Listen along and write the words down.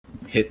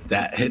Hit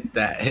that. I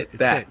hit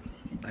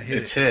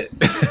it's it.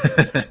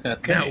 hit.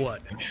 Okay. Now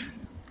what?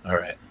 All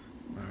right.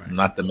 I'm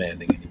not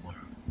demanding anymore.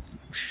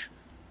 Shh.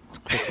 It's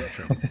quick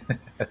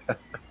intro.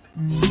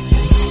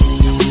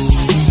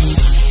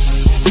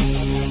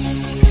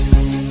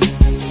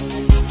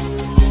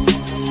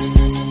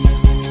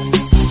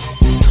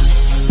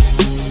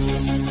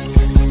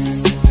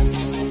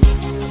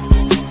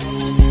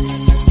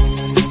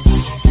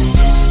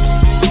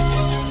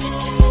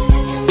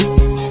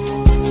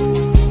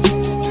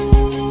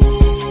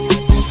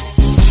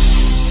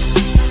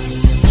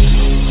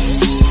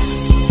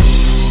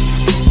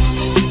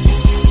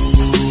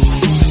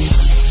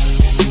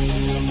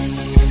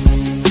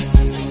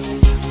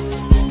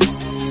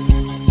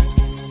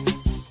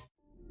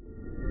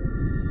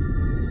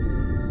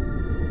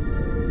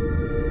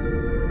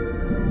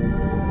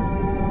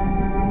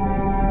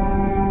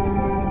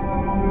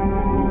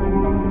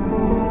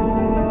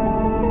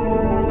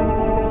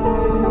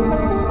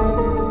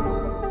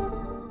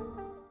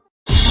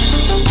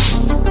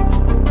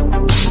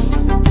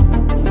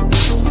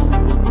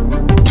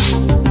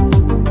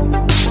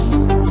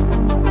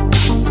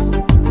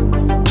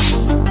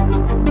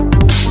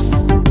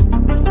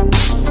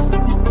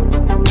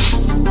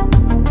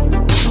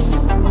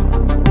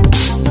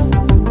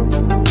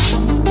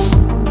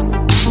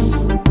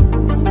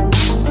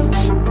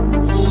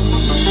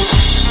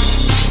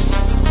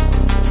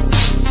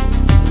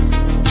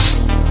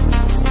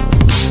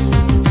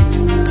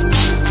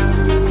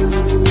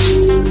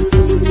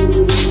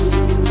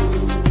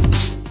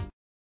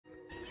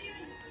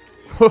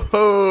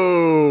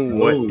 Whoa,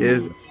 what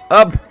is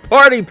up,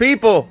 party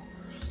people?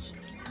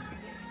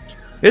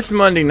 It's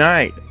Monday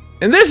night,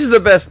 and this is the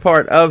best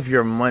part of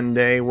your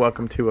Monday.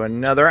 Welcome to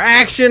another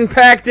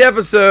action-packed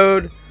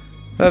episode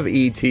of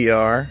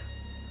ETR.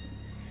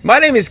 My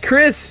name is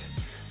Chris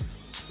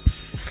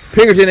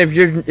Pinkerton,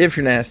 if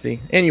you're nasty,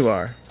 and you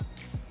are.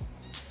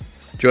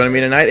 Joining me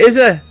tonight is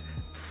a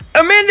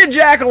Amanda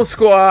Jackal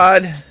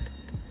squad.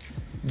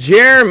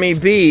 Jeremy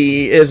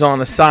B is on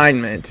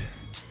assignment.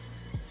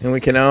 And we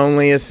can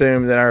only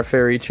assume that our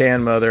fairy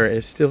Chan mother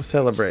is still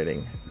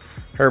celebrating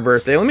her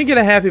birthday. Let me get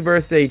a happy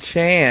birthday,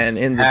 Chan,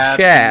 in the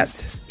chat.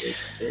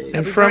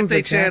 Happy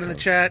birthday, Chan, in the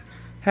chat.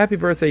 Happy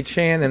birthday,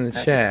 Chan, in the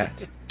chat.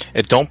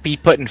 And don't be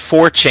putting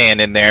 4chan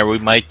in there. We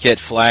might get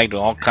flagged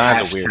with all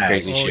kinds of weird,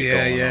 crazy shit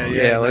going on.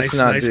 Yeah, let's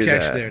not do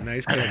catch that. There.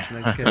 Nice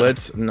catch.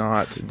 Let's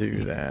not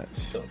do that.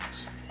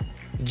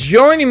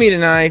 Joining me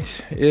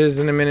tonight is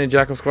an Amanda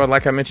Jackal squad,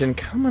 like I mentioned.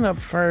 Coming up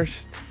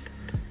first,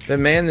 the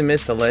man, the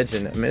myth, the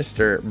legend,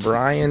 Mr.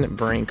 Brian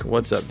Brink.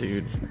 What's up,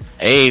 dude?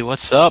 Hey,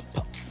 what's up?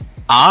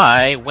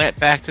 I went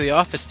back to the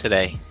office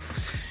today.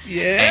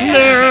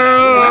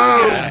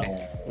 Yeah.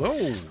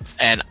 Whoa.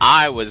 And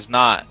I was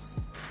not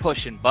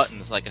pushing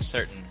buttons like a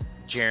certain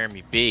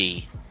Jeremy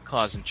B,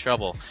 causing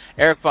trouble.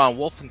 Eric Von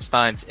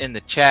Wolfenstein's in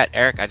the chat.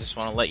 Eric, I just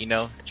want to let you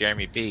know,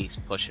 Jeremy B's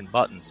pushing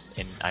buttons,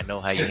 and I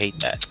know how you hate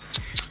that.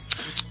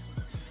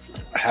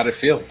 How'd it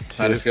feel?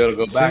 How'd it feel to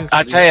go back?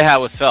 I'll tell you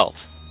how it felt.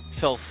 It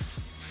felt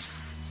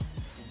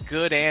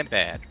good and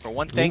bad. For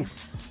one thing,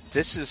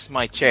 this is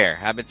my chair.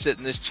 I've been sitting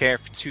in this chair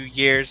for 2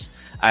 years.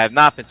 I have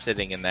not been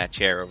sitting in that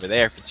chair over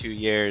there for 2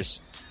 years.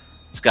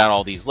 It's got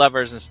all these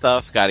levers and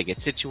stuff. Got to get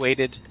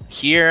situated.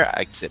 Here,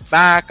 I sit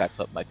back. I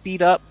put my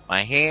feet up.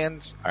 My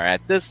hands are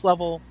at this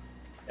level.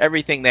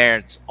 Everything there,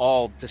 it's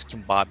all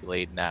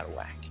discombobulated and out of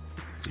whack.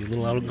 You a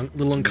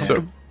little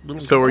uncomfortable.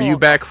 So are you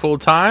back full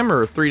time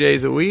or 3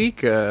 days a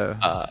week? 2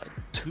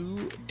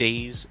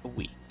 days a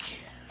week.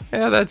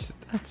 Yeah, that's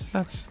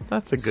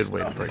a good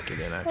way to break it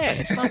in. I Yeah, think.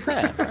 it's not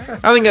bad, right?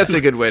 I think that's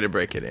a good way to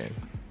break it in.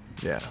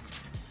 Yeah,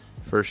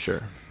 for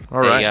sure. All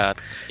right.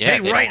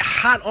 Hey, right,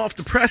 hot off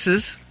the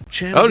presses.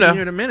 Chan Oh, will be no.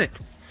 here in a minute.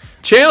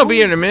 Chan will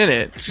be in a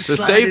minute. Just So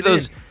slide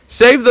it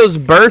save those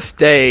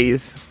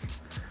birthdays.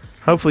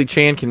 Hopefully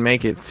Chan can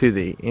make it to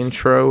the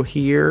intro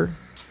here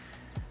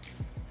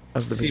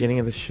of the beginning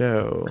of the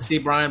show. See,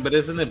 Brian, but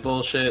isn't it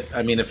bullshit?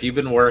 I mean, if you've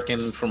been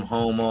working from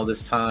home all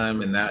this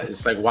time and that,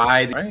 it's like,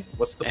 why? Right?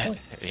 What's the point?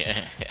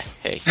 Yeah.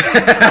 Hey.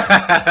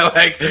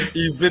 Like,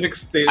 you've been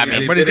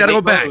Everybody's got to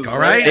go back, all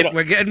right?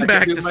 We're getting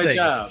back to my things.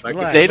 job.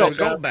 Relax, They don't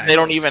go back. They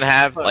don't even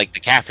have like the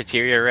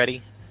cafeteria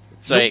ready.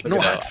 It's like no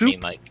hot soup.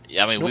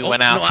 We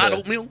went out. No hot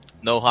oatmeal.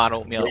 No hot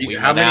oatmeal. We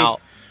How went many- out.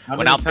 How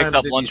Went many out, picked times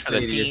up did you lunch for say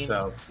the to team.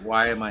 yourself,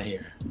 why am I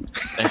here?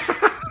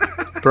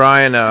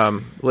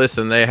 Brian,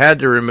 listen, they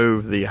had to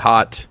remove the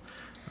hot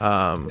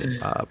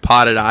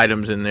potted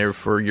items in there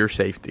for your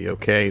safety,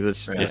 okay?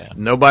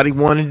 Nobody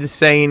wanted to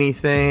say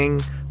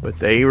anything, but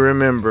they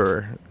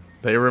remember.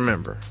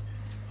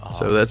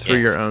 So that's for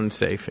your own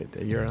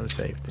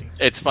safety.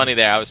 It's funny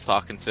there. I was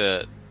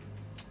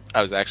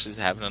actually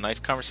having a nice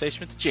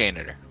conversation with the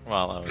janitor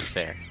while I was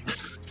there.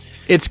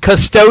 It's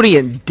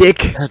custodian,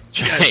 dick. and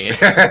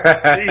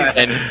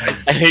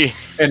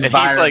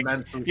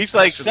he's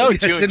like, so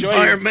do you enjoy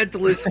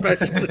environmentalist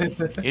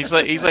specialist.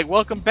 He's like,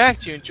 welcome back.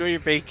 Do you enjoy your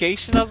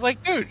vacation? I was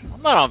like, dude,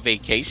 I'm not on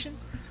vacation.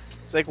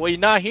 He's like, well, you're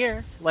not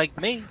here, like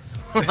me.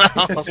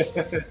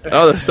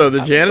 Oh, so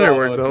the janitor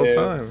worked the whole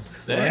time.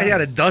 Yeah, he had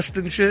to dust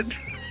and shit.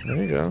 There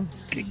you go.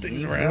 Kick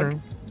things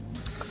around.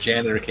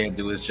 Janitor can't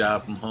do his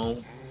job from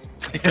home.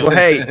 Well,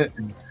 hey,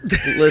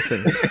 listen.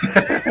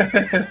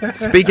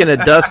 Speaking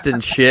of dust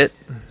and shit,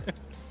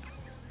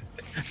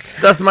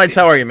 Dust Mites,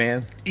 how are you,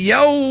 man?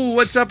 Yo,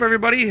 what's up,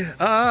 everybody?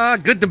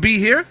 Good to be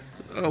here.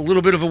 A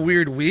little bit of a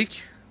weird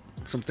week.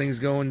 Some things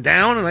going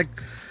down, and I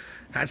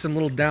had some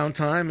little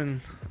downtime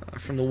and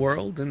from the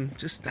world, and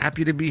just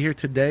happy to be here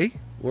today.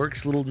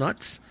 Work's a little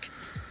nuts.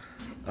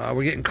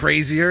 We're getting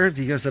crazier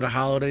because of the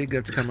holiday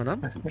that's coming up.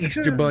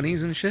 Easter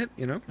bunnies and shit,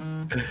 you know?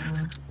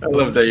 I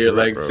love that you're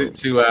like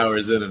 2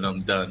 hours in and I'm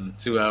done.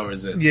 2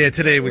 hours in. Yeah,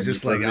 today was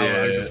just like,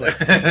 I was just like,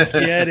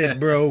 forget it,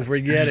 bro,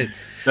 forget it.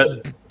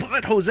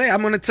 But, Jose,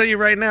 I'm going to tell you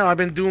right now, I've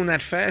been doing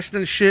that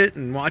fasting shit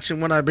and watching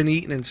what I've been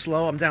eating and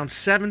slow. I'm down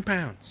 7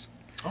 pounds.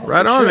 Oh,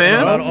 right on,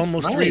 man. About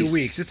almost 3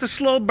 weeks. It's a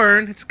slow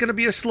burn. It's going to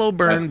be a slow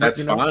burn. That's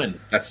fine.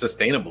 That's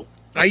sustainable.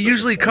 I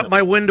usually cut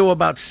my window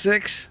about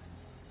 6.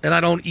 And I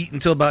don't eat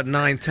until about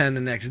 9, 10 the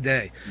next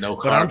day. No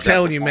carbs. But I'm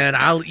telling you, man,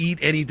 I'll eat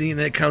anything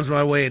that comes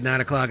my way at 9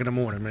 o'clock in the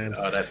morning, man.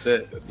 Oh, that's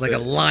it. That's like a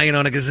lion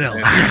on a gazelle.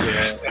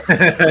 Yeah.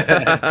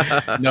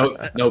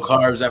 no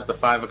carbs after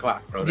 5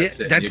 o'clock, bro. That's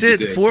it. That's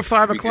it. 4 or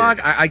 5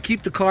 o'clock, I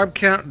keep the carb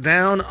count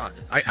down.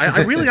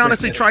 I really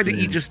honestly tried to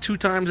eat just 2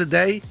 times a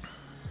day.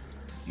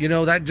 You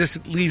know, that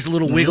just leaves a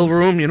little wiggle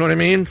room, you know what I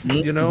mean?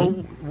 You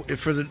know,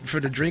 for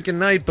the drinking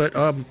night. But,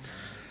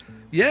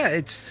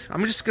 yeah,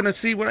 I'm just going to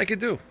see what I can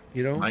do.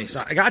 You know, nice.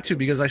 I got to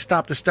because I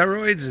stopped the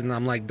steroids, and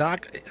I'm like,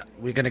 Doc,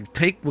 we're gonna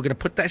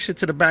put that shit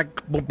to the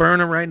back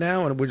burner right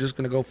now, and we're just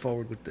gonna go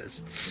forward with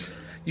this.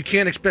 You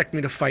can't expect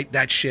me to fight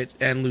that shit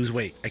and lose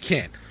weight. I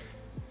can't.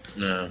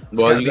 No,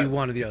 It's gotta be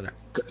one or the other.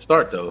 Good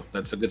start though.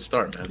 That's a good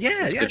start, man.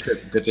 Yeah, That's yeah.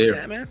 Good to hear.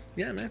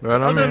 Yeah, man. Right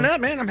on, Other than man. that,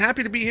 man, I'm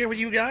happy to be here with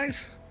you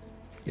guys.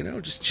 You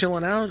know, just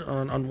chilling out,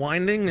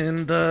 unwinding,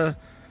 and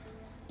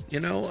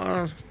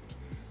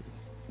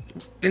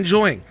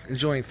enjoying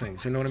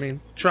things. You know what I mean?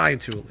 Trying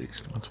to, at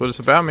least. That's what it's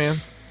about, man.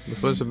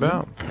 That's what it's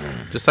about.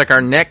 Just like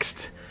our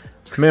next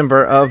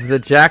member of the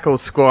Jackal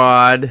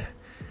Squad,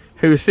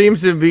 who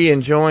seems to be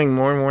enjoying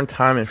more and more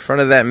time in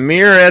front of that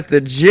mirror at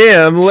the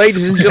gym.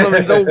 Ladies and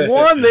gentlemen, the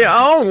one, the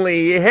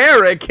only,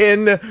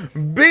 Hurricane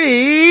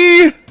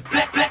B.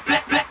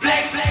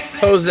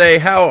 Jose,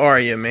 how are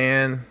you,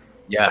 man?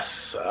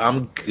 Yes,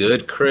 I'm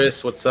good,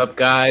 Chris. What's up,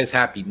 guys?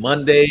 Happy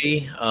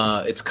Monday.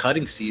 It's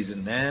cutting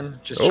season,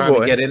 man. Just trying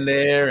to get in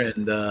there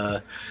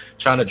and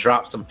trying to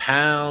drop some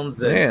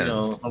pounds.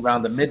 And,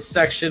 around the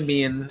midsection,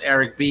 me and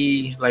Eric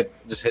B, like,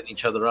 just hitting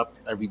each other up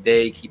every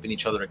day, keeping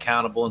each other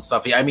accountable and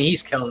stuff. I mean,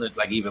 he's killing it,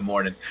 like, even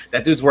more than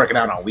that dude's working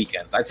out on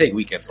weekends. I take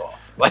weekends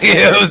off. Like, you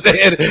know what I'm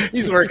saying?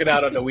 He's working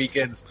out on the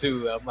weekends,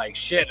 too. I'm like,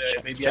 shit.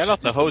 Maybe shout out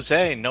to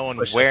Jose, knowing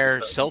where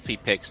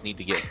selfie pics need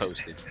to get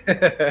posted.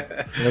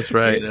 That's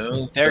right. You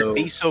know, Eric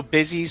B so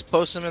busy, he's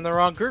posting them in the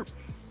wrong group.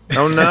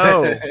 Oh,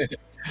 no.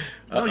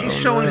 No, he's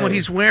showing what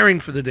he's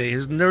wearing for the day,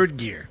 his nerd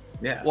gear.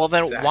 Yeah. Well,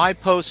 then why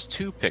post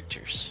 2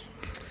 pictures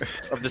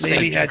of the same?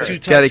 Maybe he had 2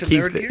 Gotta types of keep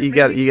nerd gear.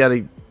 you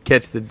gotta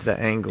catch the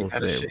angles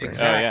there. Exactly.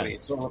 Bro. yeah.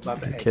 It's all about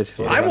the Catch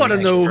the I want to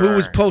know who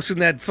was posting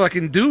that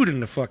fucking dude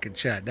in the fucking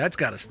chat. That's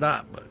got to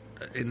stop, but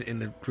in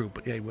the group.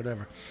 But yeah,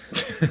 whatever.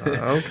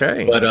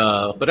 Okay.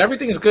 But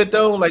everything's good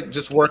though. Like,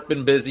 just work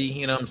been busy.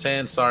 You know what I'm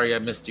saying? Sorry I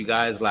missed you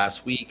guys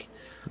last week.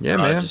 Yeah,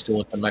 man. Just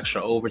doing some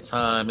extra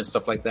overtime and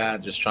stuff like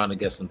that. Just trying to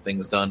get some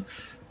things done.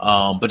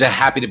 But they're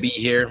happy to be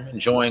here,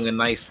 enjoying a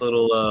nice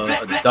little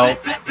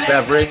adult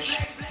beverage.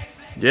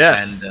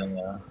 Yes.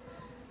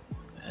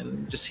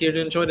 And just here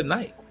to enjoy the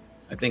night.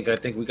 I think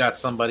we got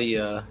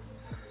somebody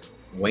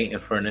waiting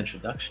for an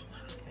introduction.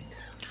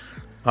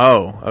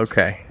 Oh,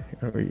 okay.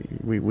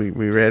 We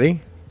ready?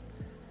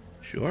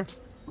 Sure.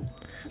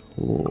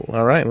 Ooh,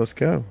 all right, let's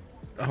go.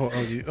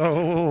 You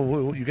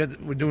got?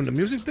 We're doing the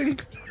music thing.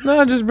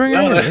 No, just bring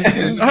it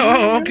in.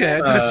 Okay.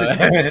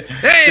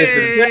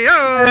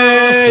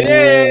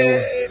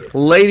 Hey,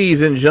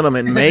 ladies and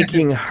gentlemen,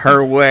 making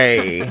her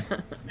way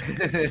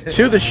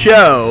to the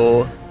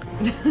show.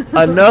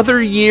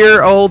 Another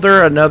year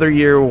older, another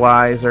year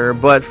wiser,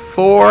 but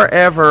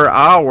forever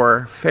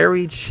our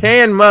fairy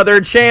Chan mother.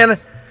 Chan,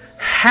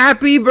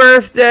 happy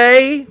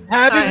birthday!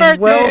 Happy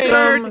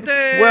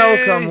birthday!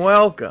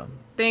 Welcome.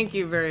 Thank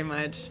you very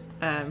much.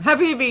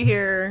 Happy to be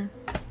here.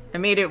 I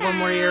made it one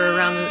more year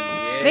around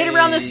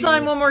the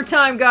sun one more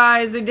time,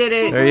 guys. I did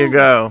it. There you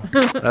go.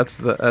 That's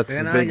the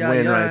big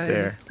win right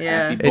there.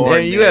 Yeah.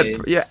 And you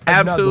had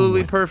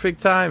absolutely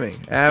perfect timing.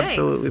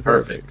 Absolutely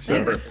perfect. So,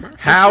 Yes.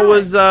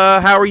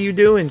 how are you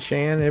doing,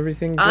 Chan?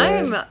 Everything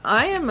good?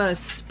 I am a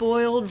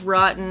spoiled,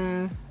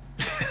 rotten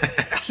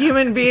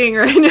human being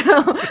right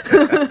now.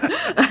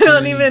 I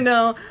don't even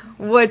know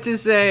what to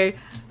say.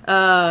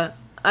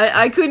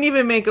 I couldn't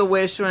even make a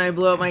wish when I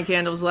blew out my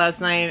candles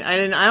last night.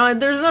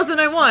 There's nothing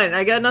I want.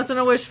 I got nothing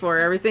to wish for.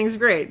 Everything's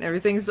great.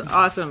 Everything's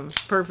awesome.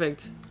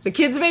 Perfect. The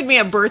kids made me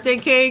a birthday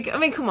cake. I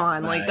mean, come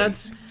on.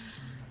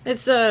 Nice. Like,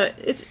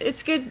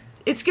 it's good.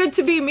 it's good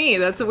to be me.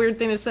 That's a weird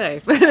thing to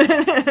say.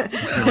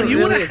 Well,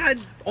 you would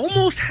have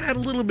almost had a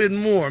little bit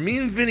more. Me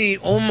and Vinny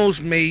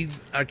almost made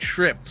a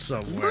trip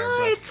somewhere.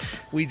 What?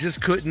 But we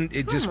just couldn't.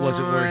 It just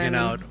wasn't working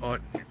out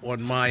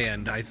on my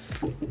end.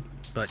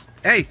 But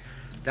hey,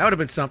 that would have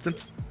been something.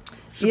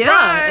 Surprise!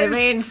 Yeah, I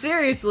mean,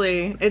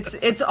 seriously,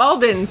 it's all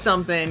been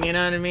something. You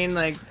know what I mean?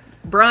 Like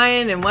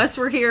Brian and Wes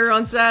were here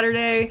on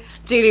Saturday.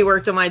 JD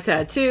worked on my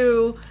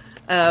tattoo.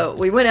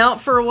 We went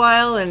out for a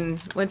while and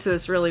went to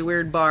this really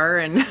weird bar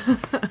and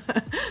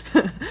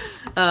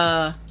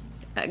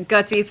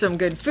got to eat some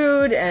good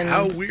food. And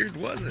how weird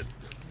was it?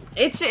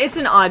 It's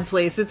an odd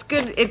place. It's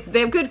good. They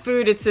have good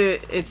food.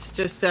 It's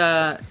just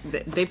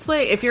they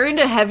play. If you're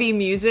into heavy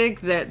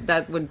music,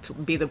 that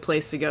would be the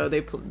place to go.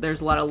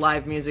 There's a lot of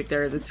live music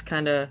there. That's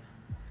kind of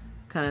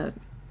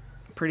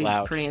pretty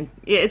loud.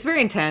 Yeah, it's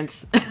very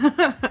intense.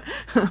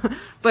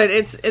 But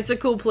it's a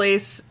cool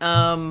place.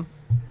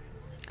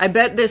 I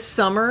bet this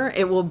summer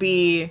it will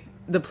be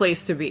the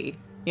place to be.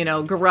 You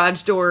know,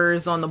 garage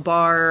doors on the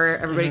bar.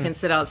 Everybody can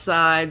sit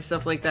outside,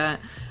 stuff like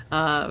that.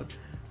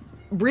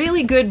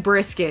 Really good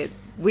brisket.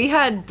 We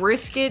had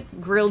brisket,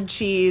 grilled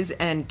cheese,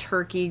 and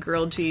turkey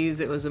grilled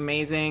cheese. It was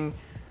amazing.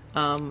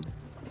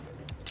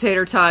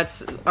 Tater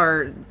tots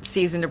are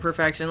seasoned to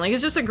perfection. Like,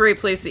 it's just a great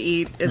place to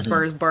eat as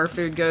far as bar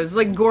food goes. It's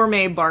like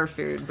gourmet bar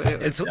food, but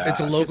it's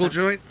a local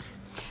joint.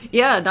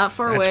 Yeah, not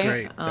far That's away.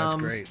 Great. That's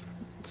great.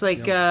 It's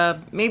like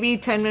maybe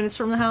 10 minutes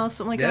from the house,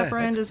 something like that.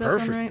 Brian, does that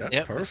perfect. sound right?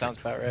 Yep, that sounds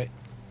about right.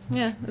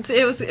 Yeah,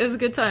 it was a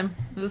good time.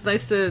 It was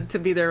nice to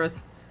be there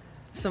with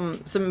some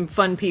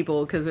fun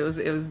people, because it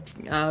was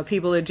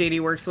people that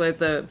JD works with,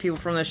 the people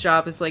from the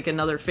shop. It's like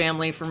another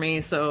family for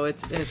me, so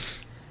it's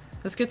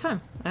a good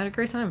time. I had a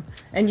great time.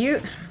 And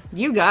you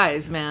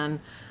guys, man,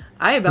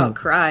 I about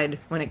cried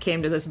when it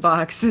came to this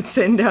box that's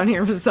sitting down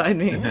here beside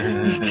me.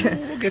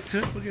 We'll get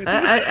to it.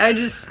 I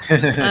just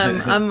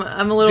I'm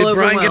a little Did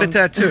Brian overwhelmed. get a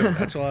tattoo?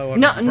 That's all I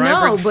want. No, Did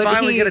Brian but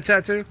finally get a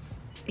tattoo.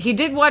 He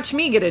did watch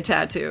me get a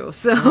tattoo,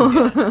 so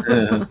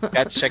Got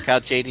to check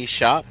out JD's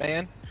shop,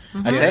 man.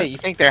 I tell you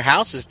think their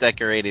house is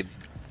decorated.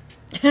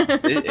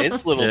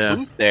 His little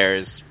booth there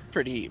is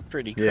pretty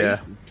crazy. Yeah,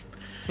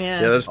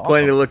 yeah. there's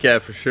plenty to look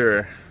at for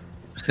sure.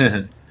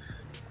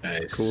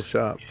 Nice. Cool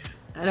shop.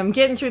 And I'm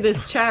getting through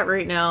this chat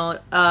right now.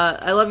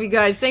 I love you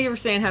guys. Thank you for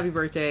saying happy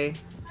birthday.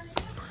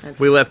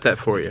 We left that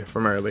for you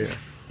from earlier.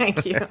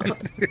 Thank you.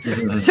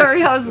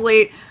 Sorry I was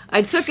late.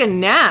 I took a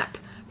nap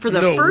for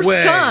the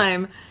first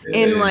time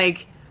in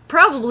like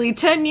probably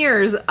 10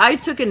 years. I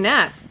took a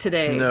nap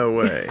today. No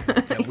way.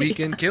 That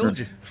weekend killed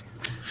you.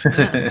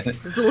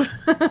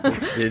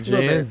 Did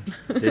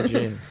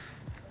you?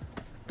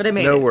 But I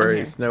made it.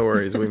 No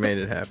worries. We made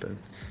it happen.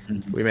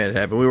 We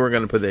weren't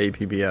going to put the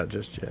APB out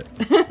just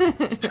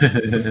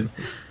yet.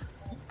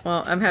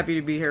 Well, I'm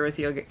happy to be here with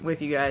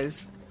you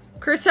guys.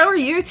 Chris, how are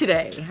you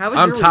today? How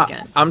was your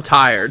weekend? I'm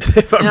tired,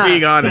 if I'm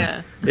being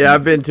honest. Yeah,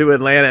 I've been to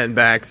Atlanta and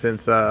back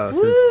since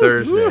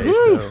Thursday.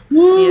 So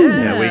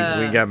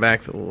we got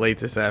back late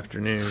this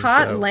afternoon.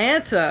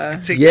 Atlanta.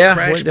 Take the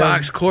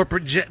Crashbox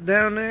corporate jet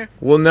down there?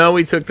 Well, no,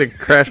 we took the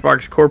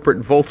Crashbox corporate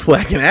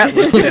Volkswagen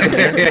Atlas down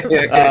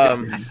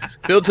there.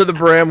 Filled to the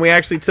brim. We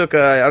actually took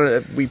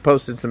we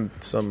posted some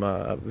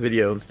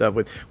video and stuff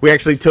we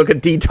actually took a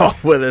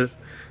DTOF with us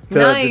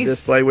to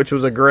display, which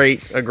was a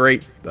great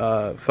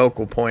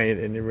focal point,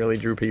 and it really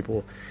drew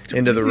people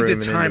into the room. You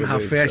need to time how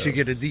fast you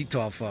get a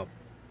DTOF up.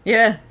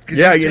 Yeah.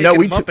 Yeah,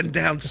 we up and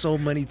down so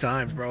many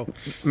times, bro.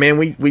 Man,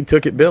 we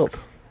took it built.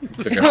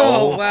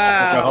 Oh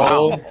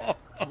wow!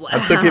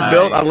 I took it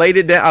built. I laid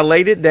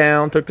it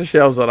down. Took the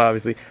shelves out,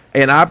 obviously,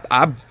 and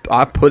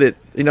I put it.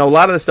 You know, a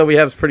lot of the stuff we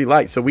have is pretty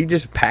light, so we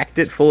just packed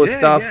it full of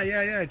stuff.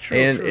 Yeah. True.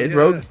 And it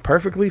rode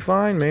perfectly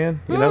fine,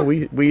 man. You know,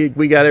 we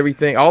got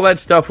everything. All that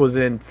stuff was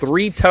in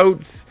 3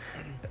 totes,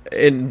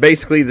 and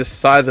basically the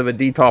size of a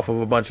DTOF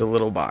of a bunch of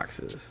little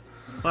boxes.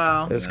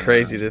 Wow, it's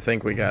crazy to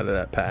think we got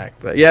that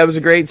packed. But yeah, it was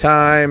a great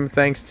time.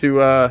 Thanks to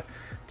Rob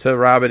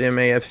at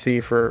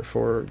MAFC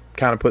for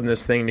kind of putting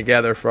this thing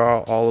together for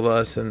all of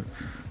us, and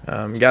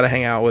got to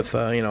hang out with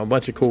a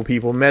bunch of cool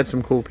people. Met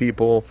some cool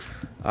people.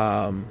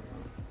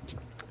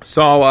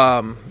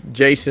 Saw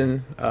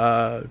Jason.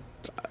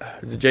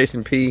 Is it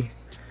Jason P?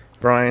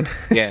 Brian?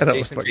 Yeah,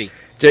 Jason P.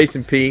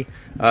 Jason P.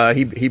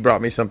 He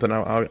brought me something.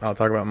 I'll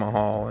talk about in my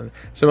haul, and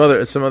some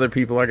other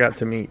people I got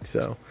to meet.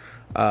 So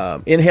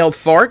Inhaled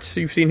Farts.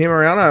 You've seen him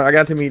around. I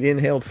got to meet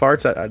Inhaled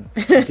Farts. I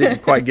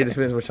didn't quite get to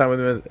spend as much time with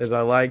him as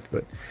I liked,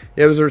 but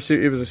it was a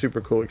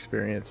super cool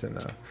experience, and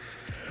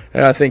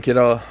I think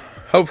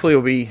hopefully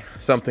it'll be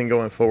something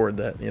going forward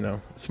that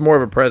it's more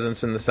of a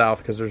presence in the South,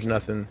 because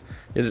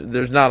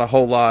there's not a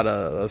whole lot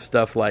of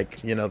stuff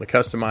like the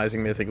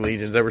customizing Mythic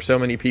Legions. There were so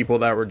many people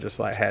that were just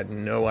like had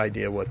no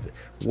idea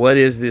what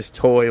is this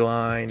toy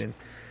line, and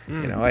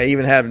I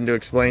even having to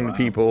explain to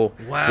people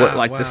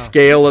the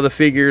scale of the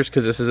figures,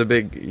 because this is a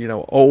big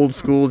old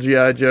school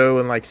G.I. Joe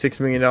and like $6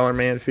 million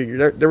man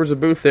figure. There was a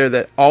booth there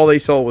that all they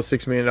sold was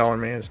 $6 million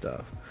man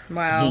stuff.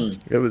 Wow.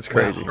 It was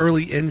crazy.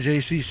 Early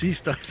NJCC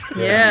stuff.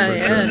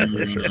 Yeah.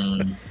 For sure.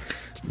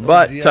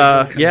 But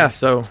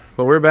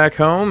but we're back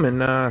home, and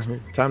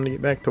time to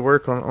get back to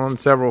work on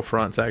several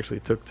fronts. I actually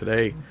took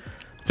today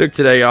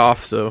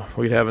off, so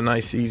we'd have a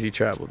nice, easy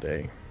travel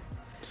day.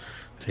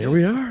 Here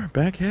we are,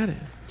 back at it.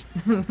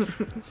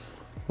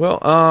 Well,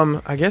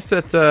 I guess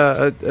that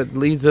it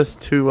leads us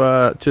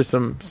to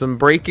some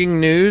breaking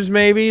news,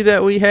 maybe,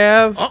 that we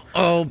have.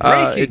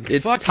 Breaking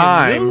it's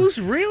time.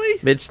 News, really?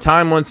 It's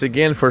time once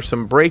again for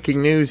some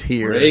breaking news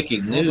here.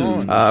 Breaking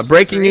news.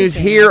 Breaking news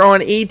here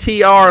on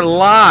ETR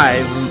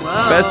Live.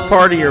 Whoa. Best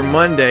part of your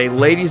Monday,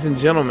 ladies and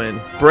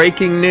gentlemen.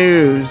 Breaking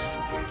news.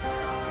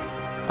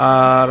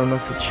 I don't know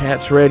if the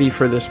chat's ready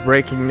for this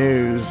breaking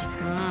news.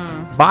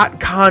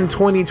 BotCon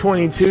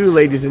 2022,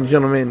 ladies and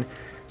gentlemen.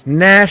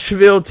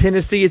 Nashville,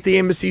 Tennessee at the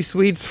Embassy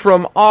Suites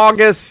from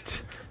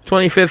August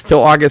 25th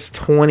till August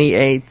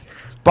 28th.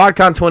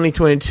 BotCon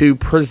 2022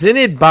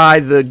 presented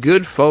by the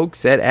good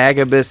folks at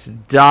Agabus.com.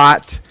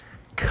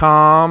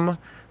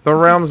 The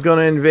Realm's going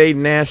to invade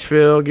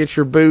Nashville. Get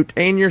your boot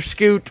and your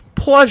scoot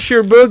plus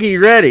your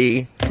boogie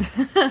ready.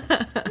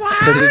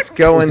 Because it's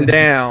going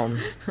down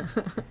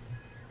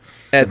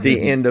at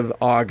the end of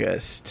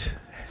August.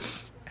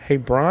 Hey,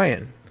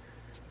 Brian.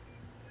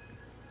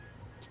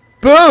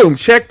 Boom!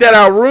 Check that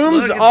out.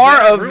 Rooms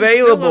are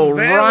available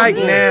right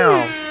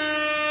now.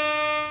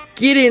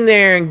 Get in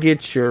there and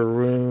get your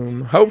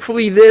room.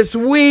 Hopefully this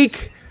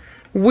week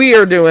we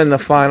are doing the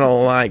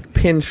final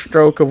pin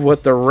stroke of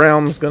what the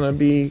Realm's going to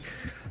be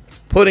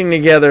putting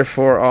together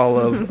for all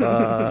of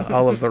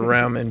the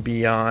Realm and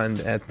beyond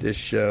at this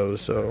show.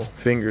 So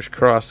fingers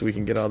crossed we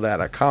can get all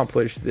that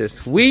accomplished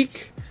this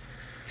week.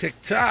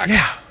 TikTok.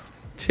 Yeah.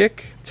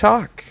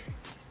 TikTok.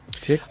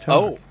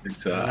 Oh,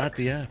 not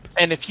the app.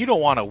 And if you don't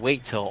want to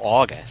wait till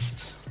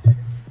August,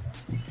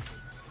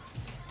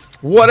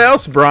 what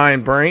else,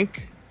 Brian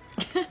Brink?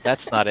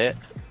 That's not it.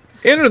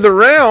 Enter the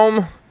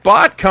Realm,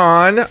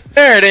 BotCon.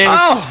 There it is.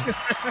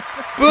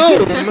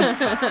 Oh,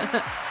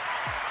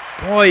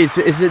 boom. Boy, is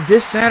it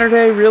this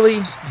Saturday, really?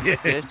 Yeah,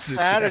 it's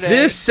Saturday.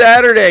 This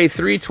Saturday,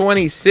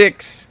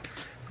 3/26.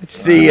 It's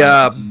the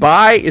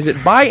is it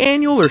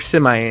biannual or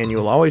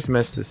semi-annual? I always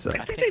mess this up.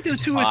 I think they do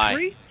 2 or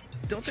 3.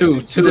 Two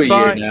a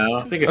year now.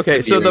 I think it's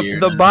okay, so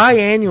the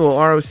biannual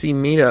ROC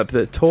meetup,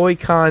 the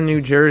ToyCon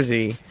New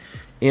Jersey,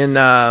 in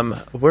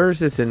where is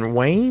this, in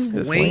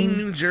Wayne? Wayne,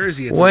 New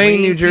Jersey. At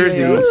Wayne, New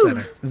Jersey.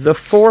 The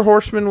Four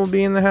Horsemen will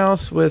be in the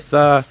house with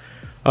a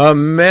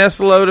mess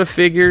load of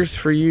figures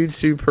for you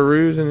to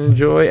peruse and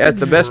enjoy at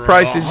the best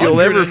prices you'll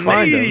ever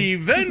find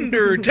them.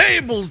 Vendor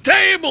tables.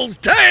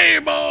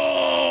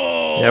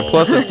 Yeah,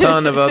 plus a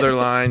ton of other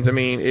lines. I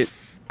mean,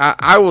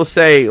 I will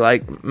say,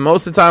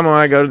 most of the time when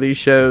I go to these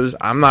shows,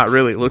 I'm not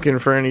really looking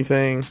for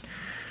anything.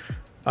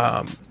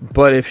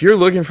 But if you're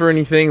looking for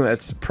anything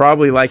that's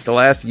probably the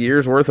last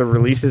year's worth of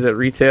releases at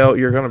retail,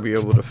 you're going to be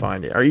able to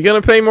find it. Are you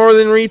going to pay more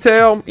than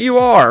retail? You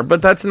are,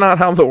 but that's not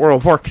how the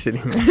world works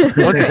anymore.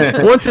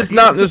 Once it's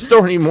not in the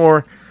store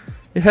anymore,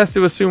 it has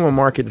to assume a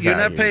market value. You're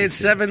not paying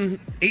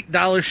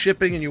 $7-8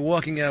 shipping, and you're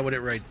walking out with it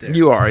right there.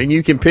 You are, and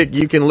you can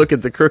look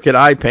at the crooked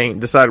eye paint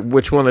and decide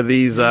which one of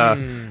these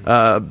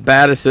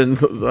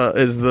Batisons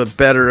is the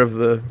better of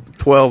the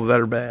 12 that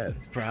are bad.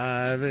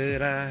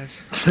 Private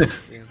eyes.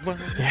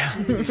 Yeah.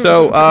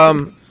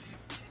 So,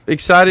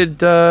 excited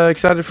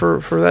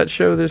for that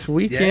show this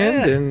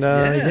weekend, and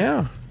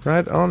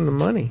right on the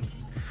money.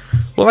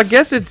 Well, I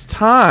guess it's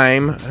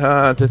time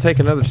to take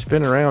another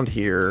spin around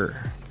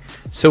here.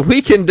 So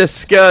we can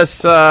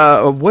discuss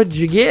what'd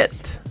you get?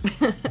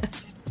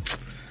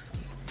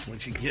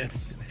 What'd you get?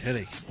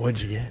 Headache. What'd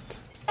you get?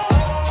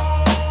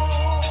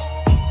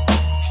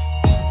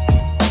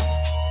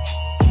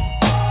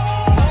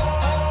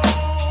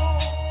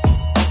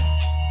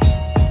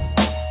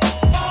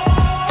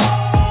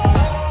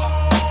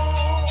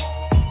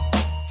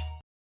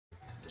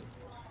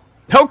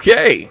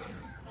 Okay.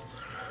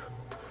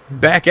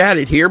 Back at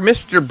it here.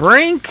 Mr.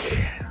 Brink,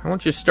 why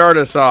don't you start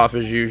us off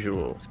as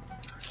usual?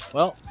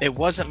 Well, it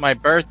wasn't my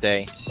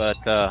birthday, but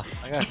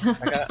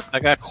I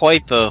got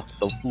quite the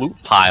loot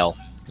pile.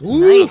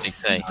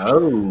 Nice. Oh,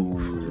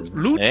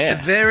 loot. Yeah.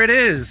 There it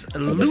is.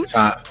 Loot. It's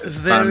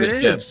time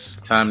to ship.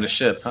 Time to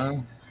ship, huh?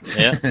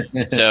 Yeah.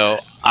 So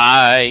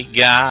I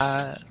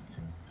got.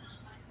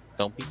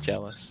 Don't be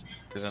jealous,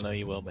 because I know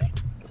you will be.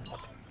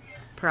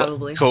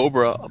 Probably. But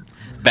Cobra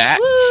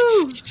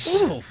bats.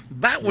 Ooh,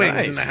 bat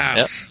wings in the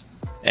house.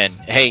 Yep. And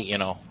hey,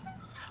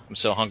 I'm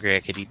so hungry I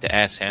could eat the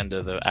ass end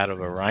out of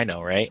a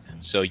rhino, right?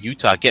 So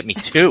Utah, get me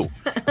 2.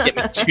 Get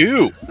me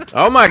 2.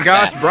 Oh my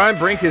gosh, Brian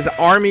Brink is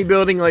army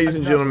building, ladies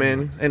and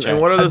gentlemen.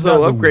 And what are those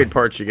little upgrade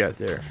parts you got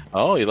there?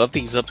 Oh, you love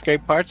these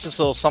upgrade parts? This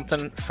little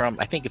something from,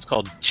 I think it's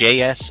called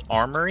JS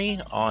Armory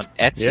on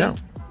Etsy. Yeah.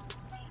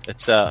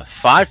 It's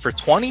 5 for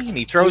 $20, and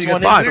he throws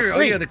one in. Oh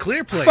yeah, the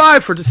clear plate.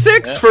 5 for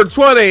 6 for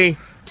 $20.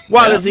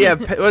 Why does he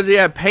have? Does he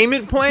have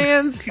payment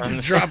plans? He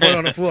just drop it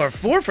on the floor.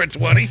 4 for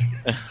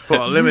 $20 for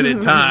a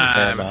limited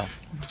time.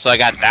 So I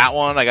got that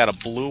one. I got a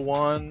blue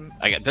one.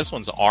 I got this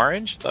one's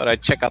orange. Thought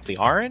I'd check out the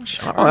orange.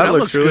 Oh, that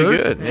looks really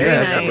good.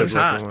 Yeah, that looks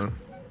hot.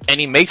 And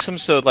he makes them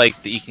so that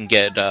you can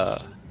get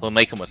He'll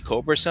make them with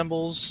Cobra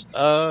symbols,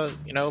 on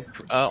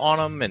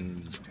them,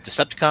 and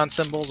Decepticon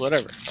symbols,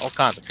 whatever. All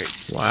kinds of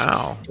crazy.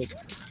 Wow.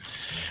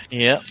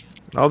 Yeah.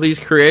 All these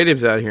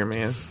creatives out here,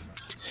 man.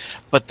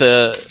 But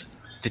the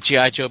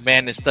G.I. Joe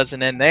madness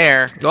doesn't end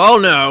there. Oh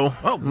no!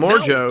 Oh, more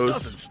no, Joes. It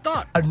doesn't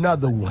stop.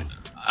 Another one.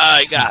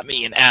 I got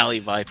me an Alley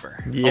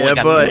Viper. Yeah, Only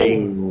got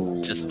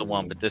buddy. Just the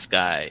one, but this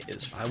guy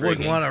is. I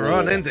wouldn't want to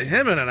run into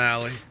him in an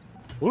alley.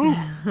 Woo. All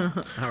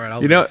right,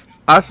 I'll You know,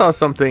 I saw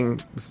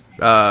something.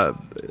 I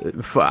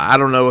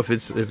don't know if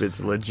it's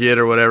legit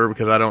or whatever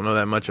because I don't know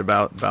that much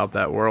about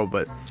that world.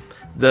 But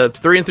the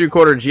 3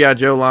 3/4 GI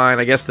Joe line,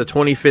 I guess the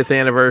 25th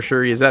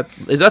anniversary is that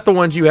the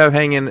ones you have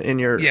hanging in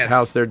your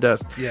house there,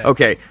 Dust? Yeah.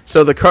 Okay,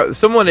 so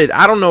someone had,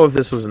 I don't know if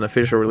this was an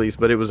official release,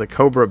 but it was a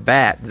Cobra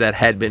bat that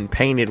had been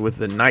painted with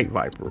the Night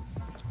Viper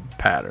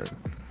pattern,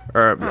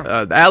 or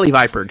the Alley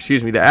Viper.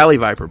 Excuse me, the Alley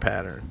Viper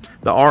pattern,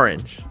 the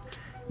orange,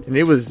 and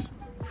it was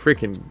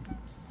freaking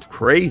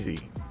crazy.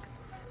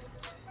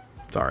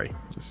 Sorry.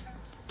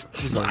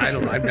 I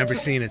don't know. I've never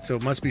seen it, so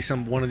it must be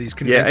one of these.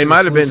 Yeah, it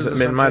might have been.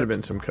 It might have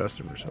been some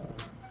custom or something.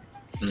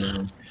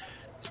 Mm.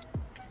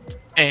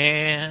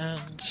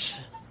 And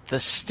the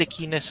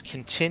stickiness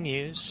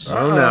continues.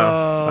 Oh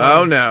no!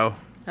 Oh no!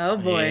 Oh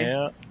boy.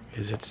 Yeah.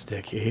 Is it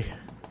sticky?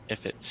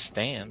 If it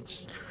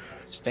stands,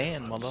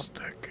 mother.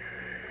 Sticky.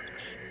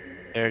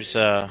 There's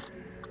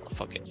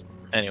fuck it.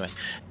 Anyway,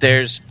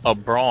 there's a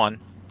Brawn.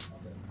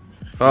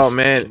 Oh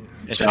man!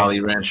 Jolly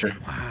Rancher.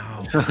 Wow.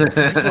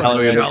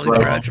 Jolly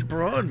Rancher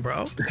Braun,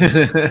 bro.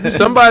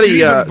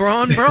 Somebody,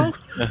 Braun, bro.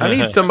 I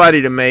need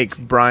somebody to make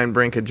Brian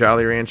Brink a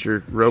Jolly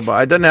Rancher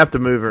robot. It doesn't have to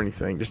move or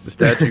anything, just a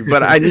statue.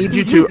 But I need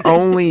you to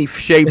only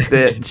shape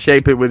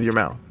it with your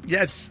mouth.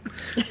 Yes.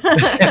 You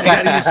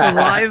gotta use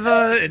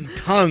saliva and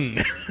tongue.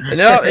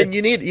 No, and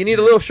you need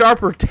a little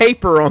sharper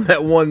taper on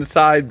that one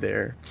side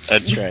there.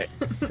 That's right.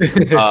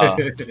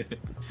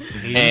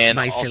 And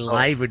my also,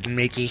 saliva would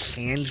make his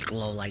hands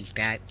glow like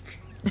that.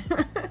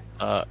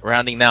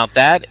 rounding out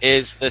that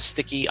is the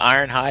sticky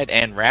Ironhide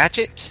and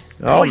Ratchet.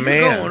 Oh you're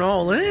man, going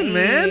all in,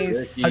 man.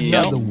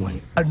 Another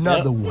one.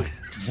 Another one.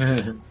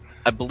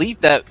 I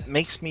believe that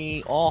makes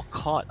me all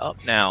caught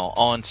up now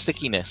on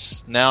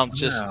stickiness. Now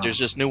there's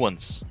just new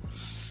ones.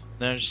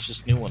 There's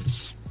just new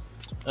ones.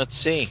 Let's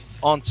see.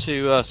 On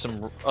to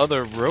some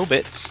other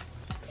robots.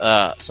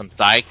 Some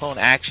Diaclone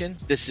action.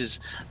 This is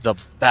the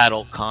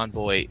Battle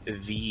Convoy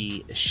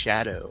V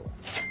Shadow.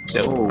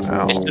 So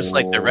it's just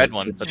like the red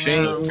one, but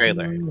the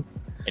trailer.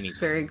 And he's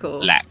Very cool.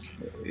 black.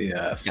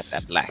 Yes. Got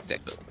that black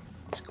deco.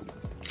 It's cool.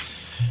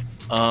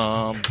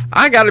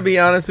 I got to be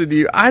honest with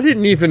you. I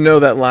didn't even know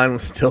that line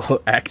was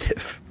still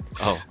active.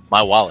 Oh,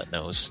 my wallet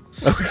knows.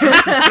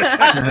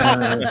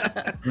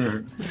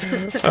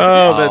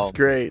 Oh, that's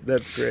great.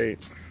 That's great.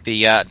 Do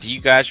you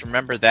guys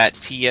remember that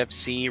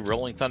TFC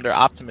Rolling Thunder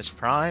Optimus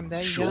Prime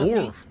that you got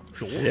me?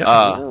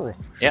 Sure.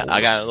 Yeah,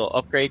 I got a little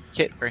upgrade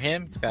kit for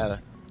him. He's got a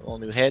little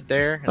new head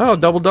there. and Oh, some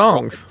double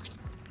dongs. rockets.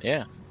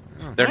 Yeah.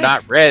 Oh, They're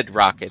nice. not red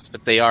rockets,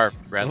 but they are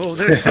rather. Oh,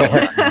 there's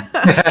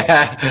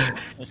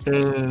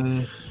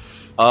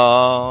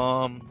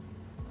Oh,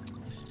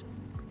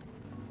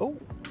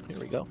 here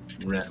we go.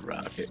 Red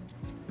Rocket.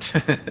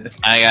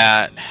 I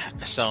got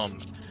some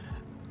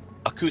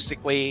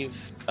acoustic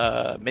wave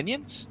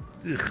minions.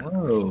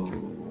 Whoa.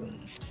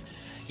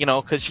 You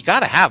know, because you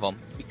gotta have them.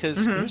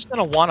 Because who's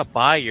gonna want to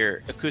buy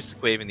your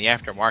acoustic wave in the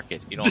aftermarket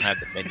if you don't have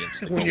the minions?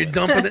 To when go you're with?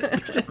 dumping it.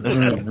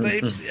 The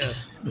tapes, yeah.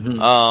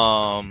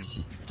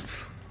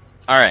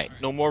 All right,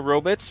 no more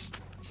robots,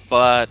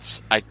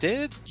 but I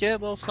did get a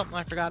little something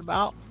I forgot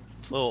about.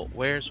 Little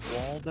Where's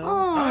Waldo?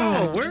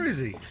 Oh, where is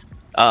he?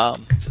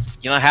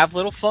 Just, have a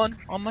little fun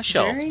on my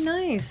shelf. Very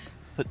nice.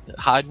 Put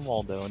hiding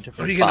Waldo in Are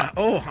different you spots.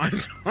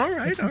 all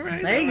right.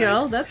 There you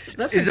go. That's. Is a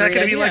that great going to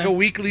be idea. like a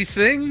weekly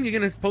thing? You're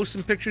going to post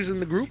some pictures in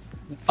the group?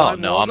 Oh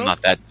Find no, Waldo?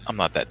 I'm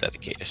not that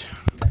dedicated.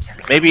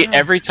 Maybe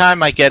every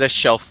time I get a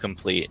shelf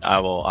complete, I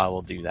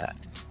will do that.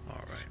 All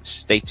right.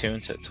 Stay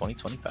tuned to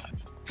 2025.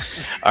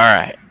 All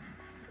right.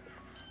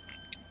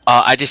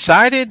 I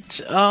decided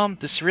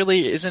this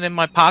really isn't in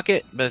my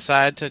pocket, but I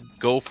decided to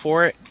go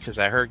for it because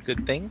I heard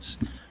good things.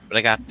 But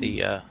I got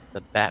the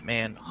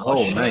Batman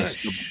Oh, Hush,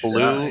 nice. the blue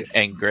Nice.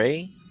 and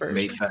gray version.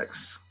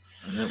 Mayfex.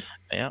 Yep.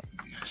 Yeah.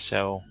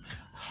 So,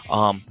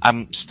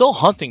 I'm still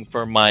hunting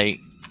for my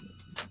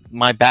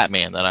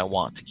Batman that I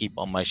want to keep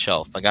on my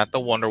shelf. I got the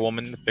Wonder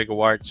Woman, the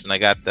Figuarts, and I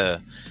got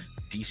the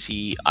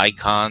DC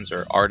Icons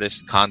or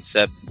Artist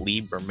Concept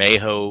Lee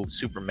Bermejo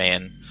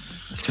Superman.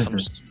 So I'm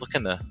just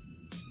looking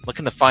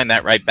to find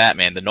that right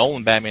Batman. The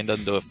Nolan Batman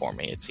doesn't do it for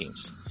me, it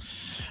seems.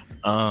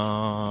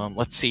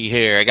 Let's see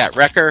here. I got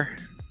Wrecker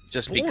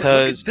just Boy,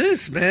 because look at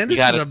this, man. This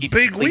you gotta is a keep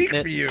big week completing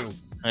it. for you.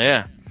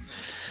 Yeah.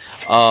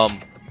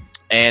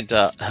 And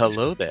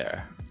hello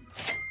there.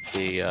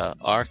 The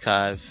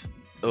archive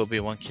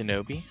Obi-Wan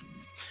Kenobi.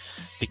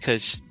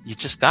 Because you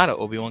just got a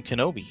Obi-Wan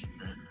Kenobi.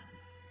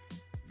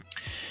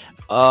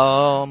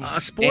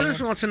 Sporters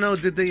and- wants to know,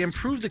 did they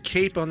improve the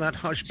cape on that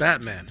Hush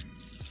Batman?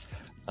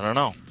 I don't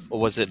know.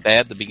 Was it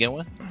bad to begin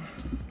with?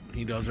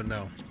 He doesn't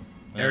know.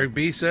 Eric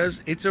B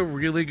says it's a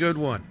really good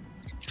one.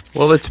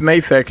 Well, it's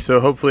Mayfix, so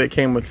hopefully it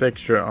came with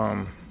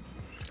extra.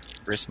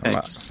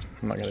 Respects.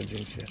 I'm not gonna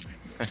jinx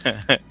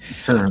it.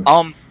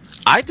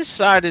 I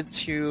decided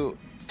to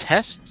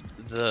test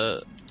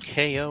the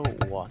KO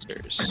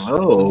waters.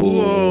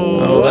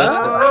 Oh,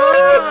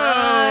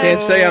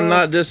 can't say I'm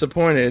not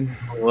disappointed.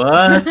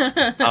 What is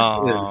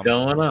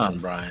going on,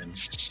 Brian?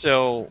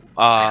 So,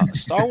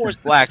 Star Wars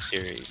Black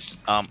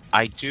Series.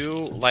 I do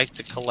like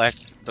to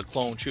collect the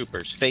Clone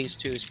Troopers, Phase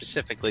 2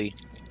 specifically,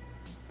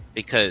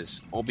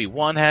 because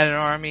Obi-Wan had an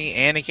army,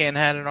 Anakin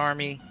had an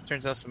army.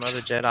 Turns out some other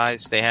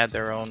Jedis, they had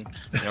their own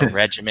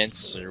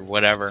regiments or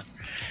whatever.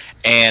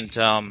 And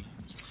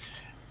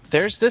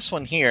there's this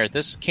one here.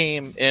 This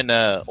came in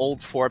an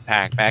old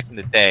 4-pack back in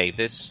the day.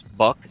 This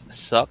buck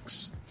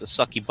sucks. It's a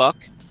sucky buck.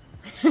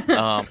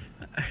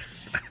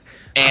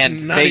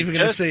 And I'm not even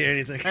going to say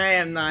anything. I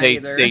am not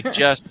either. They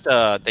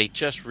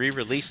just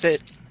re-released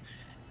it.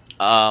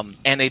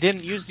 And they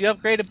didn't use the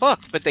upgraded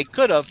buck, but they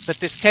could have. But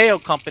this KO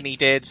company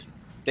did.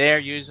 They're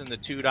using the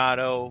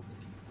 2.0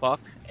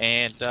 buck,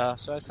 and so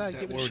I decided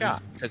to give it a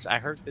shot because I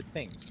heard good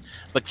things.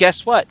 But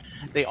guess what?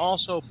 They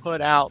also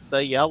put out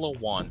the yellow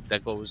one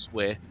that goes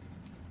with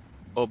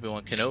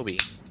Obi-Wan Kenobi,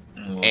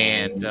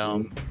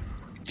 and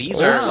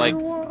these are like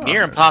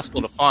near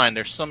impossible to find.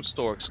 There's some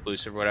store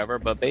exclusive or whatever,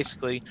 but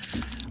basically,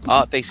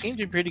 they seem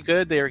to be pretty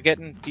good. They are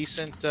getting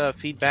decent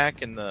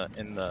feedback in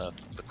the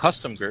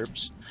custom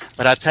groups.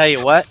 But I tell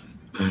you what,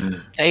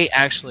 they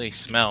actually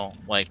smell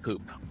like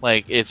poop.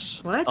 Like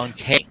it's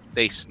uncanny.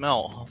 They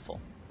smell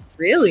awful.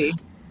 Really?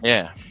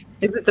 Yeah.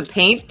 Is it the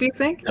paint, do you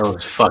think? That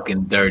was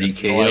fucking dirty,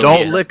 KO.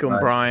 Don't lick them,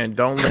 Brian.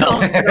 Don't lick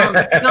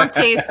them. Don't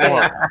taste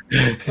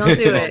it. Don't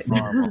do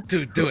it.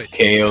 Dude, do it.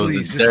 KO's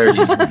is dirty.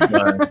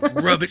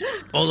 Rub it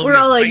all over We're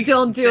all your like, face.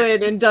 don't do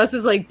it. And Dust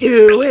is like,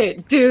 do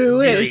it.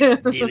 Do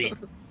it. Do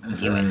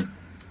it.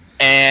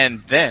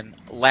 And then,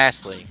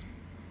 lastly,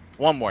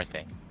 one more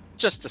thing.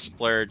 Just a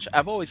splurge.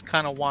 I've always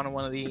kind of wanted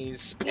one of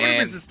these.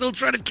 Sportimus is still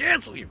trying to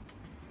cancel you.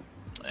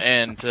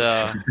 And,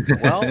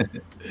 well,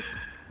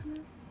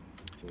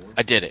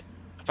 I did it.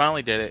 I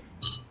finally did it.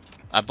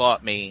 I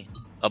bought me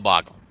a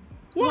Boggle.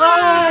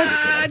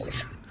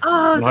 What?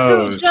 Oh,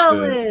 so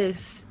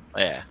jealous.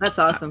 Yeah. That's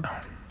awesome.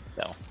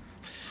 So.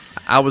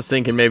 I was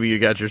thinking maybe you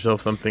got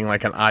yourself something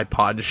like an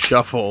iPod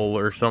Shuffle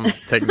or some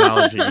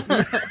technology.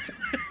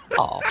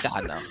 Oh,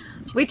 God, no.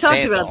 We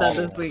talked about that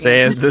this week.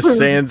 The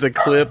Sansa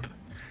clip.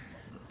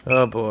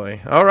 Oh,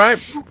 boy. All right.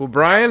 Well,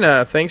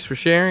 Brian, thanks for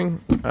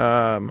sharing.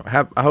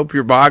 I hope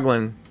your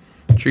boggling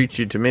treats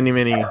you to many,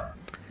 many,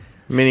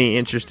 many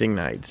interesting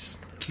nights.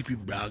 Keep you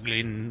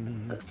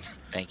boggling.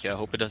 Thank you. I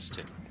hope it does,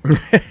 too.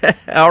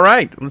 All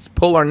right. Let's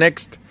pull our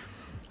next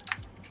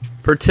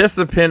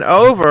participant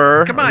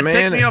over. Come on,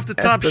 take me off the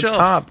top shelf.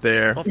 Top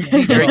there.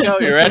 Here we go.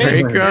 You ready? Here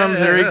he comes.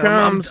 Here he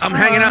comes. I'm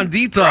hanging out in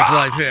D-Top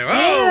life here. Oh,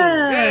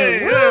 Hey,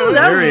 hey, woo,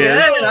 that was There he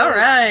is. good. All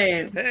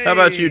right. hey. How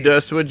about you,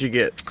 Dust? What'd you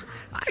get?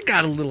 I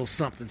got a little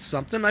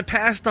something. I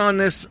passed on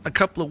this a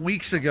couple of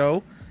weeks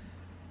ago.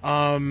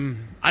 I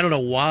don't know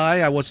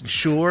why. I wasn't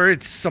sure.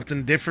 It's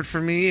something different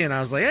for me, and I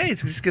was like, hey,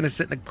 it's just going to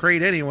sit in a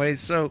crate anyway.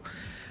 So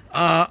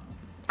I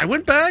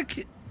went back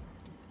a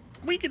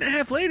week and a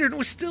half later, and it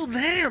was still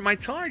there, my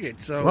Target.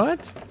 So What?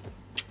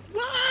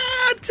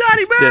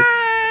 Toddy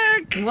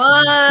Mac!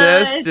 What?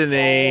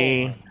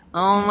 Destiny.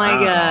 Oh my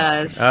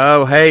gosh.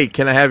 Oh, hey,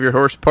 can I have your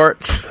horse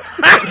parts?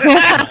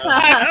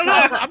 I don't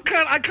know.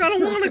 I kind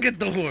of want to get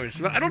the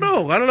horse. I don't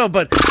know,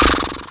 but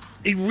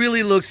it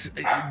really looks.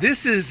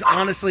 This is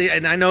honestly,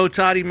 and I know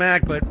Toddy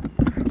Mac, but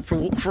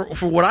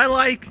for what I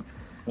like,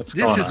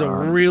 this is a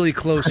really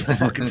close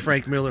fucking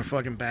Frank Miller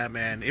fucking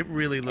Batman. It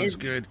really looks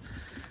good.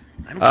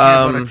 I don't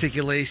care about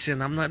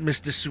articulation. I'm not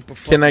Mr. Super.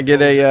 Can I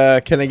get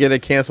a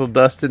canceled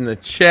Dust in the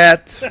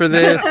chat for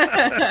this?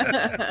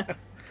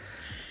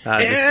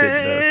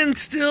 And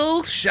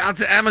still, shout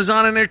to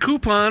Amazon and their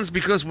coupons,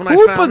 because when I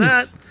found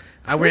that,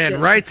 I ran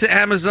right to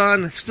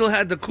Amazon. Still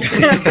had the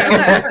coupons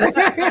available.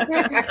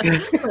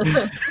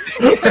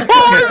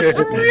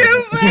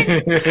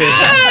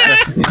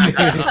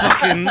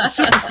 Fucking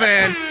super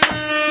fan.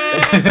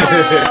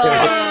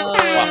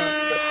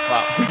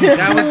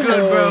 That was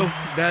good, bro.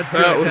 That's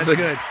good. That's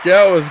good.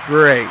 That was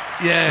great.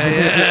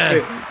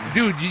 Yeah.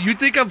 Dude, you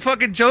think I'm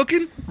fucking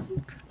joking?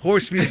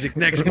 Horse music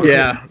next month.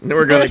 Yeah,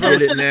 we're gonna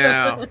get it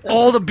now.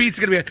 All the beats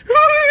are gonna be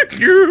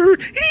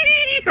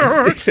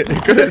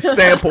Gonna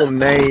sample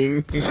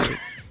name.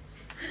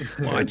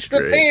 Watch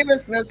The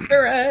famous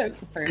Mr. X.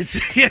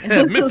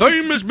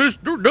 famous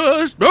Mr.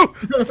 Dust. No.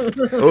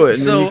 Oh, and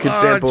So, then you could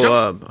sample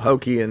jump-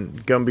 Hokey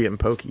and Gumby and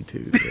Pokey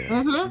too.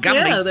 Yeah. Gumby.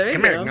 Yeah, there you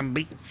Come here, go.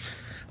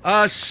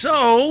 Gumby.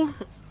 So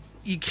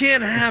you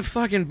can't have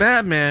fucking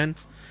Batman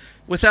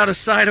without a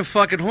side of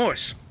fucking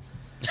horse.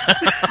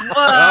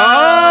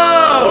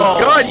 Oh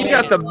God, you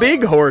got the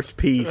big horse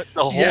piece.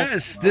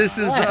 Yes, this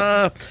is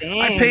I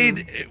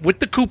paid with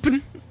the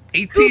coupon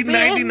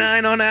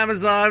 $18.99 on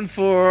Amazon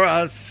for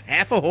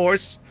half a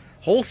horse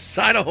Whole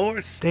side of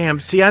horse. Damn,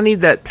 see, I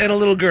need that. And a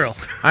little girl.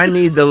 I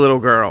need the little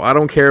girl. I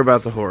don't care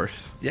about the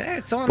horse. Yeah,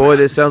 it's on. Boy,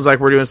 this sounds like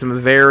we're doing some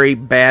very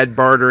bad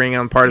bartering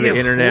on part of the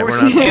internet.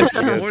 We're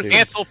not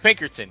Ansel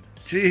Pinkerton.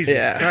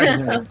 Jesus Christ.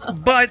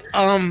 But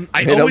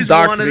I hey, always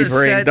wanted to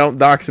set. Don't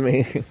dox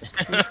me.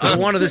 I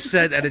wanted to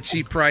set at a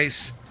cheap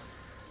price.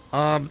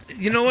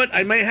 You know what?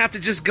 I might have to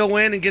just go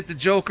in and get the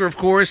Joker, of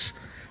course.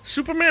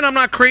 Superman, I'm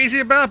not crazy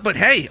about, but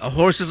hey, a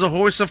horse is a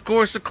horse, of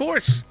course, of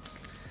course.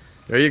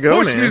 There you go,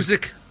 horse man.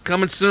 music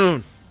coming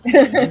soon. You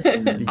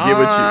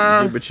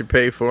get what you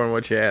pay for and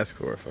what you ask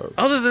for, folks.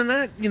 Other than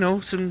that, you know,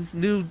 some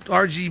new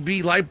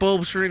RGB light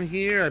bulbs are in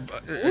here,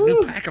 a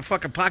new pack of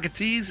fucking pocket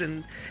tees,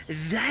 and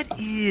that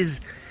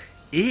is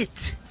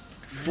it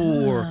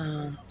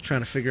for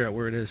trying to figure out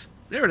where it is.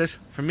 There it is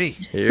for me.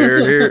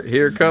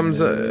 Here comes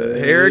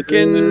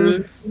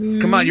Hurricane.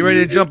 Come on, you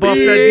ready to jump off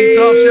that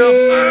detox shelf?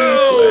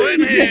 Oh, in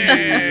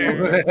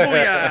here! Oh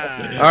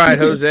yeah! All right,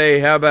 Jose,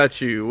 how about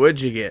you? What'd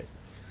you get?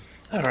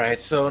 All right,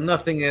 so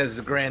nothing as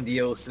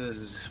grandiose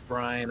as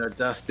Brian or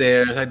Dust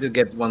there. I did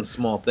get one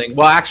small thing.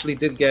 Well, I actually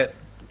did get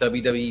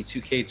WWE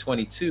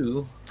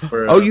 2K22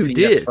 for you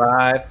did?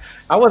 PS5.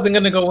 I wasn't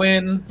gonna go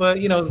in,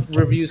 but you know,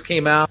 reviews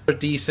came out, they're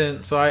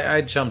decent, so I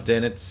jumped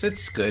in.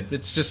 It's good.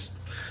 It's just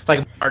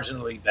like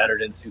marginally better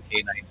than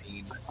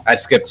 2K19. I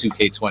skipped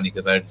 2K20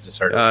 because I just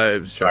heard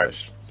it was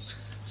trash.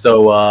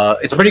 So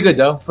it's pretty good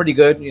though. Pretty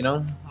good, you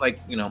know.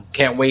 Like, you know,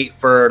 can't wait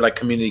for like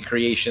community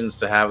creations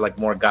to have like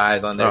more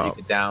guys on there you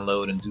can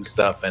download and do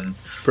stuff. And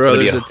bro,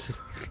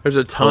 there's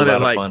a ton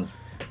of like fun.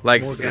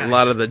 Like a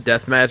lot of the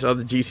deathmatch, all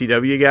the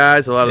GCW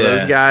guys, a lot of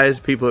those guys,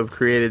 people have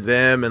created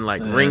them, and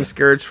like ring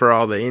skirts for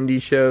all the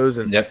indie shows,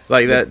 and that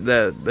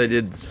they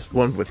did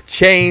one with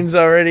chains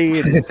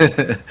already. And,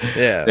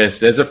 yeah,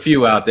 there's a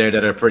few out there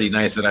that are pretty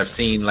nice that I've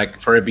seen,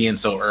 like for it being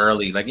so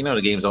early. Like, you know,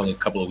 the game's only a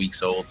couple of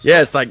weeks old. So.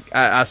 Yeah, it's like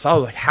I saw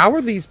like, how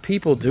are these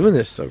people doing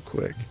this so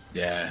quick?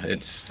 Yeah,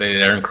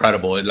 they're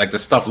incredible. Like the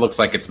stuff looks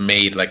like it's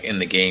made like in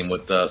the game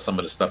with some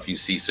of the stuff you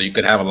see. So you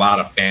could have a lot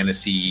of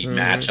fantasy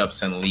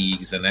matchups and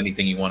leagues, and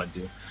anything you want to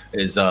do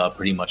is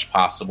pretty much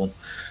possible.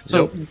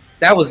 So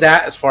that was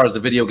that as far as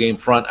the video game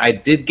front. I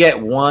did get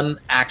one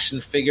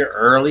action figure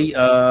early,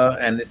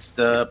 and it's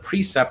the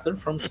Preceptor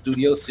from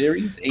Studio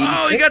Series 86.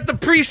 Oh, you got the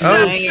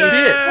Preceptor! Oh,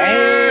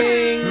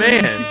 shit.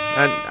 Man,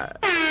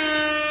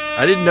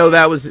 I didn't know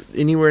that was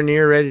anywhere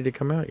near ready to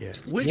come out yet.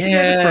 Where'd you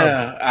get it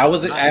from? I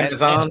was at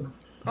Amazon.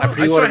 I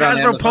pre-ordered on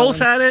Hasbro Pulse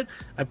had it.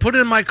 I put it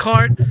in my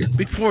cart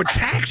before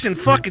tax and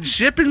fucking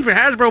shipping for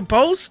Hasbro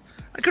Pulse.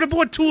 I could have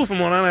bought two of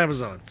them on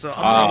Amazon, so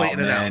I'm just waiting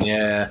it out.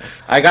 Yeah,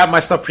 I got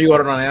my stuff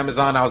pre-ordered on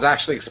Amazon. I was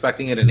actually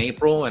expecting it in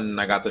April, and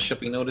I got the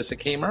shipping notice. It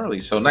came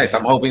early, so nice.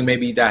 I'm hoping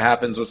maybe that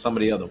happens with some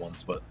of the other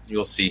ones, but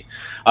you'll see.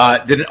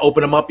 Didn't open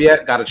them up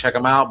yet. Got to check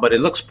them out, but it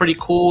looks pretty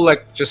cool.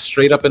 Like just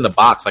straight up in the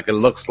box, like it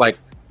looks like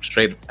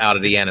straight out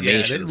of the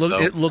animation.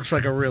 It looks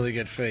like a really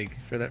good fig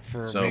for that.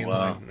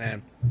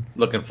 Man.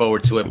 Looking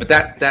forward to it. But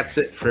that's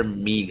it for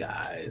me,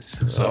 guys.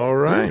 So all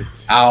right,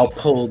 I'll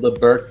pull the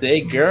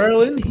birthday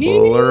girl in here.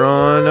 Pull her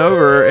on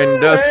over,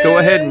 and Dust, go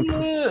ahead and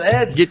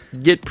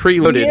get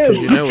preloaded. Yeah,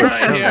 you know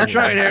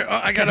try it here. Oh,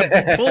 I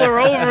gotta pull her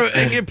over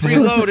and get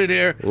preloaded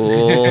here.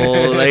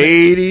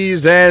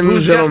 Ladies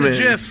and gentlemen,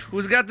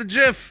 Who's got the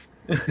GIF?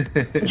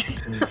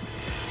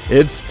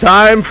 It's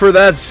time for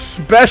that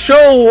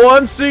special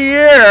once a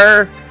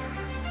year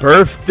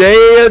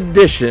birthday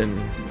edition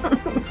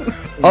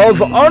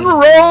of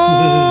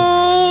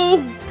Unroll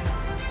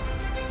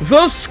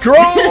the Scroll.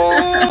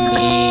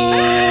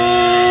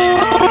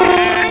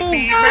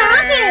 Happy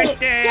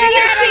birthday!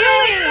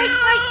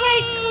 I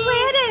can't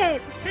quit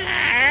it.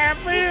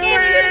 Happy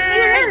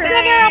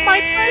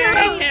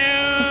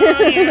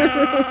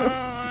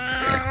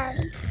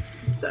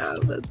birthday!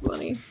 Stop, that's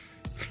funny.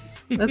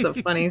 That's a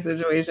funny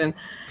situation.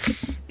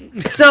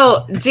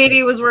 So,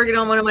 JD was working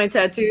on one of my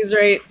tattoos,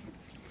 right?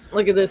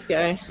 Look at this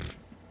guy.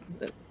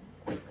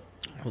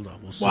 Hold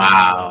on. We'll see.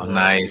 Wow,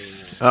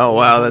 nice. Oh,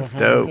 wow, that's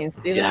dope. Can you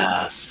see that?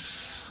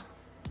 Yes.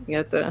 You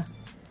got the...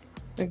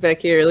 Look back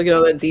here. Look at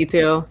all that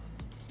detail.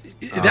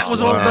 That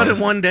was all done in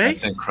one day?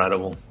 That's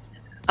incredible.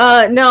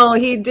 No,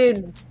 he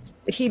did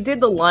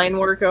the line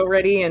work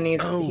already, and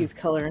he's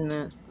coloring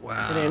that.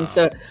 Wow. And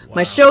so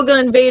my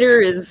Shogun Vader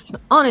is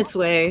on its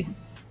way.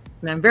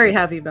 And I'm very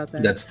happy about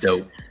that. That's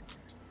dope.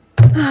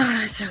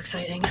 So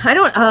exciting. I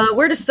don't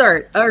where to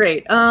start. All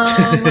right.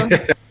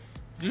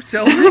 You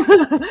tell me.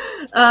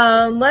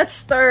 Let's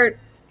start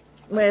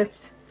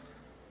with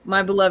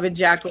my beloved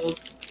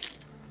Jackals.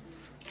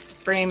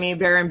 Framey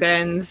Baron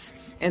Benz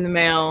in the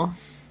mail.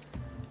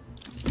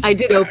 I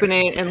did open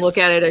it and look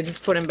at it. I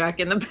just put him back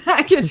in the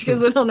package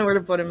because I don't know where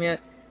to put him yet.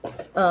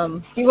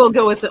 He will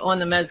go on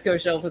the Mezco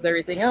shelf with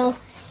everything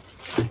else.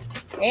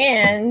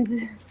 And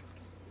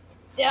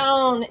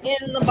down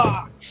in the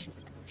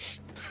box.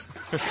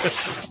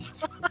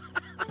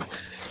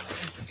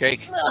 Okay.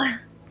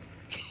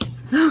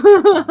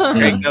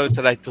 Greg knows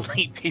that I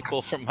delete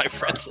people from my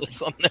friends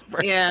list on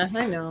Never. Yeah,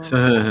 I know.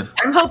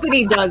 I'm hoping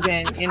he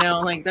doesn't. You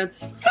know, like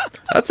that's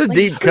a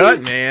deep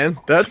cut, man.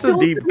 That's a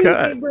deep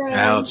cut.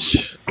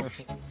 Ouch.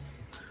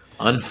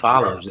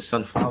 Unfollow. Just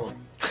unfollow.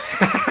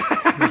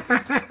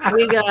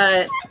 We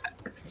got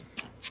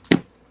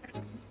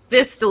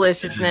this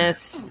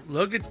deliciousness.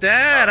 Look at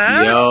that,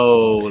 huh?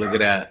 Yo, look at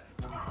that.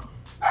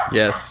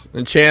 Yes,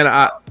 and Chan,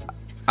 Oh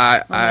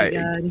my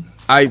God.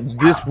 I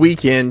this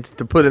weekend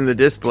to put in the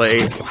display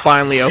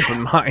finally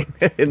opened mine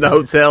in the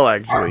hotel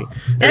actually,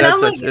 and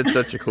that's it's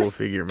such a cool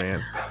figure,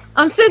 man.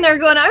 I'm sitting there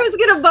going, I was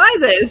gonna buy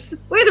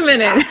this. Wait a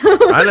minute.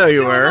 I know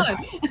you were.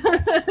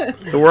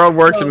 The world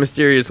works in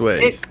mysterious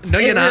ways. No,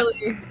 you're not.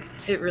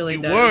 It really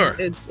You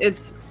does.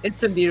 were.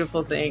 It's a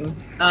beautiful thing.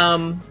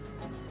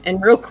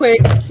 And real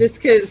quick,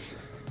 just because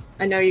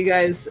I know you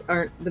guys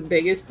aren't the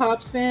biggest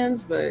Pops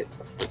fans, but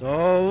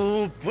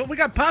Oh, well, we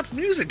got Pop's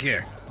music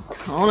here.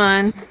 hold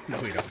on. No,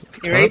 we don't.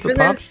 You ready Shout out for to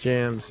Pops this?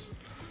 Jams.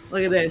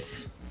 Look at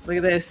this. Look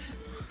at this.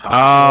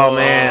 Oh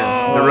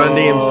man, the Run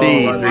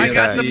DMC. I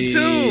got them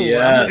too.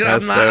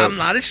 Yes. I'm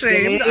not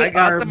ashamed. They I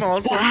got are them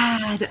also.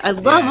 bad. I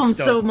love it's them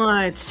so dope.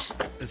 much.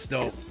 It's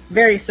dope.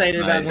 Very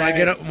excited about Nice.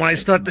 that. When I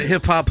start the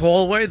hip hop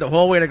hallway, the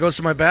hallway that goes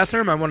to my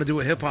bathroom, I want to do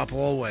a hip hop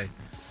hallway. In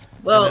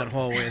Well, that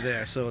hallway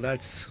there. So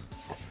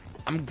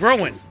I'm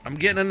growing. I'm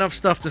getting enough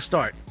stuff to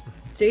start.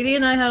 JD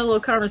and I had a little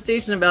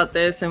conversation about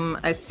this, and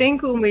I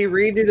think when we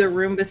redo the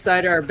room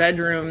beside our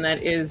bedroom,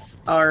 that is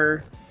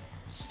our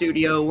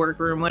studio,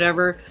 workroom,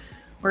 whatever,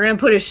 we're gonna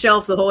put a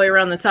shelf the whole way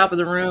around the top of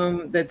the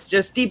room that's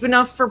just deep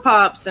enough for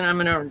Pops, and I'm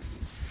gonna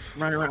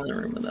run around the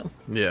room with them.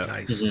 Yeah,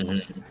 Nice. yeah.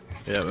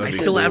 that'd I be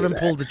still cool. haven't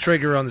pulled the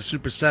trigger on the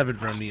Super 7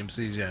 Run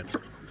DMCs yet.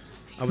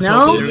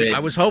 No? I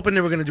was hoping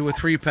they were going to do a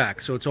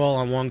 3-pack, so it's all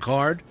on one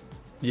card.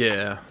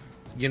 Yeah,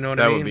 You know what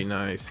I that mean? would be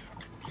nice.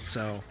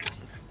 So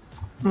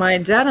My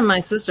dad and my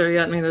sister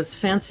got me this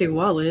fancy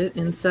wallet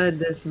inside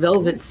this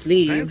velvet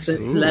sleeve Fancy.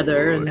 that's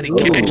leather. And any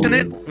cash in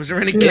it? Was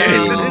there any cash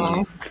in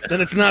No. it?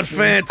 Then it's not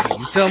fancy.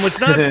 You tell them it's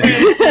not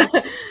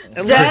fancy.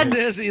 Unless Dad-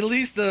 there's at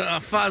least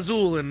a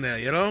fazul in there,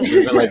 you know?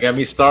 Like, get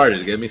me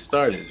started,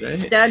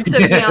 right? Dad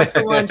took me out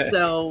to lunch,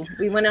 though.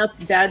 We went out.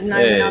 Dad and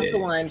I went out Hey. to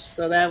lunch,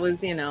 so that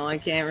was, I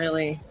can't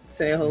really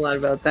say a whole lot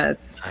about that.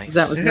 'Cause Nice.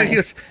 That was He nice.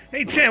 goes,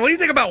 hey, Chan, what do you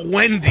think about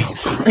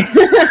Wendy's?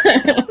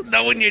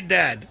 Knowing your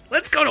dad.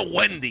 Let's go to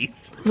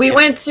Wendy's. We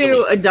went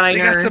to a They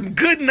diner. got some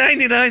good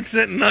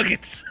 99-cent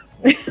nuggets.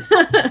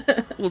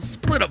 We'll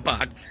split a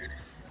box.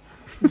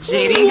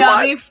 JD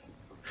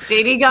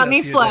got me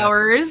Shut you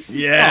flowers.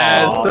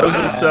 Yes, those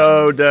are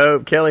so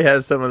dope. Kelly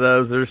has some of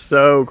those. They're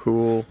so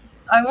cool.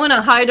 I want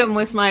to hide them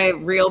with my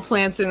real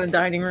plants in the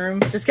dining room.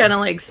 Just kind of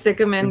like stick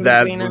them in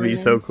That between would be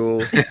everything. so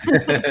cool.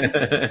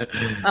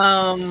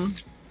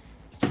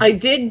 I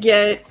did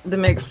get the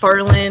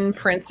McFarlane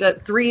Princess,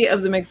 3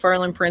 of the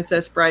McFarlane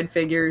Princess Bride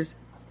figures.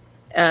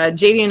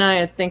 JD and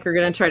I think, are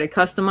going to try to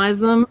customize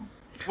them.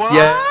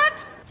 Yeah.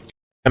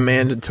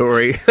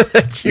 Mandatory.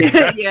 that you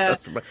guys Yeah.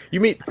 customize. You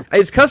mean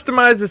is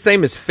customized the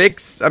same as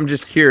fix? I'm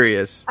just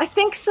curious. I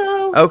think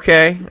so.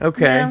 Okay.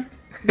 Yeah.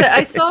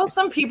 I saw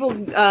some people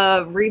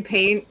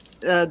repaint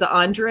the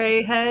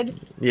Andre head,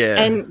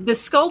 Yeah. and the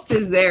sculpt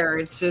is there.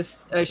 It's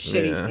just a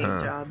shitty Yeah, paint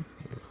huh. job.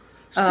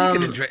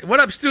 Speaking of Dre, what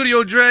up,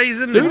 Studio Dre?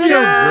 He's in the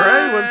Studio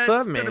chat. Dre, what's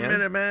up, It's been a man?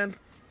 minute, man.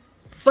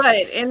 But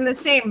in the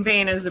same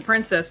vein as the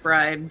Princess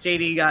Bride,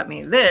 JD got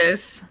me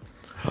this.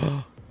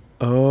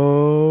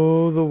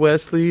 Oh, the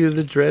Wesley of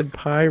the Dread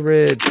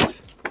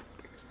Pirates.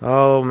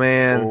 Oh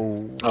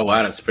man. Oh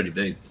wow, that's pretty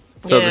big.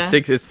 So Yeah.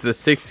 it's the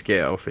 6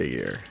 scale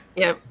figure.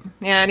 Yep.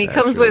 Yeah, and he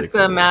That's comes really with the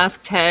cool.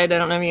 masked head. I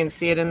don't know if you can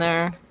see it in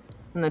there,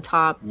 in the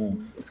top.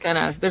 It's kind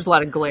of, there's a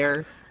lot of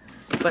glare.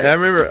 But I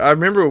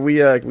remember we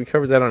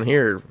covered that on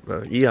here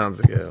eons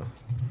ago.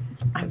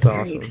 I'm That's very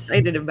awesome.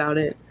 excited about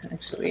it,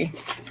 actually.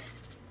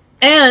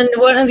 And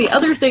one of the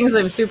other things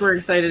I'm super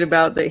excited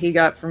about that he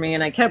got for me,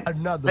 and I kept,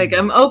 Another like, one.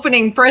 I'm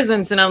opening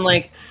presents, and I'm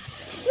like,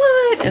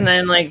 what? And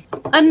then, like,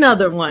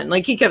 another one.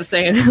 Like, he kept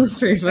saying it. was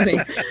pretty funny.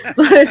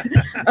 But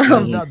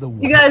Another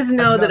one. you guys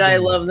know that I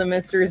Another one. love the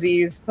Mr.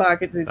 Z's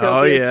Pocket Zootopia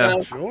Oh,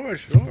 yeah.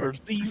 stuff. Sure.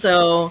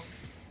 So,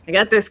 I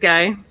got this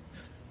guy.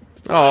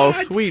 Oh,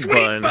 That's sweet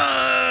bun.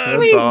 That's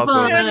Sweet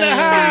awesome.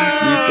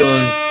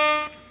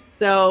 bun.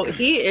 So,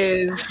 he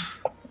is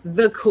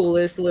the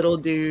coolest little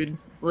dude.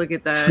 Look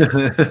at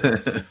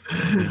that.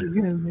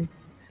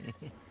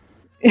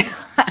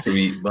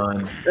 Sweet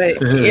bun.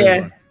 But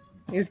yeah,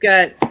 he's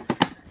got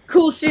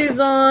cool shoes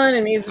on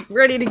and he's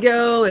ready to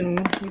go,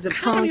 and he's a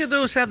How many punk. of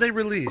those have they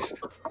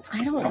released?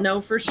 I don't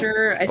know for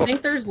sure. I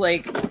think there's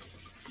like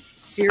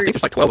series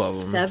there's like 12 of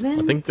them. 7 I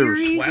think there's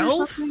series or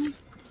 12? something.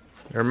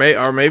 Or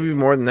maybe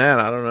more than that.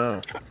 I don't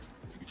know.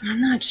 I'm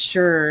not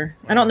sure.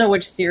 I don't know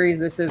which series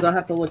this is. I'll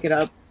have to look it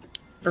up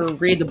or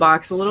read the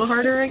box a little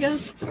harder, I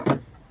guess.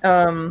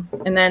 And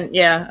then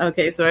yeah,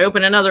 okay. So I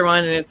open another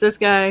one and it's this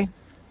guy.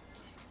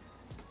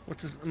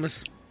 What's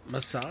this?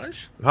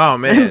 Massage? Oh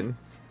man,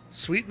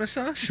 Sweet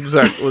massage? was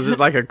it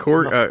like a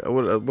cork? What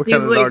kind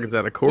He's of like- dog is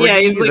that? A corgi? Yeah,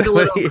 he's like Is a that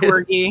what little he is?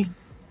 corgi.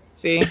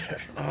 See?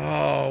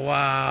 Oh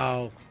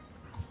wow.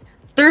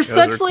 They're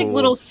such are like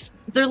cool.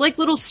 they're like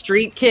little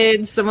street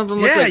kids. Some of them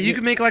look Yeah, like you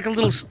can make like a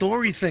little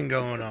story thing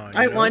going on.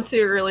 I you know? want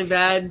to really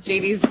bad.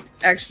 JD's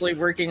actually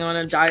working on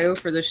a dio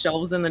for the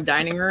shelves in the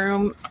dining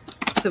room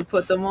to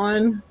put them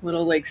on.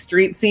 Little like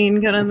street scene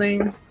kind of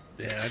thing.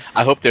 Yeah.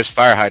 I hope there's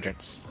fire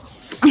hydrants.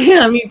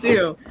 Yeah, me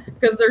too.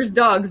 Because there's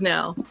dogs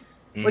now.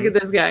 Look at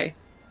this guy.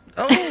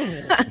 Oh.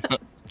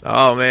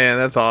 Oh man,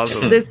 that's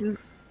awesome. This is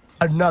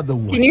Another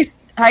one. can you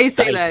how you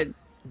say that?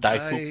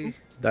 Daifuku.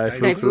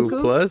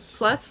 Daifuku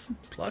Plus.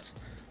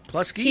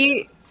 Plus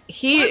key.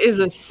 He is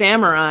a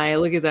samurai.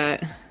 Look at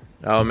that.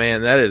 Oh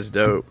man, that is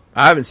dope.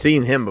 I haven't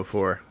seen him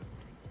before.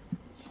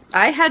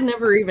 I had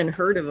never even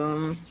heard of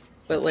him,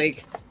 but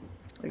like,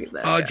 look at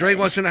that. guy. Drake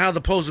wants to know how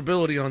the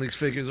posability on these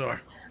figures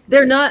are.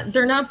 They're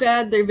not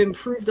bad. They've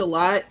improved a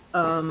lot.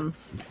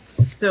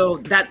 So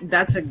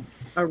that's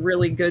a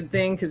really good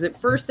thing because at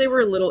first they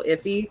were a little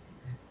iffy,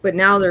 but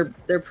now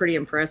they're pretty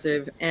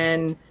impressive.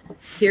 And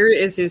here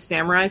is his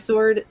samurai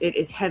sword. It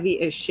is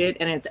heavy as shit,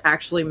 and it's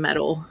actually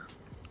metal.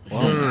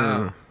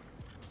 Wow.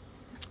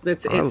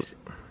 It's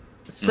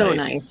so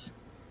nice.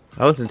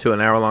 I listened to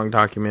an hour-long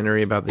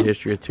documentary about the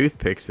history of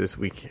toothpicks this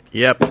week.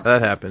 Yep,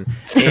 that happened.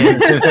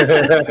 And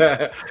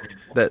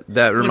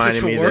that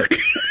reminded me work? that.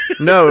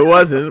 No, it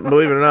wasn't.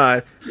 Believe it or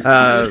not,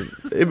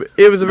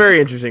 it was a very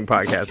interesting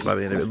podcast by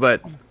the end of it.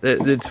 But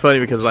it's funny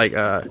because like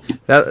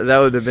that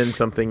would have been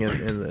something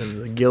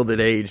in the Gilded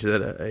Age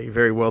that a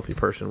very wealthy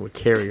person would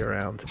carry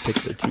around to pick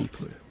their teeth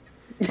with.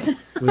 It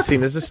was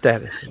seen as a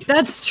status.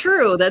 That's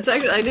true. That's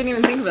actually I didn't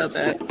even think about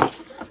that.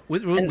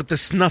 With the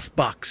snuff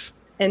box.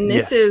 And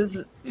this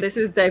Yes.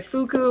 is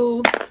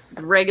Daifuku,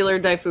 regular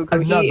Daifuku.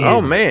 Another-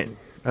 Oh man,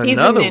 He's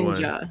a another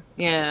ninja. one.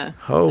 Yeah.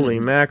 Holy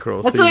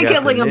mackerel! That's So what you I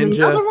got get. the Like ninja.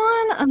 another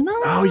one. Another.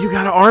 Oh, you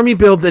got to army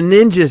build the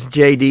ninjas,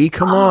 JD.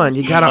 Come on,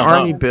 you got to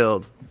army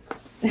build.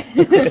 I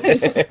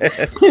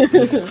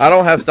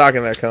don't have stock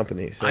in that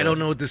company. So. I don't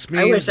know what this I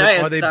means. wish But I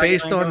had are they stock in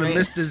based my on the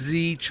company. Mr.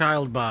 Z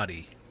child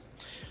body?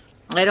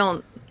 I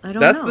don't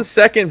That's know. the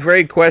second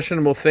very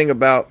questionable thing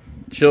about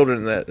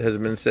children that has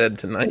been said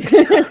tonight.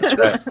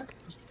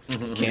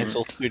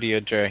 Cancel Studio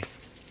Dre.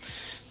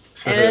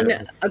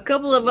 And a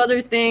couple of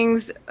other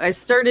things. I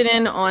started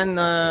in on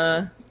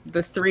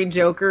the three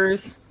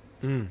Jokers.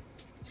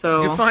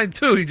 So You can find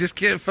two. You just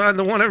can't find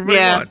the one everybody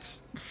Yeah.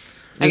 wants.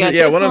 I got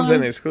Yeah, this one of them's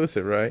one. an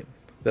exclusive, right?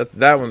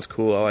 That one's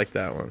cool. I like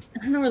that one.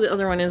 I don't know where the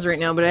other one is right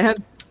now, but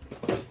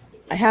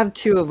I have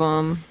two of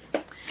them.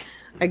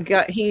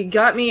 He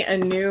got me a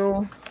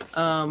new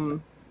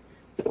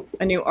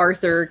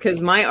Arthur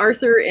because my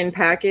Arthur in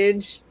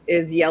package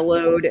is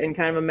yellowed and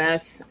kind of a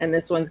mess, and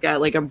this one's got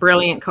like a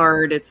brilliant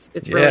card. It's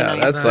really Yeah,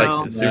 nice. that's so-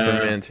 like super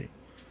Yeah. minty.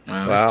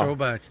 Nice Wow.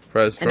 throwback.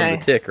 From And the I-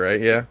 Tick, right?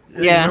 Yeah.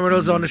 You Yeah. remember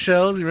those on the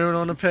shelves? You remember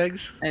on the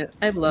pegs?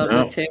 I love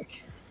No. the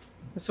Tick.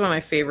 That's one of my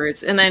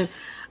favorites. And then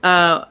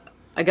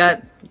I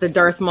got the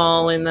Darth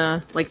Maul in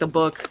the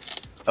book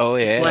Oh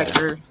yeah.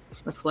 collector.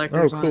 The Oh,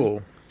 collector's one.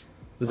 cool.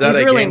 Is that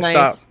He's a really GameStop?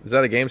 nice. Is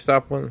that a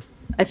GameStop one?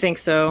 I think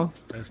so.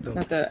 That's dope.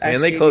 Not the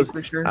And they SJD closed.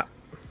 for sure.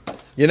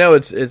 You know,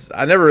 it's.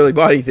 I never really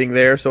bought anything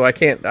there, so I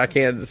can't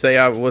say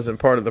I wasn't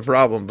part of the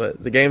problem.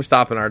 But the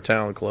GameStop in our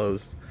town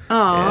closed.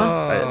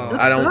 Aw. Oh.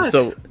 I don't. sucks.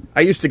 So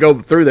I used to go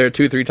through there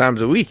 2-3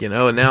 times a week, and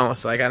now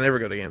it's like I never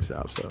go to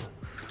GameStop. So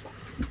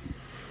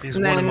He's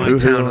And one of then- my Boo-hoo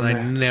town, on and I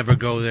that. never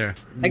go there.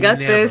 I got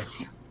Never.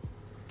 this.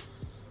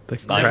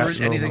 Never Crap,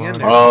 anything in so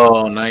there.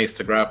 Oh, nice.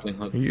 The grappling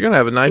hook. You're gonna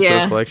have a nice Yeah.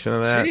 little collection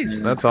of that.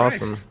 Jesus That's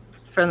Christ. awesome.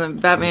 From the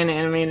Batman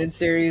animated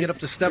series. Get up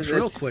the steps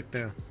real quick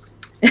now.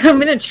 I'm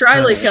gonna try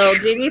like hell.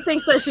 JD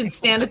thinks I should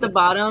stand at the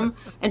bottom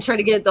and try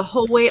to get the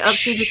whole way up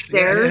through the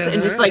stairs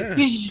and just like. Yeah,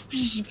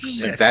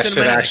 That should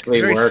cinematic.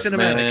 actually Very work,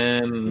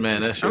 cinematic.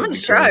 man. That should I'm gonna be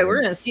try. crazy.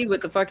 We're gonna see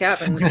what the fuck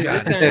happens. God.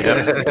 It's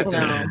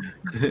gonna,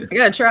 you know, I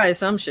gotta try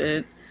some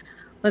shit.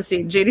 Let's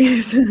see.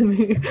 JD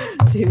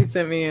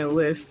sent me a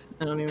list.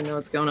 I don't even know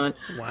what's going on.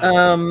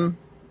 Wow.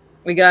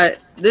 We got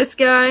this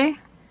guy.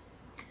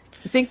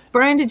 I think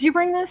Brian, did you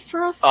bring this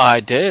for us? Oh,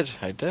 I did.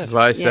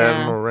 Vice Yeah.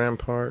 Admiral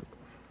Rampart.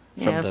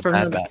 from the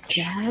Bad Batch.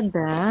 Bad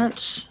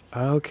Batch.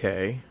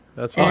 Okay,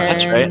 that's Oh, fine.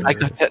 that's right. And- I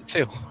got that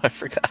too. I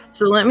forgot.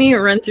 So let me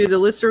run through the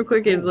list real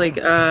quick. Is like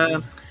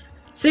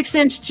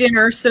 6-inch Jyn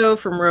Erso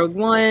from Rogue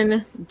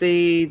One,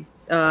 the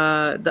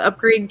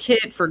upgrade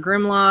kit for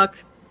Grimlock,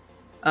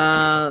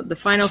 the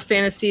Final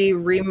Fantasy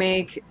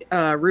remake,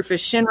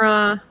 Rufus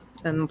Shinra,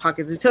 and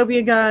Pocket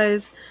Zootopia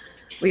guys.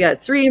 We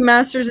got 3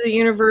 Masters of the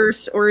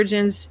Universe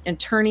Origins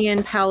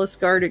Eternian Palace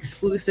Guard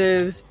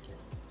exclusives,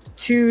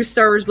 2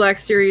 Star Wars Black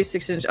Series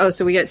 6-inch. Oh,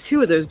 so we got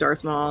 2 of those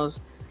Darth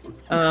Mauls.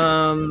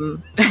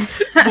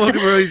 What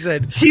he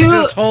said. Two-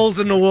 Just holes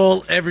in the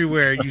wall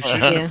everywhere. You shoot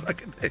Yeah. the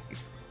fucking thing.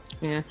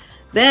 Yeah.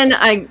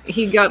 Then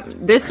he got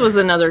this was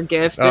another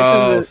gift. This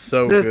Oh, is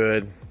so the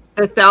good.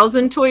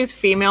 1,000 Toys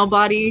female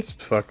body. It's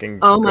fucking.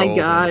 Oh my golden.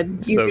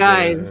 god, you So good.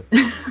 guys!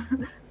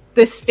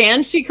 The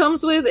stand she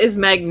comes with is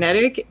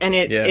magnetic, and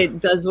Yeah.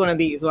 it does one of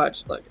these.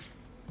 Watch, look.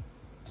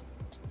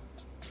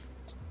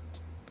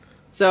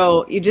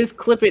 So you just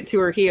clip it to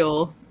her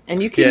heel,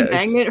 and you can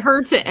magnet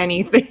her to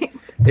anything.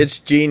 It's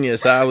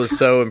genius. I was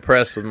so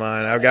impressed with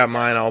mine. I've got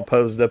mine all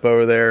posed up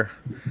over there,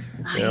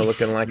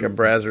 looking like a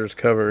Brazzers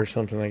cover or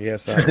something. I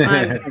guess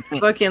I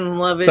fucking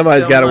love it.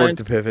 Somebody's got to work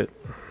the pivot.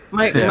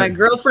 My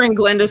girlfriend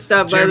Glenda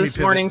stopped by this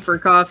morning for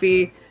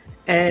coffee,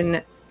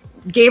 and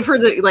gave her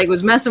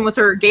was messing with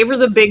her, gave her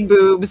the big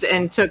boobs,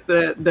 and took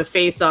the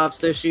face off,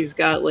 so she's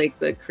got like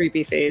the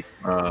creepy face.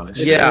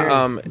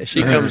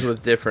 She comes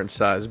with different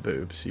size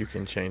boobs. You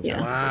can change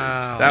them.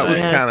 Wow, that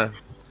was kind of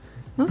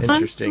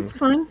interesting. That's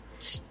fun.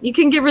 You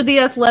can give her the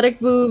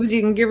athletic boobs.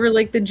 You can give her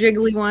like the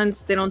jiggly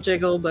ones. They don't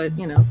jiggle, but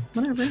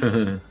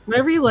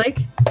whatever you like,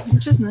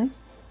 which is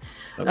nice.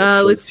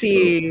 Let's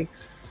see.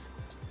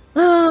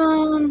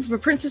 For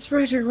Princess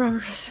Frederick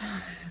Roberts,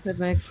 the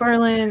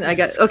McFarlane. I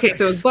got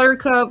so it's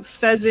Buttercup,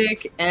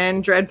 Fezzik,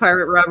 and Dread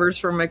Pirate Robbers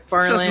from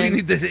McFarlane. We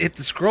need to hit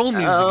the scroll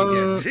music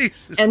again.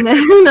 Jesus. And then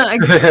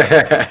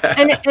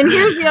and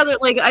here's the other.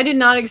 I did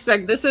not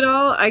expect this at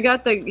all.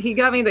 He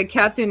got me the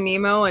Captain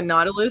Nemo and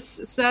Nautilus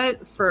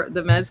set for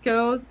the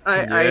Mezco.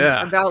 I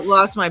about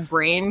lost my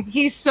brain.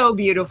 He's so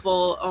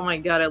beautiful. Oh my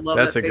god, I love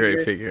that. That's a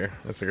great figure.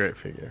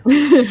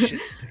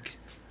 Shit stick.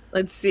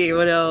 Let's see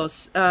what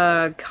else.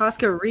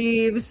 Casca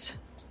Reeves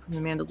from The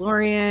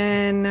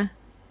Mandalorian.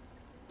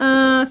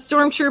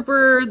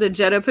 Stormtrooper, the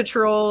Jedha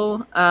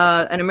Patrol,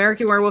 an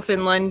American Werewolf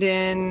in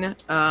London,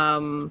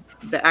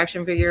 the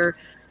action figure,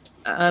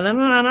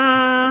 holy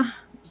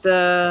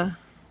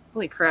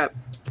crap.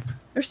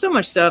 There's so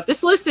much stuff.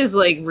 This list is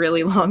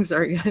really long.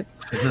 Sorry, guys.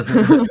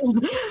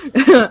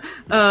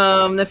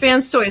 The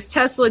Fans Toys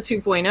Tesla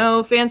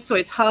 2.0, Fans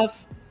Toys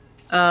Huff.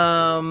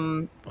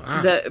 The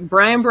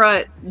Brian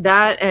brought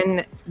that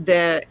and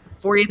the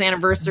 40th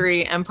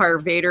anniversary Empire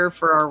Vader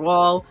for our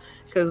wall,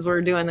 because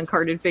we're doing the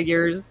carded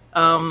figures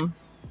on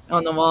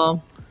the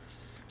wall.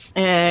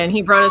 And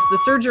he brought us the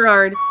Sir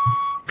Gerard.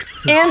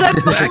 And I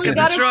finally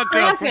got a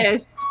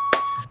Krampus.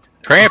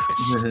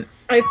 Krampus.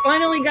 I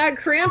finally got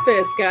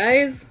Krampus,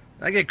 guys.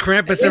 I get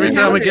Krampus every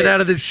time we get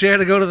out of this chair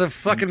to go to the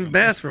fucking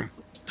bathroom.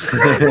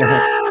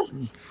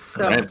 Krampus!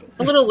 So, a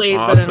little late,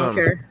 but I don't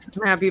care.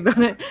 I'm happy about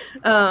it.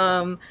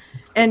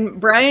 And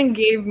Brian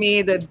gave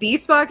me the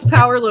Beast Box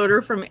Power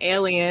Loader from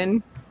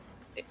Alien.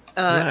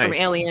 Nice. From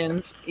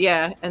Aliens,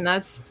 and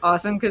that's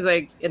awesome because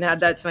I can add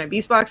that to my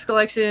Beast Box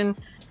collection.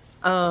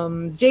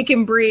 Jake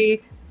and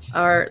Bree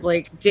are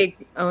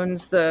Jake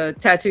owns the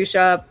tattoo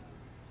shop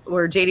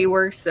where JD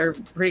works. They're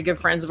pretty good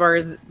friends of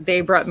ours.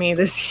 They brought me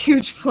this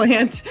huge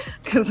plant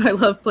because I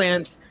love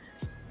plants.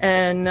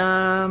 And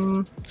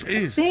I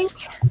think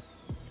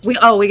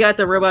we got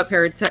the Robot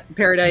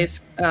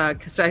Paradise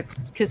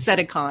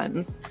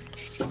Cassetticons.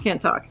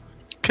 Can't talk.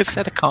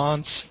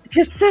 Cassetticons,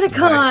 nice.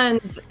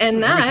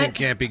 And that everything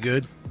can't be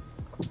good.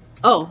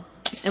 Oh,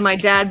 and my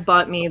dad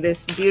bought me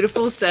this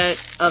beautiful set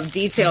of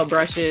detail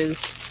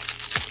brushes.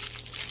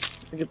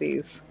 Look at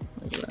these.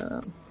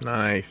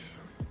 Nice.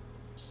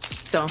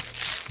 So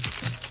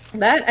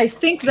I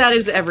think that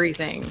is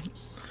everything.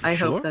 I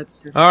hope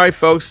that's all right,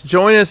 folks.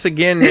 Join us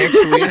again next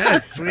week.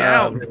 Yes, we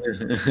out.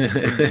 It's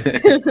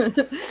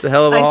a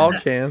hell of a haul,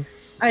 Chan.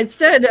 I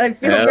said I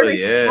feel very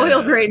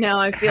spoiled right now.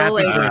 I feel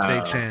Happy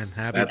birthday, Chan.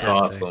 That's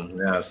awesome.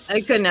 Yes. I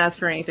couldn't ask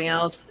for anything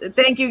else.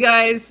 Thank you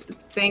guys.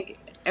 Thank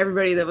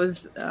everybody that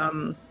was I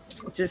don't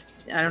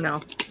know.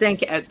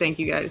 Thank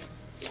you guys.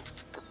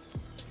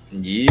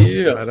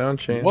 Yeah. Right on,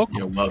 Chan.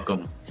 You're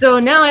welcome. So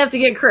now I have to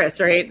get Chris,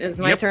 right? It's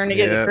my turn to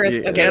get Chris.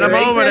 Yeah. Okay, get him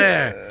over Chris?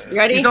 there.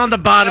 Ready? He's on the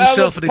bottom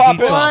shelf of the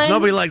D12.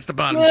 Nobody likes the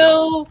bottom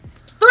shelf.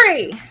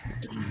 3.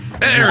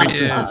 There he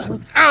is.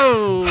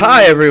 Oh.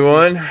 Hi,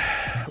 everyone.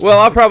 Well,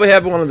 I'll probably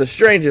have one of the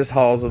strangest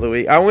hauls of the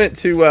week. I went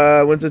to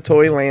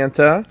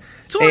Toylanta,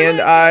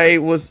 and I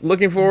was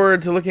looking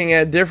forward to looking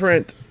at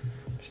different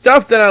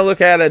stuff that I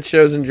look at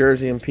shows in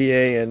Jersey and PA,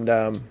 and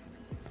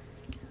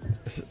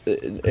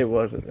it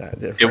wasn't that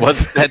different. It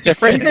wasn't that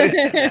different?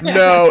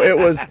 No, it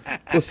was.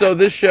 Well, so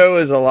this show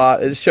is a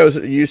lot. It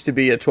used to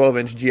be a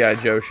 12-inch G.I.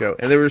 Joe show,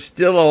 and there was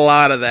still a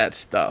lot of that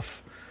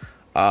stuff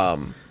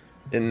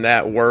in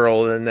that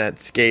world and that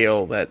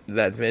scale, that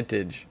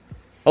vintage.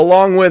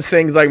 Along with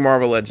things like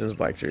Marvel Legends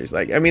Black Series.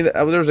 There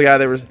was a guy,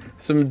 there was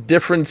some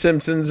different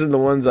Simpsons than the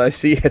ones I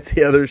see at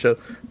the other show,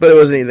 but it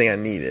wasn't anything I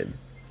needed.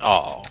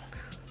 Oh.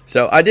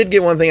 So I did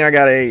get one thing. I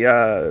got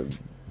a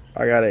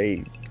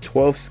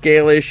 12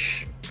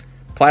 scale-ish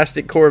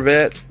plastic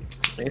Corvette.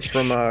 It's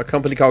from a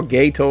company called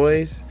Gay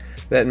Toys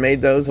that made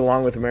those,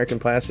 along with American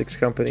Plastics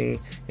Company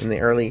in the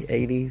early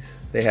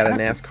 80s. They had a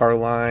NASCAR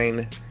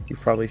line.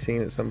 You've probably seen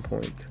it at some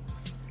point.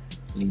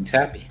 Means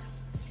happy.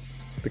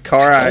 The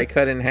car I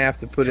cut in half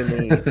to put in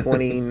the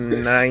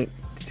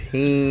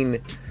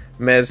 2019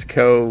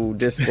 Mezco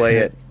display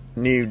at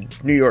New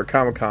York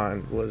Comic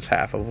Con was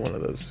half of one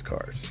of those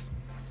cars.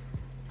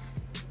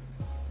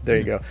 There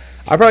you go.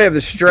 I probably have the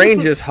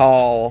strangest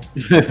haul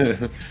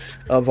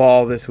of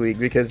all this week,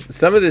 because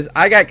some of this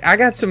I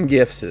got some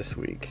gifts this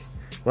week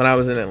when I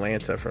was in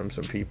Atlanta from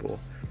some people.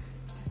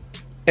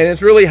 And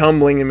it's really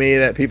humbling to me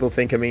that people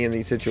think of me in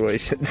these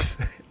situations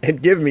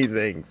and give me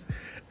things.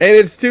 And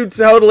it's two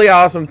totally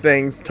awesome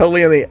things,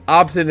 totally on the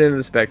opposite end of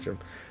the spectrum.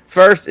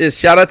 First is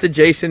shout out to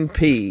Jason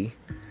P.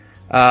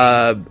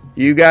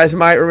 You guys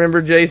might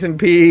remember Jason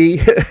P.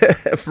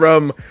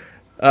 from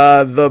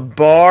the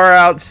bar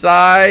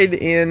outside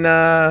in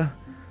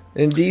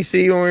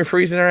DC when we were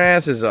freezing our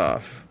asses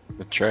off.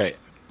 That's right.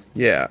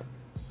 Yeah.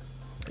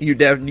 You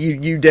guys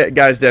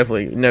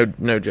definitely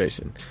know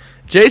Jason.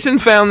 Jason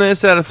found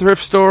this at a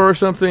thrift store or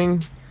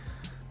something.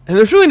 And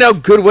there's really no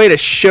good way to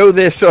show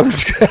this, so I'm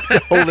just going to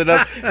hold it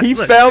up. He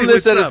found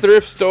this at a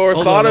thrift store,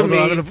 thought of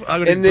me,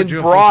 and then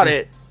brought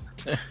it.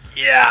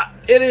 Yeah,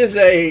 it is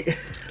a...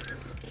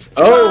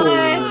 Oh,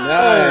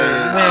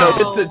 nice.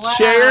 So it's a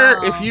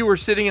chair if you were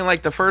sitting in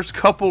like the first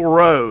couple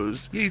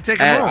rows. You take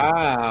a roll.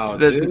 Wow,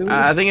 dude.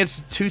 I think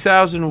it's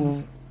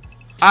 2000...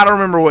 I don't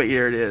remember what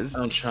year it is.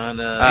 I'm trying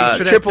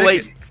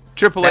to...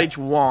 Triple H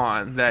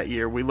won that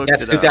year. We looked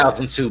That's it up.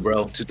 2002,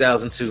 bro.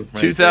 2002. Right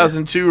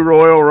 2002 there.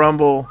 Royal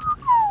Rumble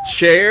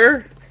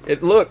chair.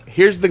 Look,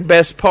 here's the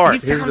best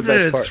part. Here's the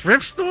best part.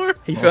 Thrift store?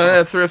 He found it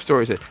at a thrift store.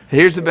 He said,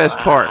 "Here's the best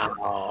part."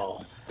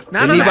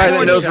 Not anybody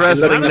that knows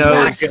wrestling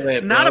knows.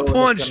 Not a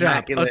pawn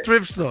shop, a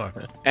thrift store.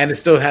 And it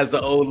still has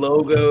the old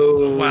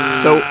logo.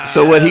 Wow.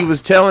 So what he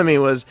was telling me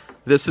was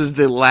this is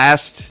the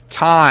last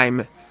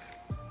time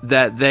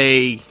that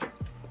they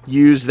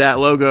used that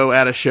logo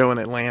at a show in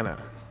Atlanta.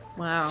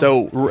 Wow.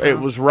 So it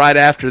was right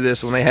after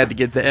this when they had to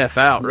get the F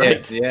out,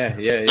 right?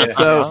 Yeah.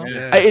 So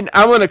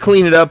I'm going to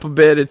clean it up a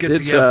bit. Get the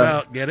F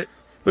out. Get it?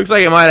 Looks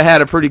like it might have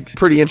had a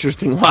pretty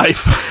interesting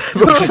life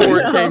before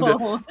it came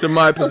to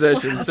my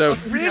possession. So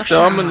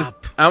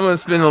I'm gonna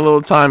spend a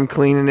little time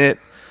cleaning it,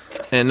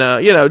 and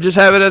just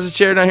have it as a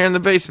chair down here in the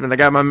basement. I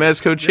got my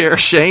Mezco chair.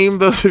 Shame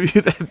those of you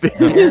that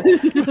been here.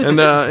 And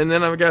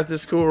then I've got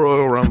this cool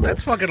Royal Rumble.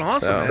 That's fucking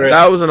awesome. So,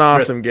 that was an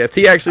awesome gift.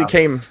 He actually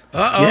came.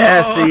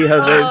 Yeah, see,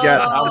 Jose's got.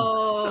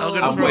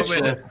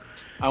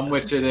 I'm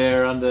with you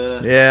there on the.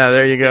 Yeah,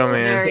 there you go,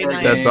 man.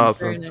 Nice. That's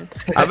awesome. Nice.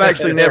 I've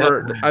actually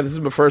never. This is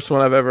the first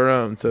one I've ever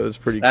owned, so it's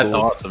pretty cool. That's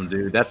awesome,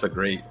 dude. That's a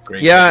great.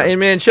 Yeah, and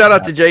man, shout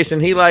out to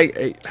Jason. He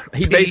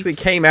basically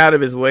came out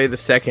of his way the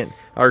second,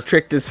 or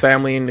tricked his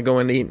family into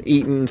going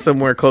eating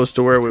somewhere close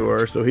to where we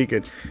were, so he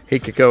could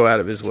go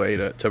out of his way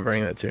to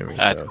bring that to me.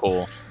 That's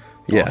cool.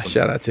 Yeah, awesome.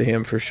 Shout out to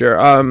him for sure.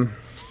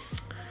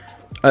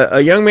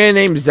 A young man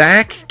named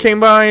Zach came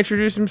by,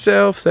 introduced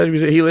himself, said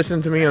he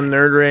listened to me on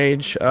Nerd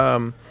Rage.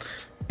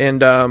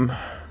 And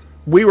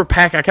we were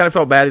packed. I kind of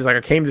felt bad. He's like,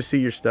 I came to see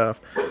your stuff.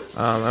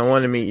 I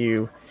wanted to meet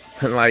you.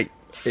 And like,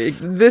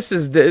 this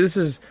is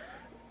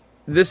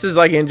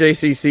like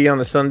NJCC on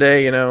a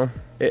Sunday.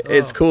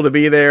 It's cool to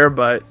be there,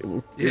 but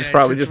it's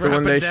probably just a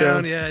one-day show.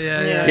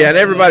 Yeah, and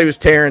everybody was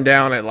tearing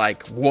down at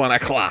like 1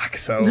 o'clock.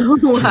 So we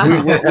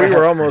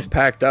were almost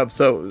packed up.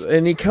 So,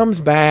 and he comes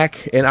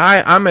back, and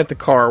I'm at the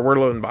car. We're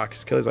loading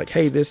boxes. Kelly's like,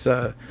 hey, this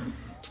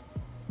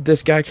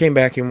guy came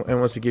back and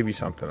wants to give you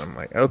something. I'm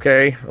like,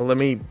 okay, well, let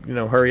me,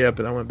 hurry up.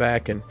 And I went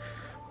back, and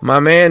my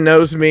man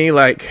knows me.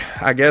 Like,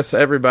 I guess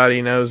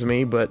everybody knows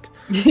me, but,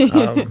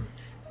 man,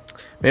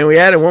 we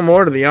added one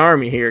more to the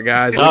army here,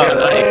 guys. We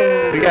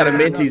got a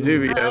Minty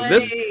Zuvio.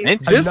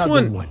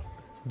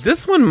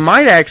 This one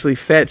might actually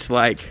fetch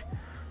like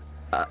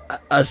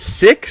a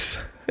 6,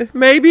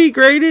 maybe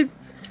graded.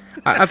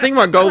 I think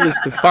my goal is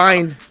to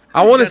find.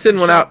 I want to send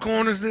one out.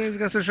 He's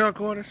got some sharp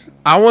corners.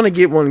 I want to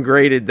get one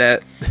graded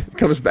that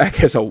comes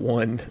back as a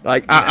 1.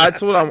 Like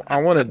that's what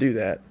I want to do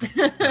that,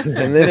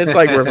 and then it's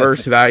like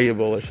reverse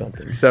valuable or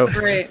something. So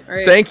right.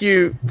 Thank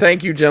you,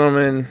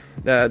 gentlemen.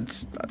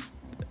 That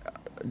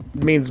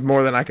means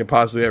more than I could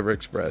possibly ever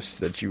express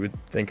that you would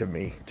think of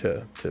me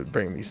to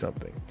bring me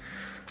something.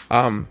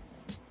 And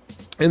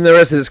the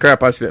rest of this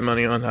crap I spent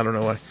money on. I don't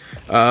know why.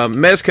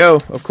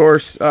 Mezco, of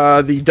course.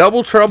 The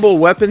Double Trouble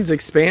Weapons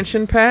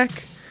Expansion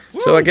Pack.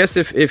 Woo! So I guess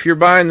if you're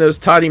buying those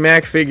Toddy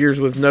Mac figures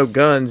with no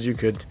guns, you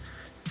could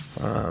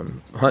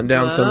hunt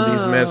down some of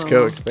these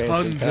Mezco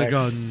expansion packs. Tons of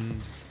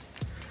guns.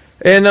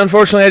 And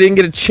unfortunately, I didn't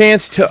get a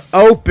chance to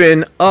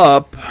open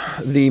up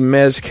the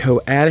Mezco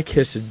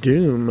Atticus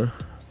Doom.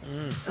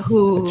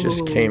 It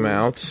just came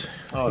out.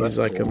 He's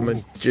like a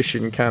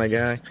magician kind of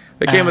guy.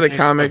 It came with a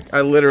comic.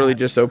 I literally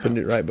just opened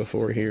it right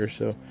before here,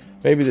 so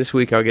maybe this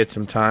week I'll get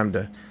some time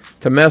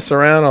to mess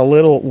around a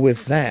little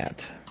with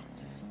that.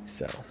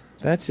 So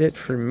that's it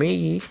for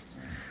me,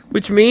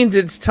 which means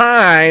it's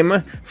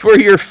time for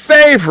your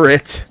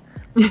favorite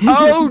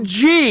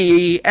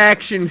OG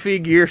action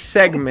figure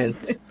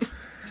segment.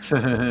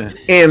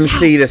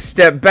 MC to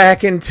step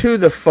back into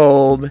the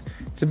fold.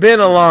 It's been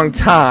a long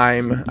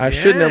time. I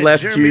shouldn't have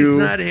left Jeremy's you.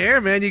 Not here,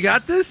 man. You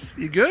got this?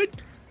 You good?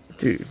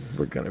 Dude,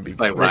 we're gonna be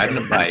like riding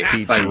a bike.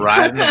 It's like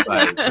riding a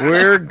bike.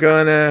 We're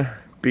gonna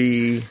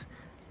be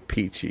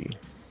peachy.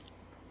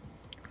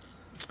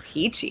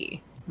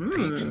 Peachy.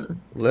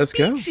 Let's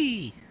go.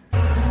 Peachy.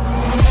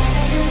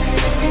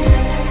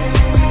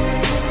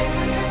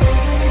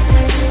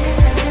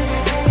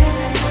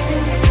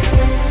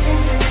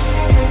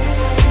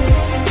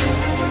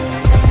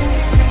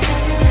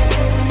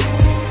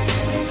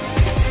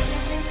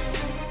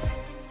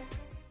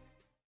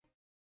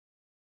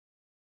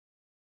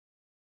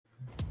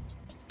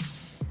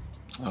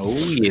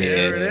 Oh yeah.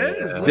 There it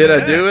is. Look Did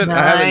at I do it? Nice.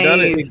 I haven't done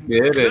You it.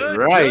 did it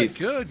right.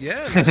 Good,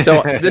 yeah.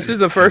 So this is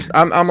the first.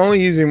 I'm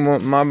only using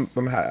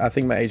I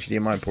think my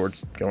HDMI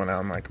port's going out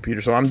on my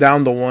computer, so I'm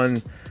down to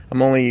one.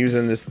 I'm only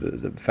using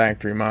the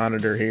factory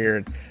monitor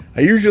here.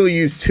 I usually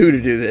use two to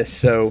do this,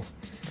 so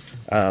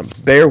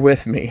bear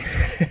with me.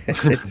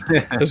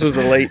 This was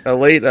a late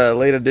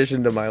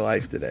addition to my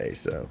life today.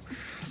 So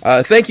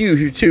thank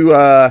you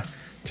to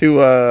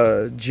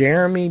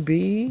Jeremy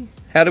B.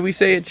 How do we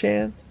say it,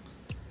 Chan?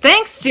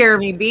 Thanks,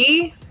 Jeremy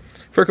B.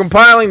 For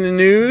compiling the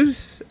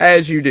news,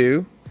 as you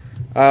do,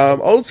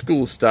 old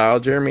school style.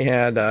 Jeremy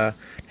had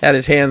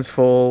his hands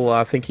full.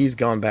 I think he's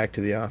gone back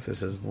to the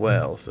office as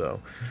well. So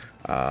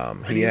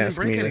he asked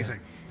me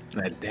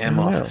That damn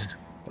office.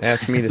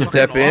 asked me to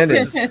step in.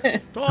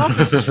 The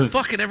office is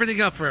fucking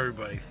everything up for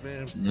everybody,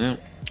 man. Yeah.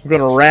 I'm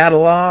going to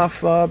rattle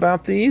off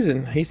about these,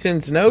 and he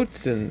sends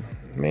notes, and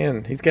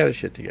man, he's got his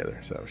shit together.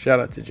 So shout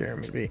out to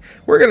Jeremy B.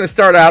 We're going to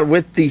start out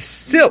with the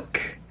Silk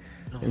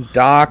and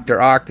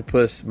Dr.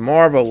 Octopus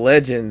Marvel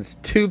Legends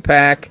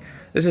 2-pack.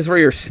 This is for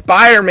your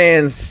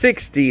Spider-Man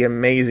 60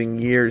 Amazing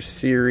Years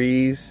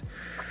series.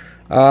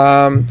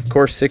 Of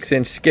course,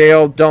 6-inch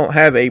scale. Don't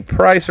have a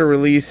price or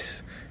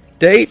release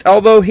date,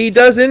 although he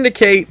does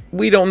indicate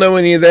we don't know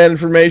any of that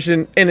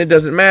information, and it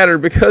doesn't matter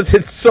because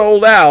it's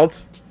sold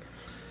out.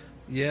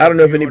 Yeah, I don't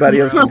know if anybody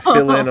else pre-order can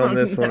fill in on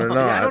this one or Yeah,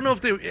 not. I don't know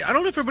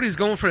if everybody's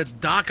going for a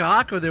Doc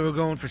Ock or they were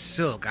going for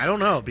Silk. I don't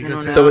know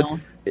because So it's.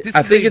 this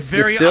I is think a it's the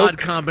very Silk. odd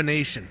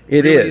combination.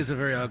 It really is. a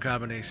very odd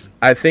combination.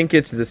 I think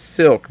it's the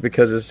Silk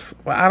because it's.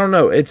 Well, I don't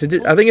know. I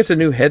think it's a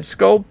new head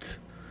sculpt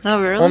Oh,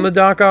 really? on the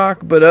Doc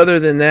Ock, but other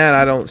than that,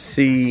 I don't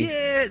see.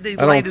 Yeah, they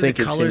don't lighted think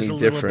the it's colors any a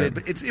little different.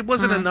 bit, but it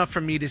wasn't enough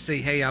for me to say,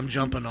 "Hey, I'm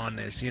jumping on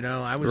this." You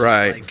know, I was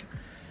Right. just like,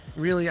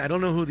 really, I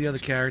don't know who the other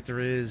character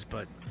is,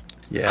 but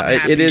Yeah, I'm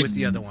happy it is. with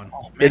the other one.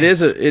 It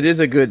is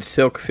a good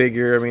Silk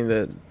figure. I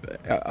mean,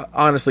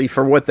 honestly,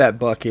 for what that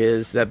buck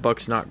is, that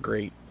buck's not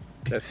great.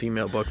 That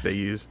female buck they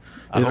use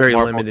is very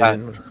limited.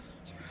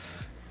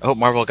 I hope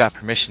Marvel got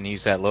permission to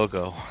use that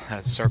logo,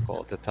 that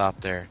circle at the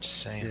top there.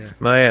 Just saying. Yeah.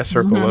 Oh yeah,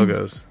 circle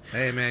logos.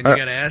 Hey, man, you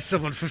gotta ask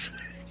someone for.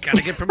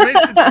 Gotta get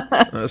permission.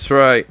 That's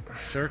right.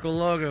 Circle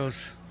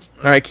logos.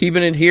 All right,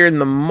 keeping it here in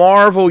the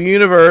Marvel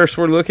Universe,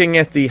 we're looking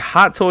at the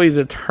Hot Toys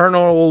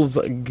Eternals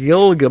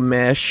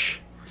Gilgamesh.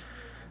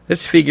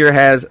 This figure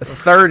has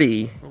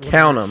 30,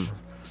 count them,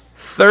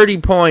 30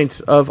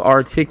 points of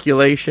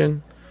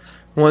articulation,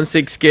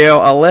 1/6 scale,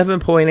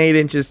 11.8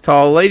 inches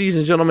tall. Ladies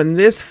and gentlemen,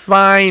 this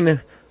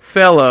fine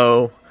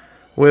fellow,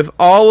 with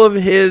all of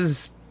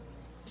his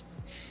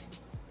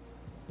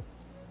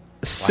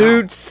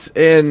suits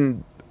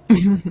and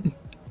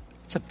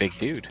It's a big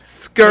dude.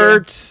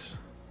 skirts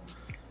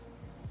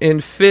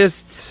and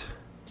fists,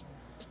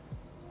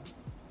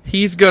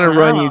 he's going to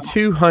run you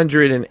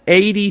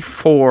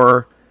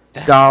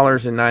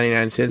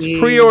 $284.99.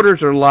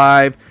 Pre-orders are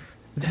live.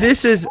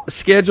 This is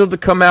scheduled to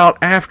come out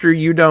after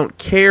You Don't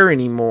Care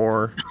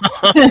Anymore.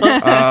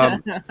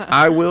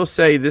 I will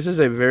say this is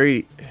a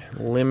very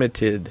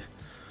limited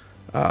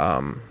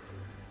amount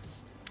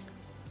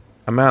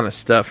of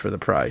stuff for the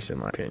price, in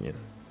my opinion.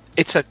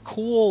 It's a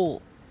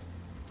cool.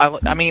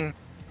 I mean,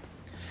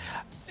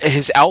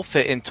 his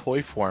outfit in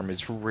toy form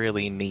is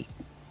really neat.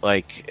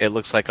 Like, it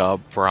looks like a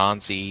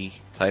bronzy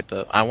type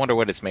of. I wonder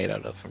what it's made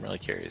out of. I'm really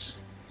curious.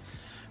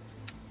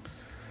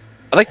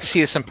 I'd like to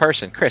see this in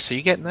person. Chris, are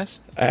you getting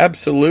this?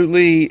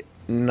 Absolutely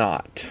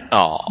not.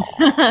 Oh,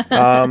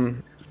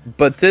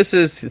 But this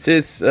is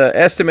its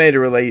estimated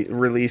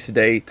release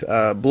date.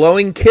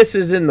 Blowing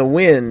Kisses in the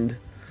Wind,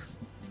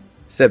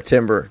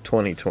 September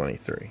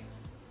 2023.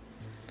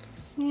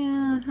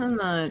 Yeah, I'm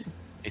not.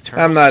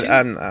 I'm not.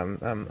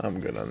 I'm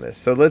good on this.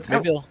 So let's.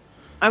 Maybe he'll,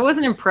 I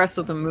wasn't impressed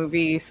with the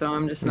movie, so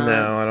I'm just not.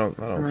 No, I don't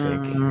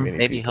think. Many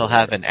maybe people he'll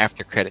have an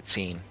after credit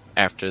scene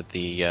after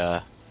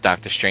the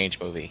Doctor Strange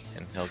movie,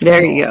 and he'll.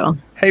 There you go.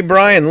 Hey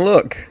Brian,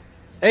 look.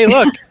 Hey,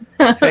 look!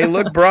 Hey,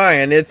 look,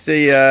 Brian. It's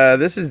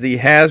this is the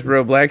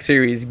Hasbro Black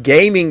Series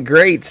Gaming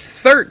Greats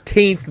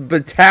 13th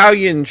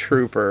Battalion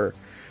Trooper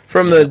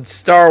from the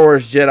Star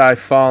Wars Jedi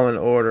Fallen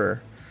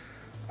Order.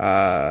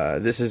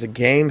 This is a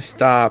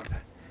GameStop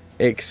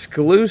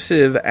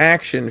exclusive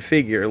action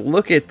figure.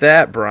 Look at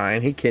that,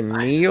 Brian. He can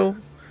kneel.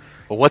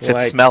 Well, what's it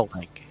smell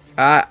like?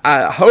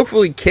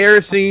 Hopefully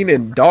kerosene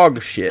and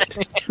dog shit.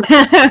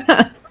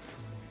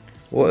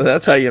 Well,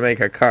 that's how you make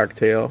a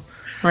cocktail.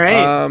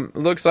 Right.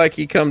 Looks like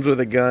he comes with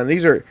a gun.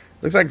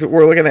 Looks like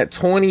we're looking at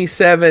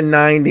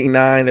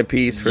 $27.99 a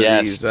piece for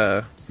these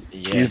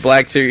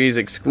Black Series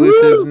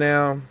exclusives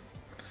now.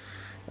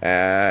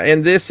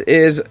 And this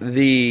is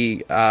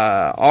the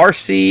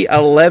RC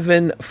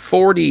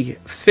 1140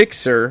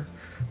 Fixer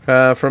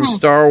from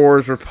Star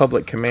Wars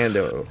Republic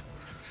Commando.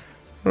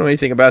 I don't know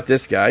anything about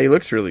this guy. He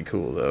looks really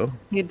cool, though.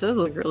 It does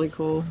look really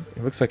cool.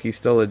 It looks like he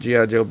stole a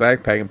G.I. Joe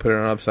backpack and put it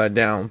on upside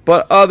down.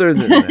 But other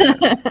than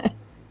that,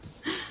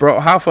 bro,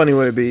 how funny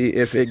would it be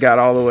if it got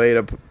all the way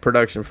to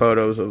production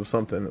photos of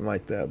something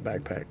like that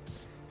backpack?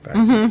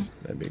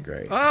 That'd be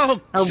great.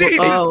 Oh, Jesus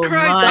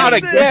Christ! Not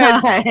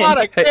again!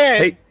 Not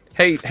again!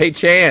 Hey,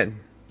 Chan.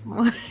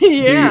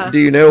 Yeah. Do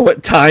you know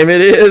what time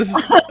it is?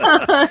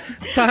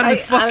 Time to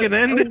fucking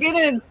end. I'm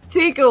gonna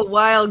take a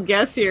wild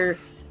guess here.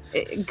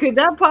 Could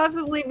that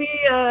possibly be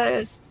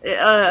a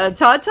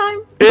Todd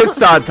time? It's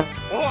Todd time.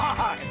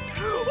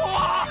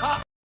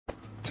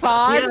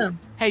 Todd? Yeah.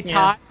 Hey,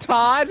 Todd?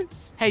 Todd?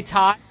 Hey,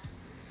 Todd?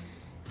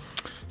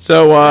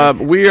 So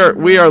we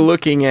are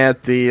looking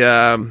at the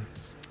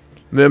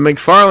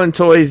McFarlane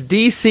Toys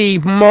DC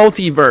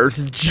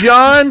Multiverse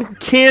John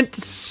Kent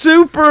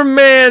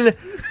Superman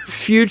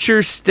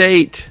Future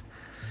State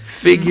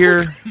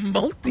figure.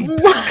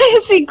 Why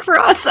is he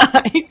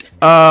cross-eyed?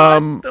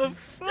 The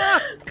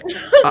fuck?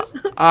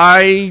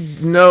 I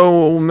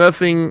know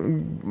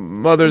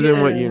nothing other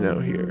than what you know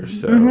here.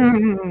 So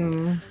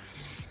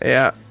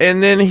yeah,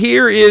 and then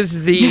here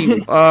is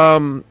the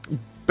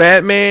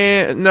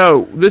Batman.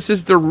 No, this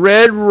is the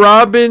Red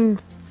Robin.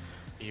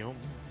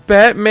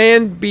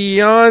 Batman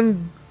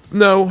Beyond.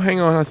 No,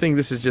 hang on. I think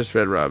this is just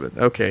Red Robin.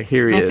 Okay,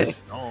 here he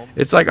is.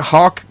 It's like a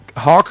Hawk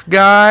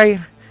guy,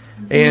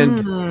 and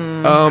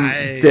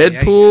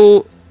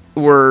Deadpool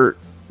were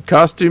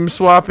costume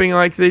swapping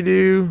like they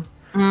do.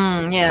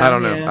 Yeah, I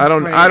don't know. yeah, I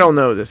don't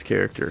know this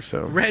character.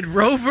 So Red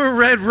Rover.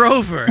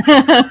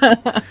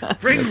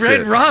 Bring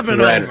Red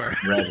Robin over.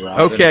 Red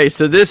Robin. okay,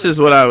 so this is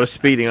what I was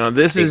speeding on.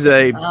 This is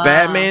a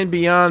Batman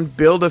Beyond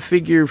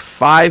Build-A-Figure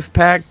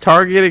 5-pack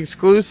Target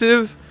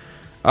exclusive.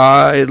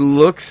 It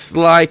looks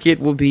like it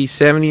will be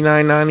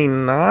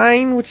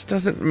 $79.99, which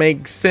doesn't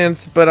make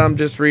sense, but I'm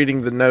just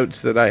reading the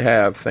notes that I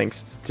have,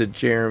 thanks to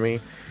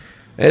Jeremy.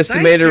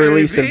 Estimated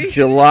release of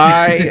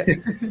July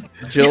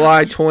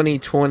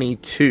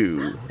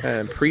 2022.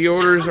 And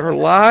pre-orders are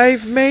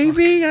live,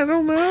 maybe? I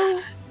don't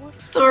know.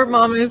 Or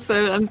Mama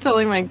said, I'm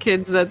telling my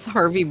kids that's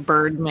Harvey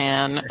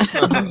Birdman.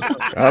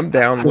 I'm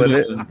down with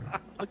it.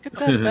 Look at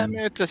that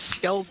Batman with the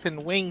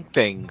skeleton wing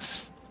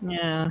things.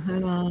 Yeah.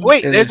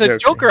 Wait, Is there's it a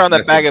Joker on the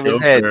That's back a of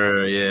his head.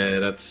 Joker. Yeah,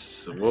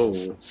 that's whoa.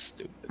 So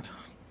stupid.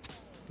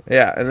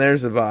 Yeah, and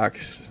there's the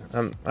box.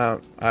 I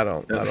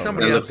don't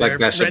Somebody know. It looks out like there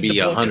that should read the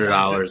be book and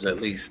 $100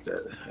 at least.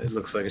 It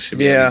looks like it should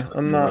be. Yeah, at least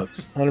I'm not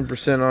 $100.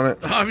 100% on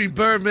it. Harvey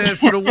Birdman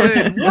for the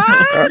win.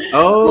 What?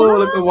 Oh,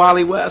 look at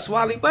Wally West.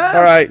 Wally West.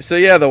 All right, so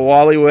yeah, the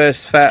Wally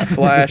West Fat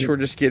Flash. We're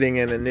just getting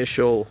an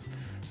initial,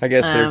 I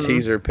guess they're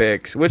teaser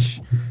picks, which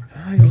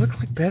they look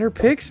like better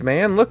picks,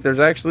 man. Look, there's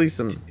actually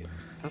some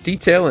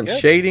detail and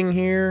shading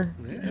here.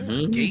 Yeah,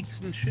 some gates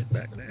and shit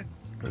back there.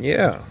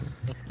 Yeah,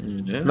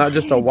 Yeah. not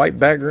just a white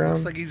background.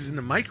 Looks like he's in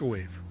the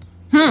microwave.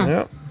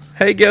 Yep.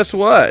 Hey, guess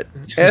what?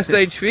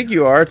 SH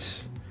Figure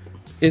Arts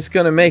is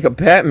going to make a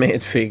Batman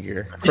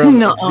figure.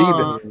 From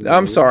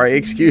I'm sorry,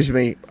 excuse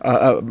me.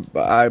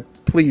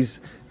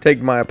 Please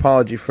take my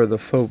apology for the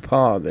faux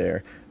pas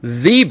there.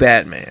 The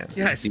Batman.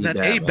 Yes, The not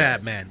Batman. a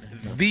Batman.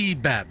 The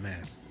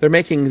Batman. They're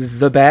making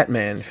the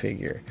Batman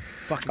figure.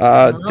 Fucking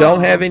Don't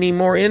have any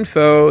more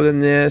info than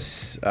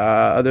this,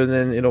 other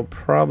than it'll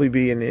probably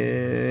be an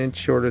inch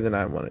shorter than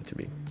I want it to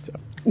be. So.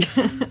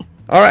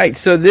 All right,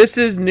 so this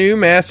is new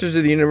Masters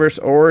of the Universe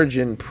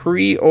Origin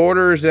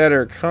pre-orders that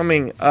are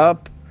coming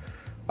up.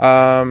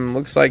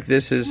 Looks like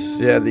this is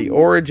the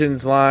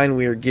Origins line.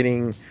 We are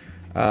getting,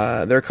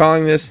 they're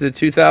calling this the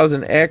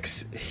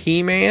 2000X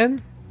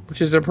He-Man,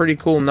 which is a pretty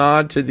cool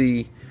nod to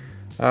the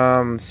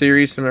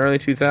series from the early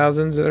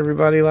 2000s that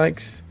everybody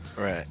likes.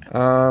 Right.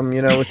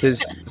 With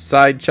his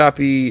side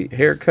choppy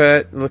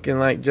haircut, looking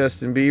like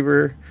Justin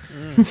Bieber,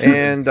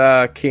 and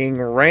King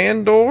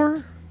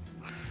Randor.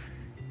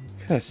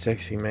 That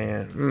sexy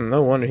man.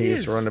 No wonder he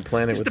used to run the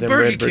planet with them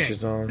red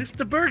britches on. It's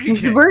the Burger King.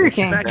 It's the Burger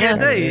King. Back in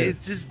the day,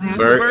 it's just he was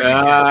the Burger Burger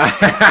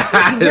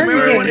King.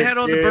 Remember King. when it had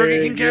all the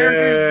Burger King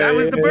characters? That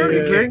was the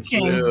Burger Burger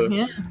King. King.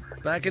 Yeah.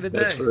 Back in the day.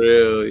 That's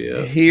real.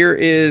 Yeah. Here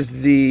is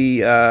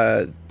the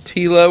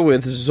Tila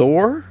with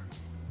Zor.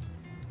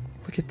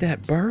 Look at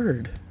that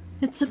bird.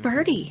 It's a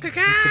birdie. It's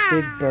a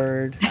big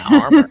bird.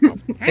 Armor.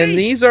 And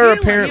these are Tila,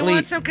 apparently You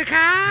want some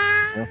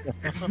cacao?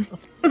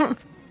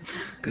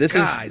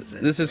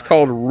 this is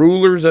called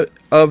Rulers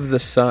of the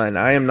Sun.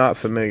 I am not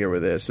familiar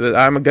with this.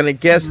 I'm gonna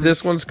guess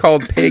this one's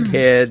called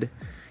Pighead.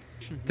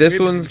 This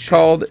one's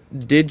called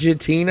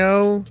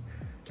Digitino.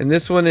 And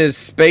this one is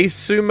Space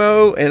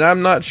Sumo, and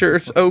I'm not sure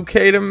it's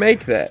okay to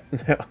make that.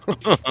 No.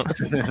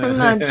 I'm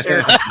not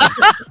sure.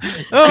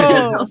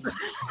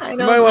 You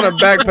might want to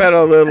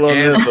backpedal a little on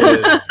this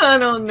one. I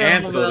don't know.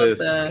 Cancel about this.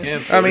 that.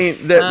 Cancel I mean,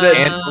 this.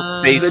 And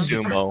Space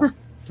Sumo.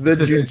 the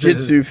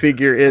Jiu-Jitsu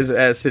figure is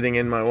sitting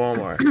in my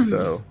Walmart,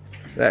 so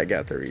that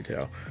got the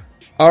retail.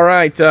 All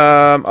right,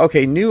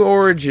 okay, New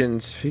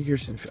Origins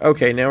figures.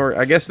 Okay, now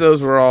I guess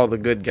those were all the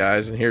good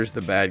guys, and here's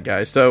the bad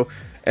guys. So,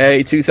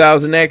 a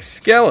 2000X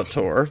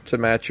Skeletor to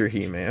match your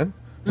He-Man.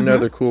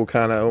 Another cool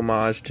kind of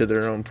homage to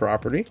their own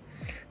property.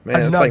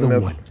 Man, it's like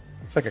milk.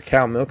 It's like a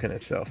cow milking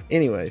itself.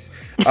 Anyways,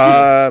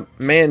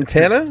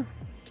 Mantenna.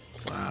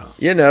 Wow.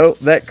 You know,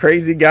 that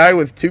crazy guy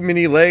with too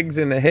many legs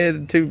and a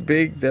head too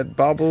big that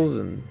bobbles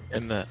and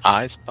the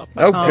eyes pop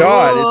oh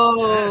god,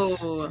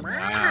 Oh.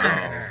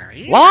 Wow.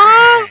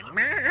 What?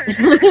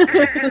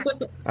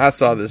 I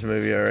saw this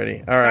movie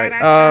already. All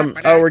right.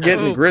 We're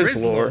getting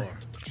Grizzlor.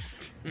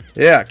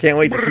 Yeah, can't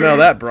wait to smell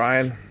that,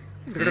 Brian.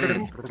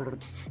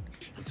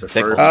 It's a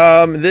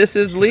first. This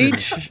is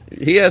Leech.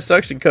 He has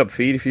suction cup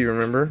feet, if you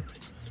remember.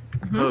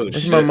 Oh, This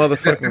is shit. my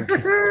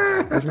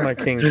motherfucking. This is my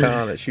King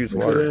Kong that shoots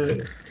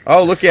water.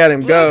 Oh, look at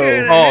him go!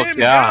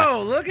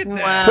 Look at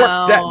that.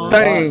 Twerk that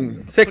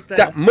thing. Take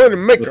that money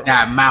maker.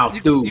 That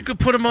mouth, dude. You could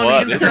put him on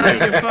the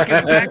inside of your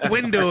fucking back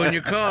window in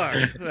your car.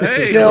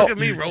 Hey, Now- look at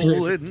me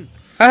rolling.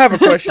 I have a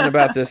question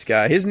about this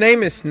guy. His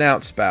name is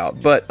Snout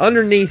Spout, but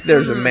underneath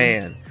there's a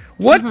man.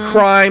 What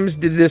crimes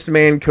did this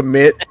man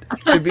commit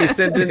to be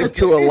sentenced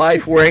to a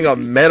life wearing a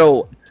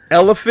metal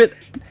elephant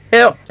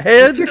head?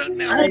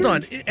 Now, hold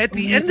on. At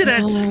the end of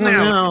that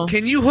snout, no.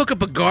 can you hook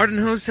up a garden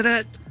hose to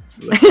that?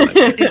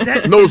 Is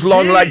that Nose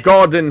long like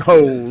garden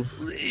hose.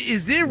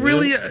 Is there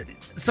really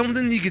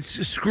something you could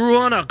screw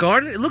on a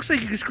garden? It looks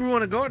like you could screw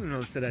on a garden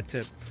hose to that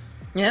tip.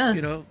 Yeah.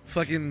 You know,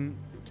 fucking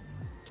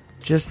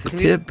Just the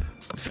Clean- tip.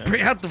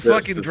 spray out the Just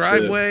fucking the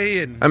driveway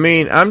and I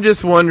mean, I'm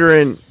just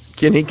wondering,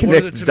 can he Water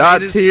connect the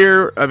dots tomatoes.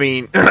 here? I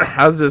mean,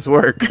 how does this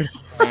work?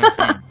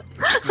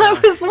 I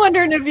was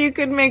wondering if you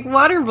could make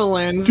water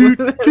balloons. Doot,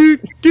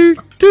 doot, doot,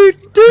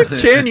 doot, doot.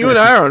 Chan, you and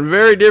I are on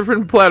very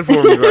different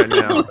platforms right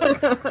now.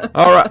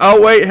 All right. Oh,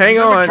 wait. Hang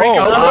on.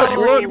 drinking, Oh, you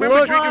look, remember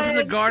look, drinking from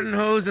the What? garden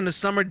hose in a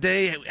summer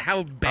day?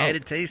 How bad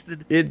it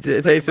tasted. It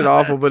tasted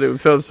awful, but it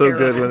felt so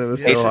good when it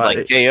was so Tasted hot.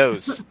 like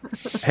KOs.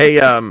 Hey,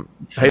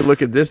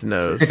 look at this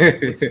nose.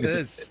 What's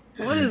this?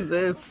 What is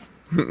this?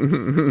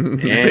 Bing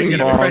We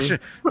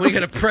bong.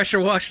 gotta pressure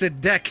wash the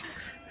deck.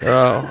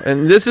 Oh,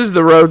 and this is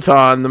the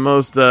Roton, the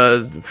most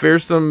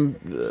fearsome.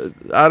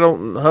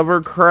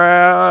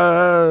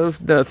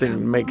 Hovercraft.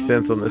 Nothing makes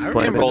sense on this I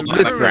planet. remember,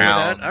 This I remember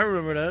thing. that. I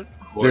remember that.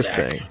 This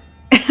thing.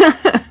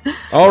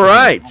 All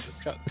right.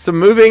 So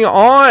moving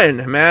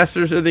on,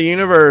 Masters of the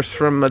Universe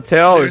from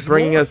Mattel There's is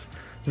bringing more. us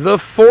the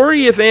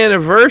 40th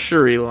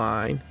anniversary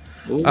line.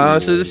 So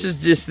this is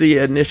just the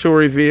initial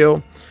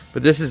reveal,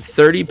 but this is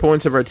 30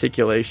 points of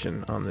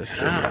articulation on this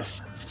figure.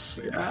 Yes.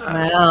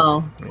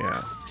 Wow.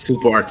 Yeah.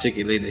 Super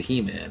articulated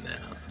He-Man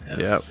now.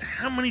 Yes.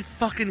 How many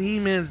fucking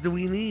He-Mans do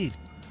we need?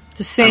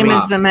 The same I mean,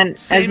 as the men,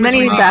 Same as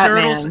many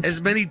turtles, Batmans.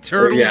 as many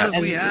turtles Yes.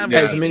 as we have.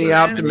 Yes. As many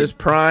He-Mans. Optimus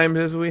Primes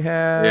as we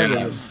have.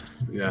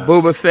 Yes. Yes.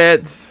 Boba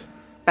Fett's.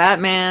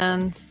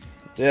 Batmans.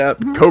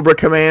 Yep. Cobra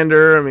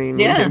Commander. I mean,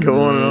 Yeah. we can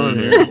go on and on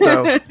here.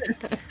 So,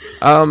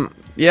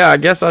 yeah, I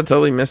guess I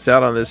totally missed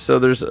out on this. So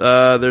there's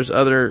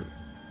other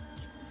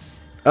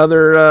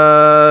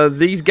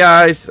these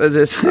guys.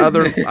 This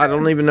other I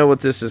don't even know what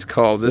this is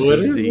called. This What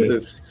is is the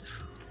this?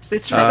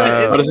 This is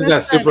Oh, this is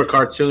that super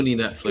cartoony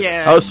Netflix.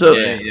 Yeah. oh so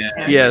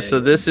Yeah. So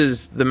this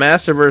is the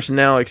Masterverse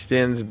now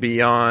extends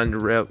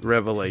beyond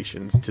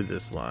Revelations to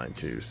this line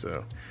too.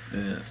 So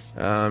Yeah.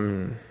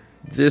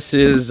 this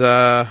is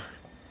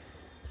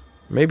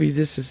maybe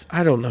this is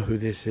I don't know who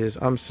this is.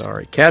 I'm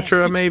sorry,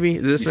 Catra. Maybe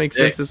this He's makes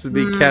thick. sense. This would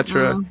be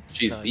Catra.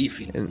 She's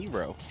beefy.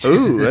 Hero.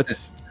 Ooh,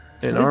 that's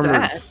an Who's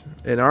armored that?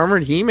 an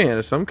armored He-Man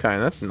of some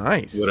kind. That's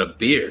nice. With a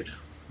beard.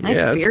 Nice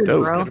yeah, that's beard,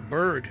 dope. bro. Got a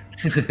bird.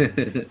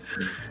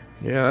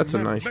 Yeah, that's a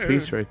nice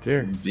piece right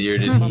there.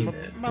 Bearded He-Man.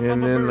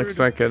 And then looks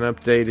like an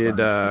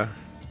updated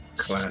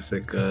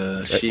Classic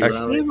She-Ra.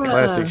 She-Ra.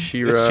 classic The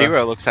She-Ra.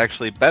 She-Ra looks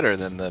actually better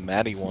than the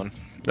Maddie one,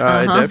 It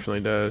Uh-huh.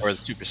 definitely does. or the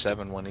Super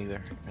 7 one either.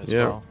 As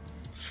Yeah. well.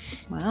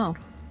 Wow.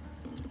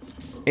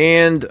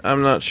 And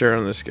I'm not sure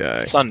on this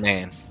guy.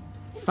 Sunman.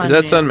 Is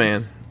that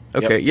Sunman?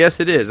 Okay, Yep. yes,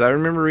 it is. I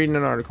remember reading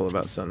an article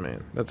about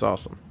Sunman. That's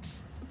awesome.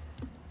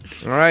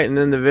 All right, and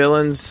then the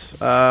villains.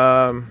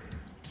 I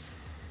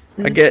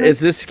get is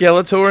this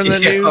Skeletor in the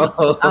new?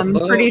 I'm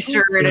pretty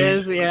sure it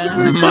is. Yeah.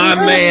 My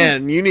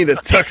man, you need to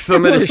tuck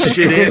some of this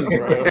shit in,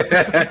 bro.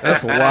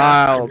 That's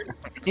wild.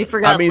 You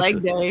forgot I mean,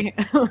 leg day.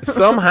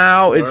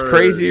 Somehow it's Word.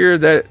 crazier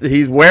that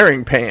he's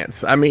wearing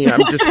pants. I mean,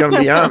 I'm just gonna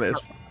be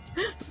honest.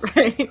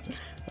 Right.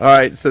 All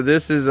right, so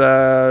this is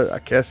I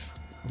guess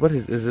what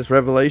is this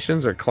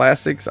Revelations or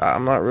Classics?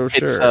 I'm not real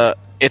sure.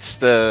 It's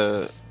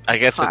the. I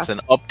guess it's Classic.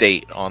 an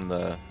update on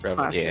the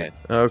Classic.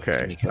 Yeah.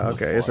 Okay, You can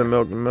look okay, it's for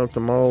a milk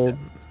the mold.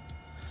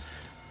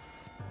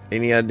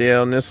 Any idea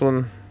on this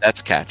one?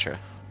 That's Catra.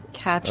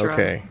 Catra.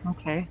 Okay.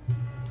 Okay.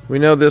 We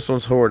know this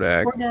one's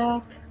Hordak.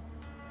 Hordak.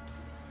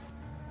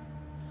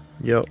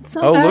 Yep. It's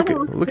not Oh, bad, look it at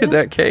looks look good. at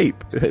that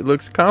cape. It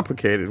looks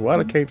complicated. Why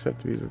do capes have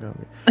to be so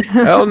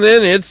complicated? Oh, and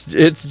then it's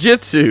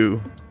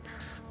Jitsu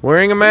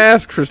wearing a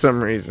mask for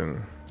some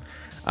reason.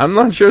 I'm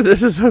not sure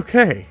this is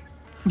okay.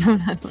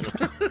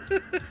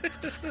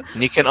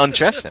 And you can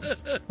undress him.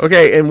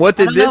 Okay, and what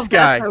I did don't know this if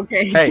that's guy?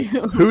 okay, Hey,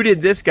 too. who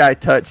did this guy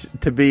touch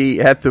to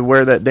have to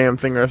wear that damn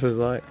thing the rest of his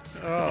life?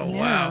 Oh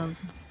wow.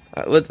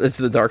 It's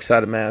the Dark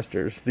Side of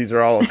Masters. These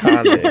are all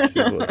convicts,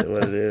 is what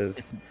it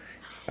is.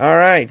 All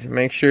right,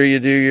 make sure you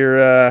do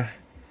your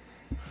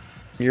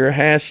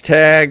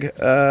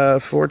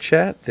hashtag for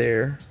chat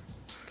there.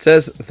 It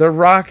says The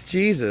Rock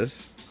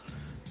Jesus.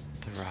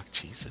 The Rock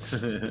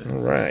Jesus.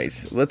 All right,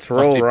 let's Must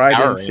roll be right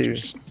Power into.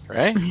 Rangers.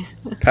 right?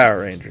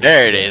 Power Rangers.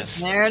 There it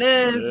is. There it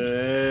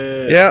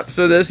is. Yeah,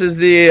 so this is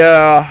the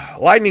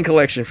Lightning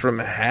Collection from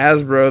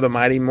Hasbro, the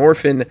Mighty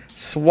Morphin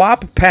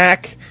Swap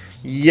Pack.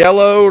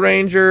 Yellow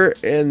Ranger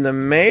in the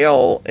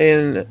male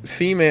and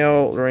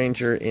female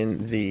Ranger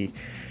in the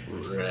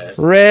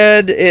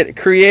red. It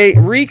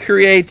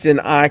recreates an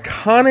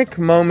iconic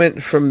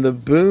moment from the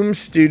Boom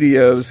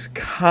Studios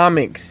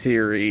comic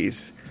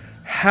series.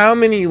 How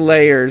many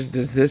layers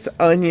does this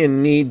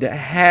onion need to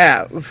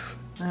have?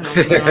 I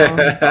don't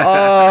know.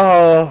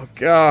 Oh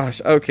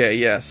gosh. Okay,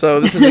 yeah. So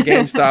this is a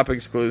GameStop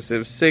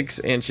exclusive, 6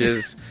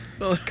 inches.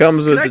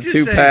 Comes with the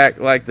 2-pack,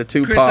 like the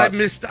 2-pot.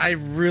 Chris, I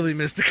really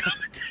missed the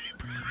commentary.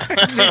 I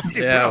missed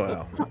it, Yeah,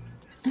 bro. well,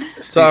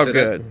 it's all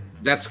good.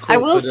 That's cool. I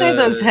will say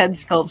those head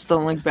sculpts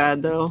don't look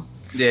bad though.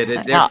 Yeah,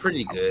 they're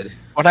pretty good.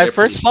 When I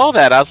first saw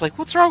that, I was like,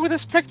 "What's wrong with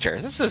this picture?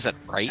 This isn't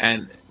right."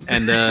 And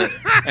then the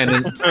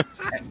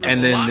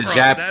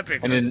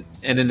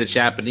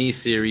Japanese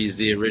series,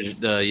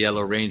 the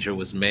Yellow Ranger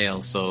was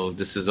male, so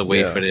this is a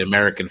way for the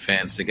American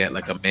fans to get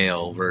like a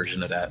male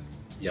version of that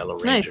Yellow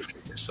Ranger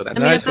figure. So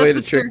that's a nice way to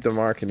what trick the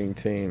marketing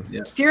team.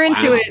 Yeah. If you're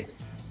into it,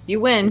 you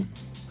win.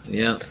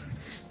 Yeah.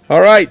 All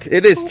right,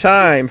 it is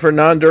time for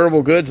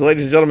non-durable goods,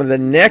 ladies and gentlemen. The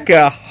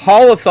NECA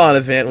Haulathon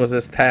event was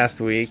this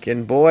past week,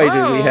 and boy,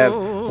 did we have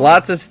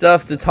lots of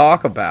stuff to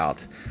talk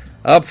about.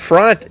 Up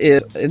front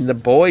is, in the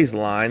boys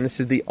line, this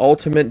is the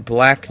Ultimate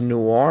Black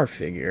Noir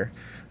figure.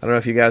 I don't know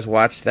if you guys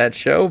watched that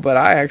show, but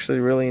I actually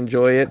really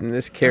enjoy it, and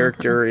this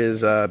character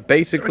is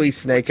basically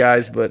Snake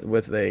Eyes, but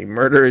with a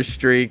murderous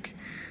streak.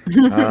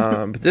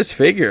 But this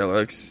figure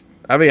looks...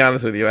 I'll be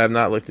honest with you, I have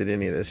not looked at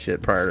any of this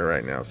shit prior to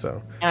right now,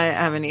 so... I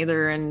haven't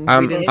either, and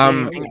I'm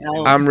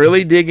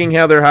really digging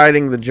how they're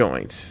hiding the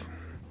joints.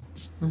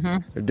 Mm-hmm.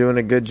 They're doing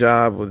a good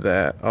job with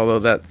that. Although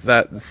that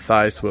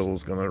thigh swivel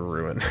is going to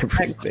ruin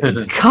everything.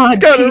 It's going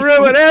to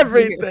ruin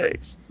everything.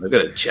 Look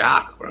at a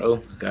jock,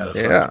 bro.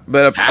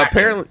 But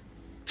apparently...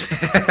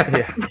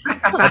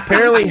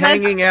 apparently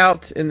hanging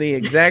out in the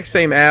exact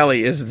same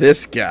alley is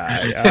this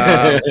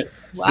guy.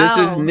 Wow. This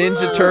is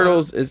Ninja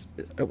Turtles.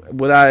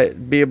 Would I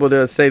be able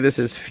to say this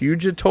is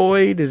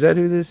Fugitoid? Is that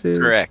who this is?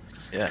 Correct.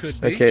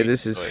 Yes. Okay,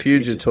 this is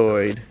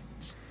Fugitoid.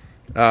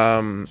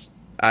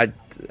 I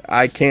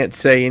can't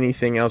say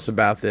anything else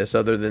about this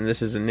other than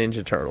this is a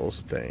Ninja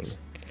Turtles thing.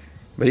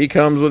 But he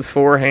comes with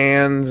 4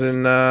 hands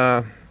and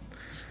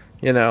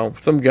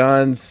some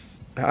guns.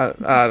 I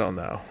don't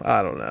know.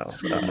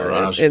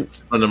 Mirage.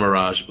 From the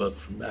Mirage book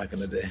from back in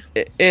the day.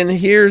 And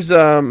here's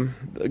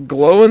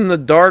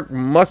glow-in-the-dark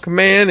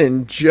Muckman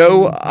and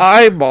Joe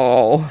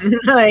Eyeball.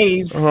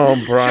 Nice. Oh,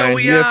 Brian,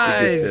 Joey you have Eyes.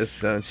 to get this,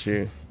 don't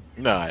you?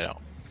 No, I don't.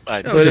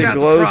 But it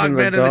glows in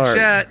the dark.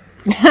 chat.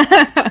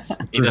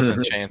 He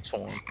doesn't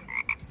transform.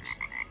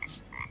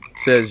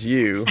 Says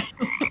you.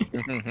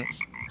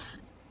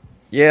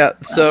 Yeah,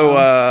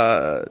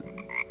 so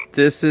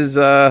this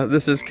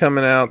is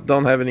coming out.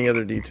 Don't have any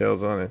other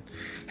details on it.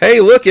 Hey,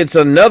 look, it's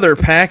another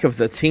pack of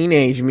the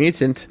Teenage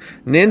Mutant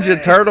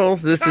Ninja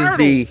Turtles. This is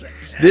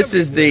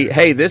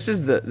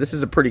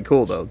a pretty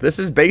cool though. This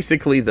is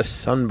basically the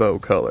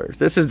Sunbow colors.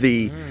 This is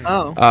the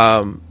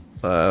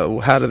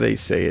how do they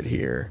say it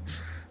here?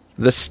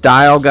 The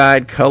Style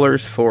Guide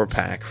Colors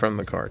 4-pack from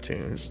the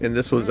cartoon. And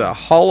this was a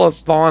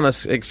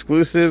Haulathon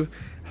exclusive.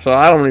 So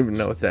I don't even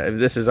know if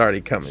this is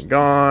already come and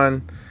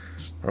gone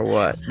or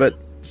what. But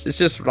it's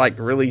just like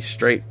really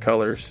straight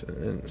colors.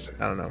 And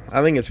I don't know.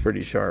 I think it's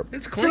pretty sharp.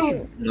 It's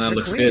clean. That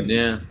looks good,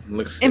 yeah. It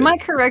looks good. Am I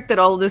correct that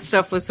all of this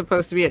stuff was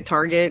supposed to be at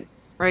Target,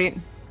 right?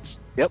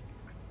 Yep.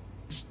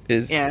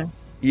 Yeah,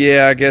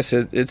 I guess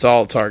it's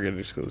all Target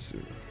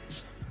exclusive.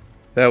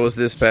 That was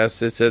this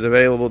past. It said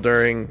available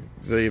during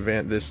the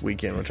event this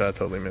weekend, which I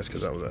totally missed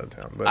because I was out of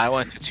town. But I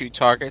went to 2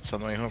 Targets on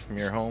the way home from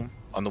your home.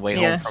 On the way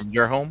home from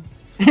your home.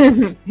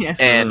 yeah.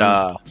 And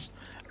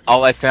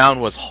all I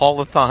found was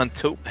Haulathon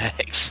tote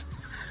bags.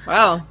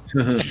 Wow.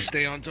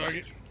 Stay on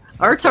target.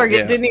 Our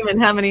Target didn't even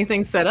have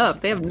anything set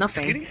up. They have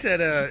nothing. Skinny said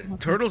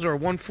turtles are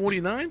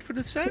 $149 for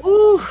the set.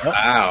 Ooh.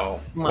 Wow.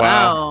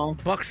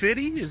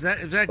 $150? Is that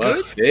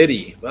good?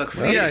 $150.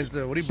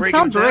 Yeah. What are you breaking? It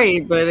sounds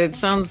right, but it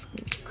sounds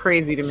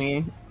crazy to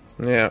me.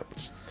 Yeah.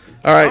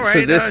 All right.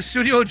 So this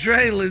Studio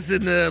Dre lives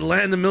in the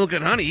land of milk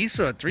and honey. He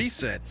saw 3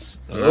 sets.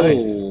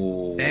 Nice.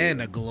 And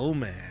a Glow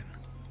Man.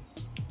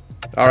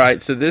 All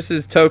right. So this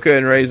is Toka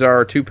and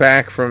Razor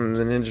 2-pack from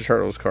the Ninja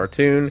Turtles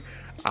cartoon.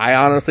 I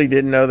honestly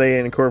didn't know they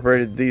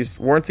incorporated these.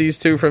 Weren't these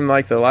 2 from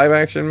like the live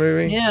action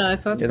movie? Yeah, I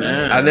thought so.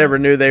 I never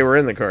knew they were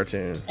in the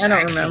cartoon. I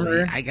don't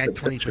remember. I got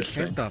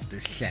 20% off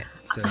this set.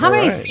 So. How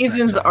many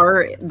seasons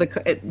are there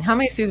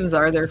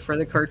for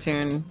the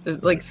cartoon?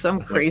 There's like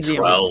some crazy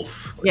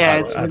 12. Yeah,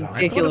 it's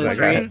ridiculous,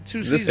 right?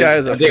 This guy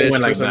is a fish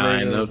for some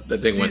reason. The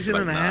thing went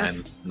like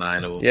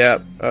 9 of them. Yeah.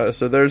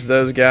 So there's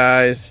those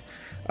guys.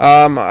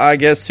 I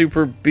guess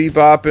Super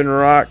Bebop and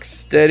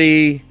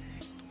Rocksteady.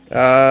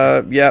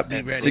 Yep,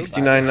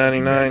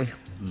 $69.99.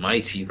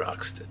 Mighty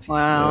Rocksteady.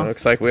 Wow.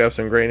 Looks like we have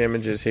some great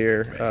images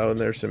here. Oh, and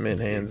there's some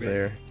mint hands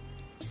there.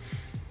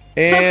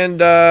 And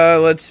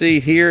let's see.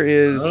 Here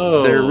is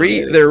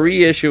they're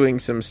reissuing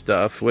some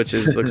stuff, which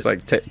is looks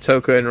like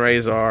Toka and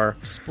Razor.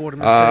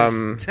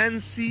 Sportimus says 10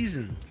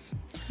 seasons.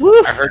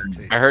 Woo!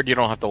 I heard you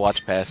don't have to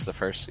watch past the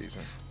first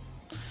season.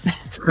 In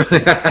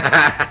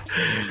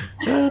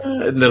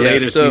the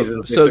later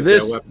seasons, so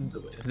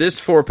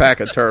this 4-pack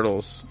of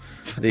turtles,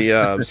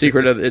 the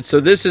secret of it. So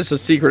this is a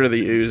secret of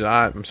the ooze.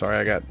 I'm sorry,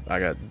 I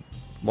got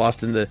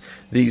lost in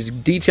these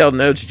detailed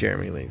notes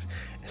Jeremy leaves.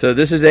 So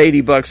this is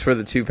 $80 for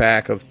the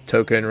 2-pack of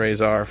Toka and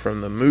Razor from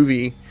the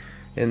movie,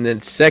 and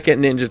then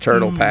second Ninja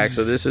Turtle pack.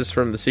 So this is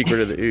from the Secret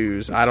of the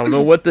Ooze. I don't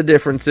know what the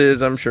difference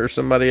is. I'm sure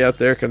somebody out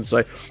there can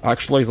say,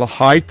 actually, the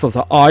height of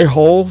the eye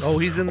holes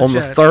he's in the on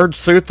chat. the third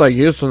suit they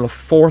used in the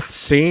 4th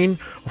scene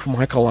of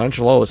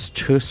Michelangelo is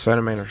 2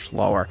 centimeters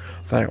lower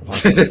than it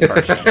was in the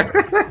first.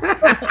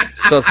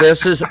 So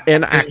this is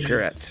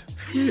inaccurate.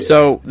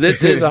 So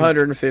this is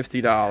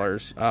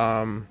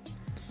 $150.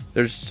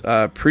 There's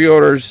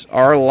pre-orders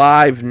are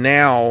live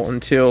now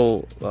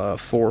until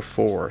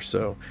 4/4,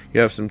 so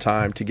you have some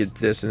time to get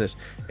this and this.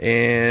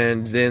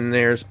 And then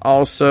there's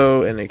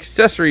also an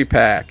accessory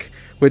pack,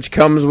 which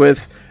comes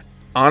with.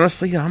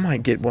 Honestly, I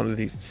might get one of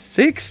these.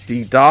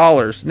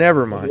 $60.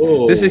 Never mind.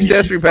 Whoa. This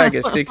accessory pack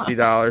is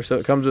 $60, so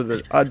it comes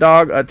with a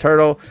dog, a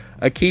turtle,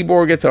 a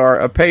keyboard, guitar,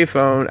 a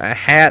payphone, a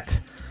hat,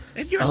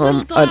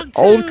 an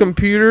old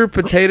computer,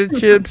 potato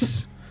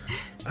chips.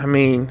 I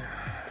mean.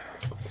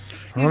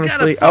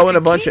 Honestly, and a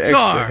bunch of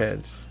extra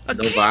heads. A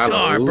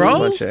guitar, bro. A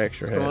bunch of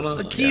extra heads.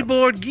 A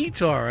keyboard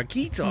guitar. A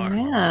guitar.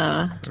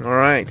 Yeah. All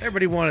right.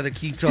 Everybody wanted a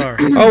guitar.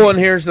 And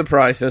here's the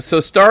price. So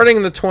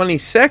starting the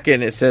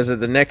 22nd, it says at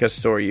the NECA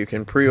store, you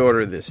can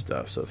pre-order this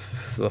stuff. So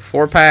the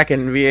 4-pack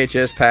and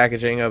VHS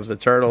packaging of the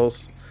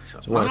Turtles is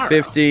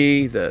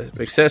 $150. The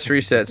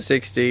accessory set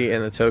 $60,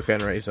 and the Toka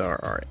and Razor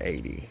are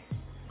 $80.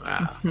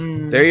 Wow.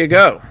 There you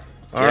go.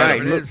 All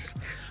right.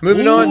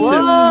 Moving on to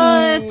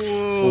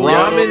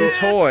Ramen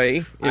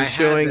Toy is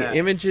showing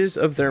images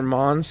of their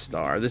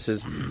Monstar. This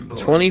is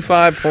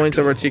 25 points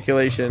of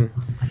articulation,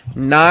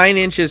 9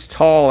 inches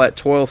tall at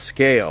 12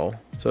 scale.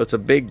 So it's a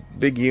big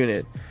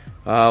unit.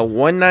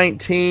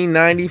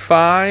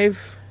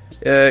 $119.95.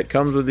 It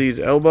comes with these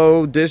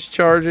elbow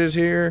discharges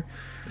here.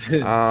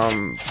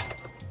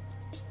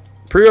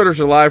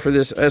 Pre-orders are live for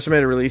this.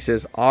 Estimated release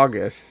is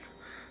August.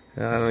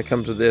 And it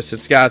comes with this.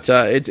 It's got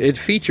it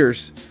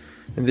features.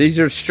 And these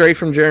are straight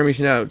from Jeremy's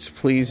notes.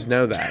 Please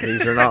know that.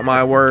 These are not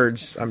my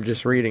words. I'm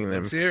just reading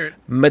them. Let's hear it.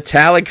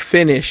 Metallic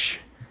finish,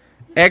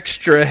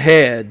 extra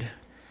head,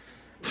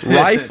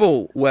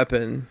 rifle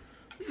weapon,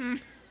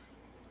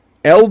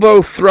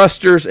 elbow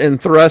thrusters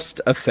and thrust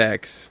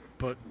effects.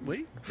 But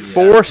wait.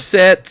 4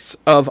 sets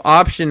of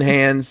option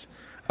hands.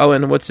 Oh,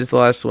 and what's the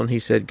last one? He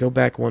said, go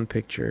back one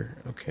picture.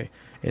 Okay.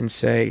 And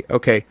say,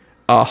 okay,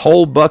 a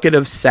whole bucket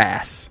of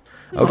sass.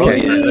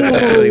 Okay,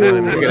 that's what he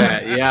wanted me to look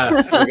at that.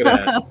 Yes, look at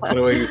that. What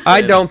a way you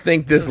I don't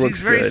think this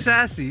looks good. He's very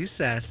sassy. He's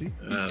sassy.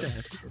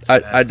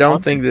 I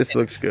don't think this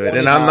looks good,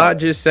 and I'm not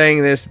just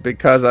saying this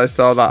because I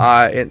saw the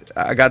eye, and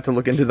I got to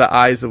look into the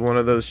eyes of one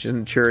of those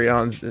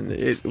centurions, and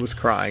it was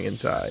crying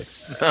inside.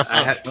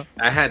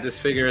 I had this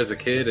figure as a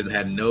kid and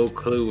had no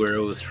clue where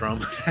it was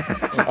from.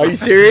 Are you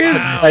serious?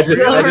 I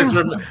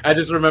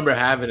just remember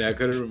having it. I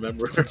couldn't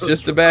remember. It's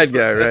just a bad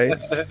guy, right?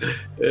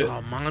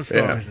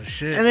 Monstar is a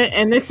shit.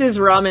 And this is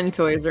Ramen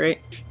Toys,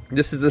 right?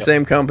 This is the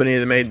same company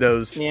that made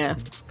those. Yeah.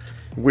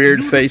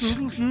 Weird face.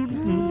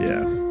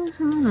 Yeah.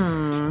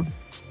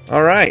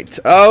 All right.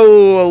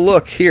 Oh,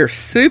 look here.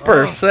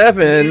 Super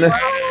 7.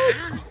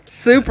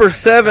 Super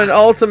 7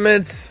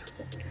 Ultimates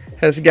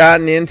has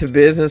gotten into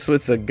business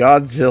with the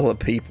Godzilla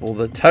people.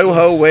 The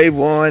Toho Wave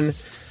 1.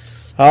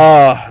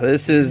 Oh,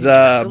 this is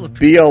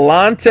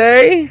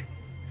Biollante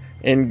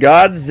and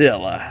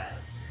Godzilla.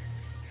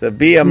 So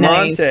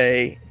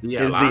Biollante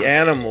is the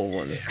animal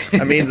one.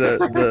 I mean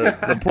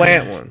the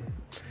plant one.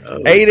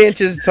 8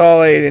 inches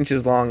tall, 8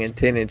 inches long, and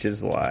 10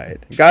 inches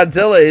wide.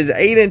 Godzilla is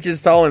 8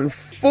 inches tall and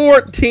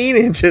 14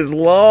 inches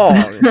long.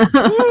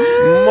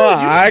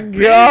 My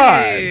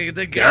God.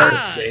 The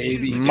God.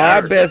 My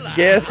best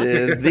guess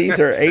is these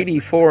are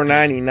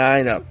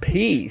 $84.99 a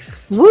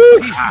piece. Woo!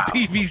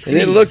 PVC. And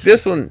then look,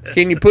 this one,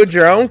 can you put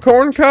your own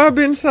corn cob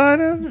inside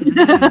of it?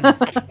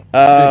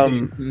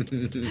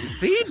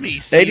 Feed me,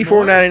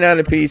 $84.99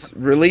 a piece.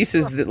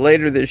 Releases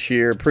later this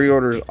year.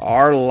 Pre-orders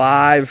are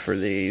live for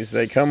these.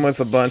 They come with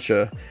a bunch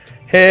of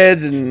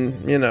heads and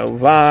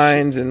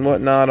vines and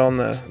whatnot on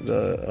the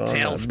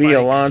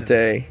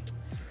Biollante.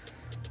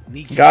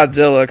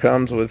 Godzilla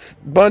comes with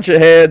a bunch of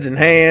heads and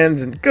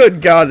hands, and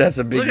good God, that's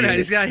a big Look at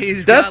unit. that.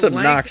 He's That's got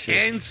obnoxious.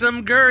 length and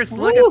some girth.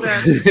 Look at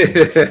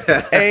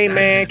that. Hey,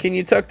 man, can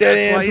you tuck that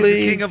That's in, why please? He's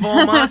the king of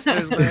all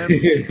monsters, man.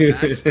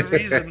 That's the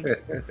reason.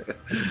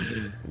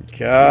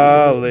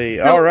 Golly.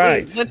 So, all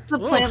right. Wait, what's the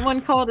plant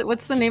one called?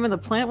 What's the name of the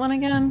plant one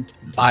again?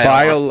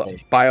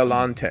 Biollante.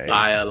 Biollante.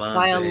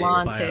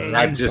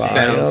 That just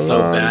sounds so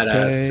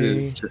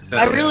badass, too.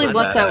 I really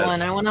want that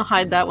one. I want to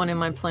hide that one in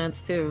my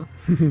plants, too.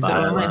 So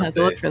I might have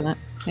to look for that.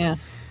 Yeah.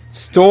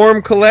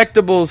 Storm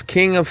Collectibles,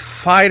 King of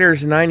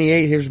Fighters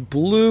 98. Here's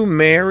Blue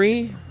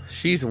Mary.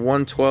 She's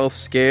 1/12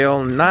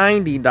 scale,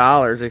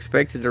 $90.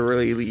 Expected to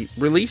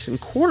release in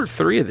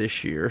Q3 of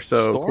this year,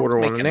 so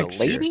Q1 of next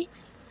year.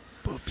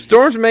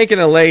 Storm's making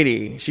a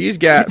lady. She's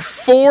got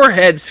 4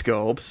 head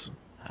sculpts.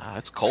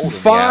 It's cold.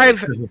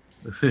 5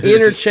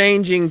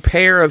 interchanging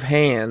pair of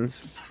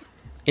hands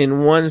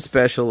in 1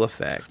 special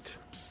effect.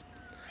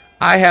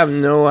 I have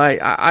no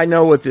idea. I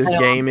know what this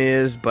game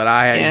is, but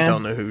I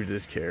don't know who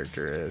this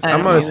character is.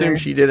 I'm going to assume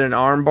she did an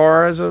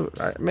armbar as a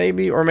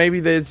maybe, or maybe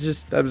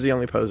that was the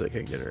only pose I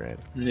could get her in.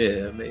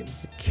 Yeah, maybe.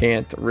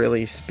 Can't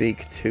really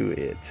speak to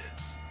it.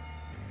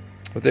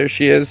 But there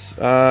she is.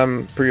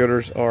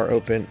 Pre-orders are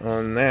open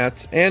on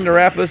that. And to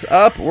wrap us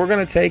up, we're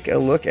going to take a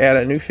look at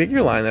a new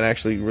figure line that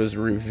actually was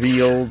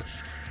revealed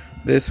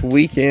this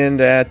weekend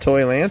at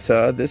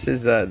Toylanta. This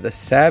is the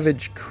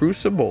Savage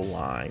Crucible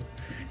line.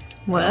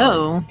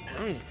 Whoa.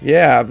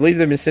 Yeah, I believe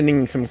they've been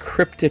sending some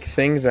cryptic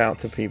things out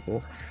to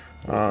people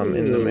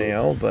in the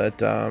mail. But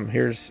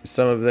here's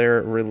some of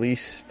their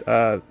released...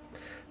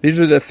 these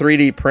are the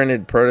 3D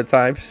printed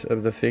prototypes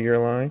of the figure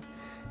line.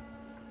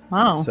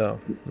 Wow. So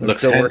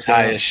looks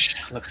hentai-ish.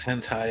 Looks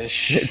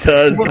hentai-ish. It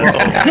does. Ew, why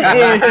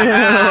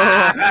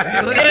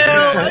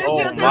did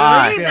you just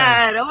read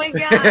that? Oh my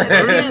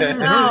god.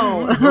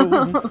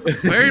 No.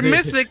 Very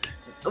mythic.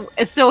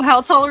 So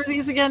how tall are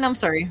these again? I'm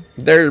sorry.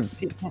 They're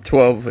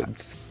 12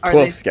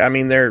 scale. I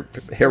mean, they're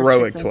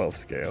heroic 6 12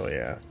 scale.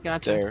 Yeah.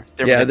 Gotcha.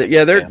 They're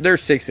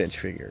 6-inch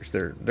figures.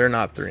 They're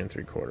not 3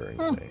 3/4 or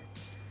anything.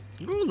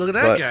 Ooh, look at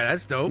that guy.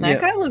 That's dope.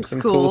 That guy looks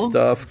some cool.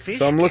 stuff.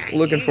 So I'm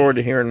looking forward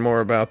to hearing more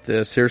about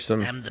this. Here's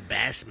some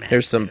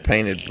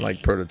painted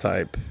like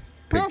prototype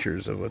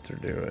pictures of what they're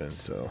doing.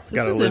 So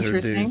got a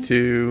lizard dude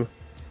too.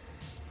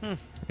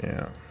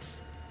 Yeah.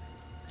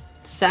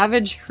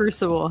 Savage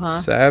Crucible, huh?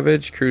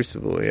 Savage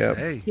Crucible, yep.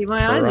 Hey. Keep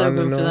my eyes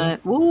open for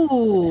that.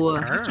 Ooh.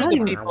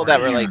 The people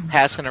that were like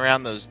passing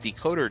around those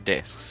decoder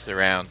discs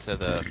around to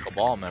the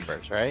Cabal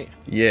members, right?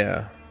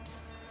 Yeah.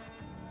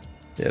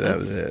 Yeah, that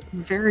was it.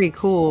 Very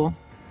cool.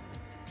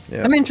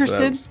 Yeah, I'm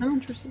interested.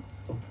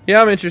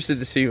 Yeah, I'm interested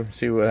to see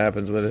what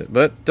happens with it.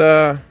 But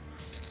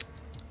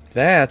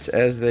that,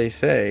 as they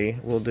say,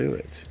 will do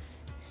it.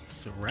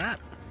 It's a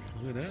wrap.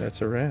 Look at that.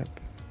 That's a wrap.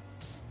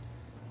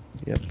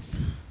 Yep.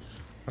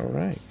 All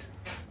right.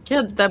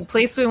 Yeah, that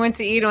place we went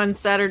to eat on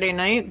Saturday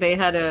night, they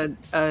had a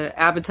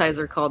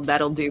appetizer called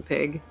That'll Do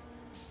Pig.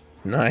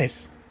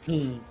 Nice.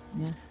 Yeah.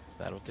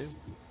 That'll do.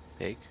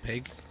 Pig.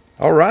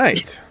 All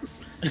right.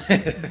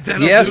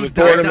 Yes,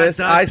 Sportimus,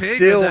 I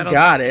still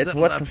got it.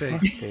 What the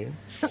fuck, dude?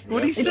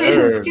 What do you It say?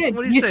 was good.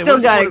 You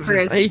still got it,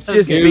 Chris. He's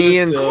just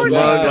being smug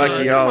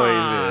like he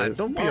always is.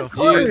 Don't be a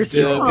He's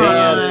still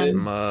being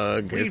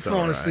smug. We It's falling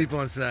all right. asleep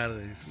on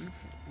Saturdays.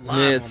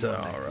 It's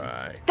all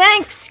right.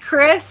 Thanks,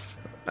 Chris.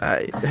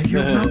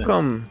 You're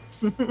welcome.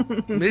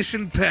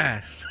 Mission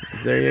pass.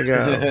 There you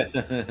go.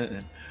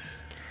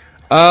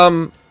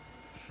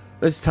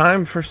 It's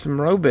time for some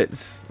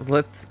Robits.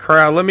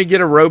 Let me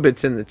get a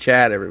Robits in the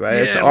chat, everybody.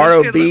 It's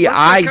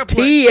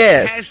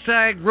ROBITS.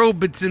 Hashtag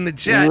Robits in the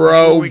chat.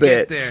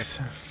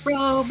 Robits.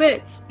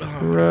 Robits.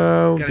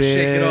 Gotta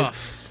shake it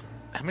off.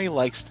 How many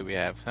likes do we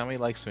have? How many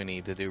likes do we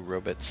need to do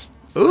Robits?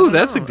 Ooh,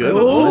 that's a good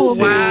one. Oh,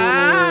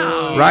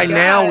 wow. Right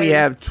now, we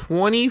have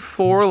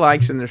 24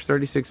 likes, and there's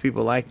 36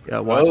 people watching.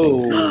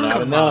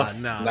 Not enough.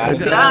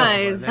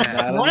 Guys,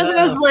 one of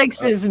those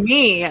likes is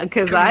me,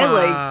 because I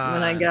liked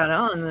when I got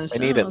on the show. I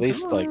need at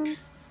least like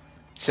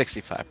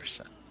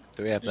 65%.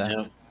 Do we have that?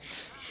 Yeah.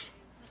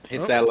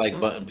 Hit that like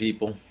button,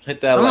 people.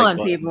 Hit that like button. Come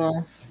on,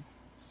 people.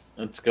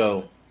 Let's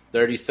go.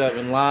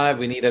 37 live.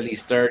 We need at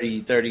least 30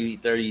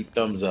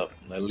 thumbs up.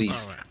 At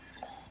least.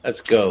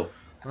 Let's go.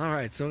 All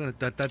right, so we're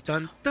gonna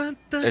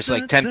There's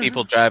like 10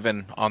 people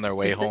driving on their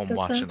way home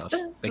watching us.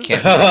 They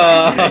can't.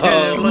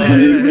 That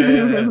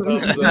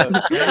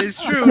is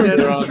true. That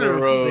They're is on the true.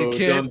 road. They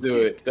can't Don't do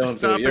it. Don't do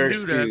stop it. You're and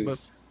do that,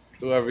 excused.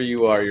 Whoever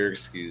you are, you're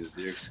excused.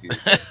 You're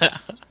excused.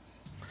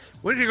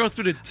 We're gonna go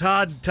through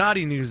the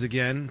Toddy news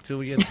again until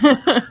we get.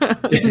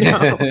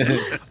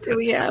 Do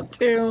we have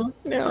to?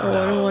 No, I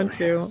don't want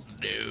to.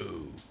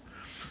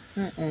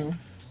 No.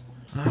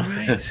 All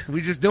right, we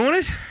just doing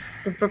it.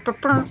 I don't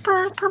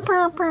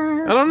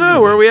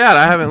know. Where are we at?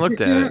 I haven't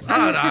looked at it.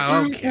 Oh, no,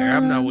 I don't care.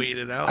 I'm not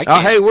weeding out. Oh,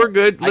 hey, we're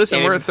good.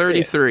 Listen, we're at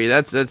 33.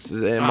 That's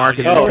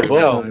market. Oh,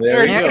 boom.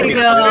 There you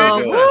go.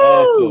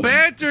 Awesome.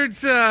 Banter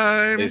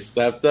time. They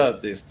stepped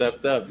up. There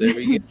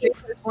we go.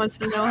 Wants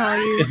to know how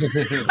you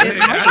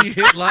How do you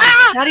hit like?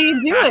 how do you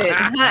do it?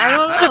 I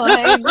don't know.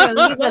 How you do it?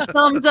 Leave that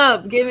thumbs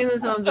up. Give me the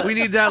thumbs up. We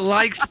need that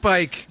like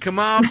spike. Come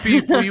on,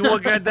 people. You all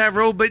got that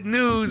robot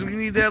news. We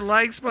need that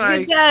like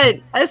spike.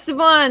 Get that.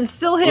 Esteban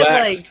still hit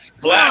Flex.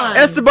 like.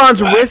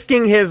 Esteban's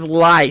risking his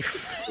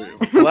life.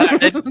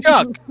 It's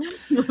Chuck.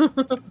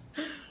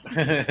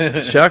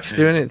 Chuck's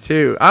doing it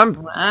too. Wow,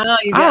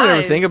 you guys. I don't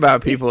ever think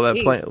about people that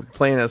Sweet.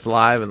 playing us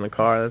live in the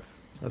car.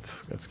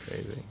 That's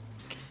crazy.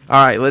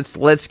 All right,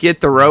 let's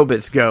get the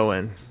robots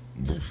going.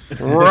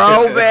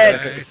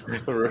 Robots.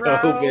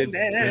 Robots.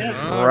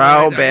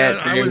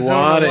 I was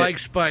on like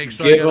Spike,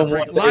 so I gotta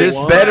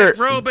break.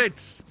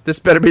 Robots. This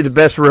better be the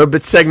best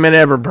robot segment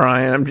ever,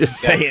 Brian. I'm just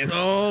saying.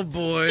 Oh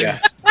boy. Yeah,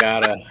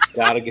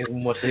 gotta give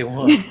them what they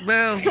want.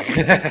 Well, you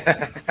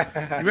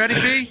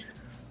ready,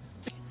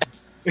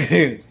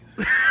 B?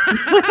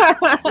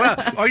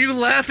 Well, are you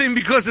laughing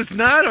because it's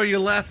not, or are you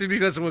laughing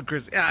because of what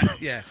Chris?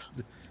 Yeah.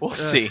 We'll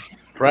see.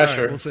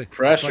 Pressure. Right, we'll see.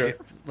 Pressure.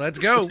 Let's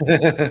go.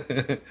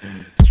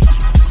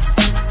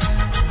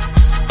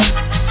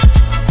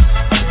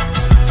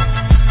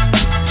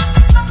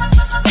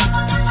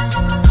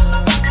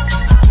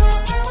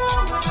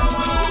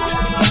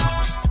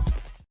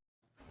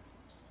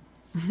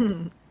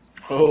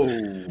 Oh.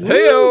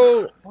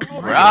 Hey-o.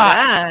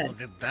 Right.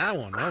 Look at that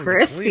one. That was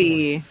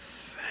Crispy.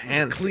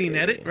 clean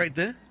edit right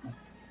there.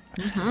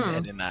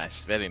 Very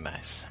nice. Very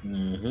nice.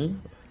 Mm-hmm.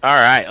 All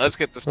right, let's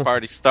get this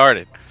party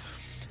started.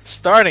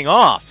 Starting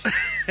off.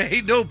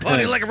 Ain't no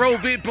party like a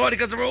robot party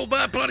because a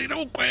robot party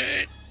don't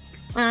quit.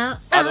 By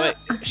the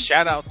way,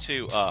 shout out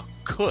to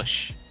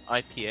Kush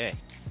IPA.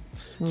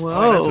 Whoa.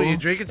 Oh, that's what you're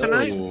drinking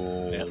tonight?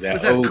 Oh,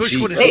 Was that Kush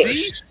with a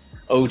C?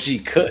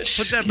 OG Kush.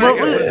 Put that back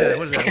in.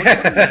 What is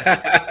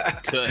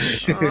that?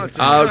 Kush.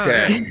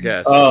 Okay.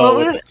 Yes.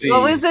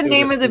 What was the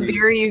name of the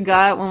beer you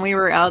got when we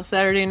were out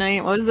Saturday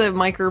night? What was the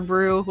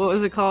microbrew? What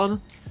was it called?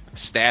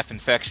 Staph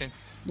infection.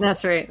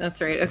 That's right.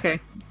 Okay.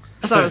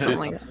 I thought it was something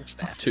like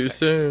that. Too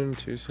soon.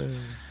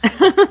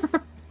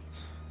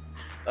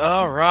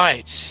 All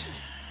right.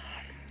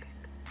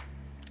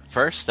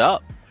 First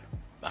up.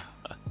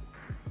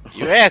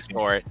 You asked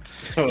for it.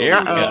 Here we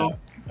go.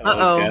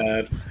 Uh-oh.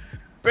 God.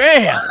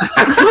 Bam!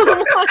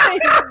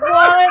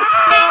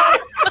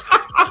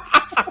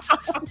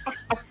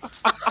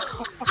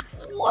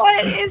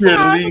 What is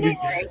happening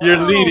right You're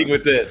now? leading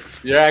with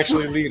this. You're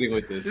actually leading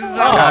with this. This is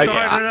how God. I'm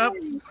starting it up.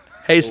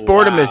 Hey,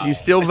 Sportimus, you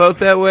still vote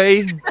that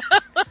way?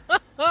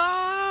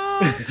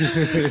 I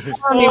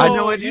don't even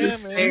know what to yeah,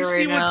 say You right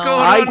see what's now.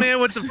 going on there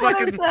with the What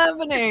fucking... is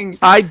happening?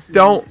 I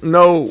don't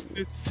know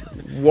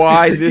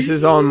why this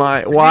is on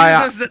my...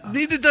 Why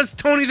Neither does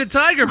Tony the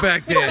Tiger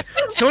back there.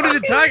 Tony the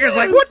Tiger's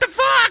like, what the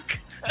fuck?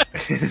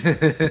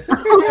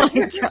 Oh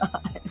my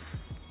god.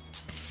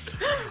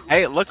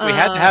 Hey, look, we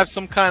had to have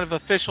some kind of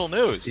official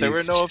news. There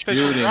were no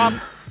official drops.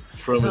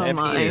 From his Oh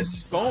my.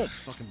 penis. Boom.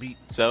 Fucking beat.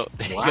 So,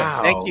 there you go.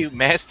 Wow. Thank you,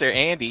 Master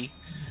Andy.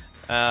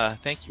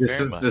 Thank you This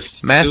very is much.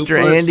 the Master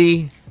super,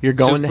 Andy, you're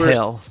going super- to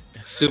hell.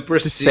 super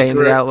Just saying it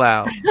secret out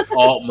loud.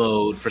 alt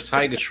mode for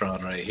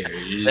Tigatron right here.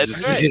 You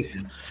That's right.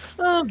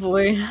 Oh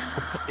boy. He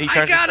I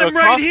turns got into him a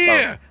right crossbow.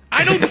 here.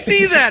 I don't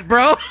see that,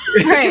 bro.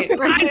 Right.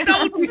 I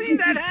don't see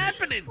that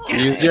happening.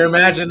 Use your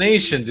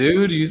imagination,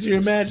 dude. Use your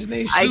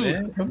imagination, I-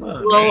 man. Come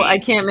on. Well, I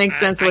can't make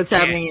sense of what's I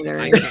can't. happening either.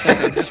 I can't.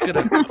 I'm just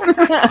gonna...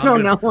 I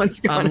don't know what's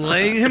I'm going on.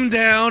 laying him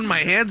down. My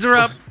hands are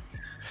up.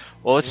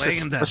 Well,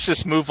 Laying him down. let's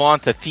just move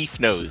on to Thief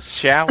Nose,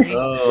 shall we?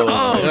 Oh,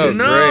 Oh,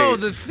 no,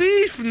 great. the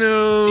thief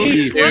news.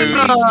 Thief Let me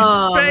news.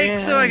 spank Oh,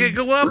 so I can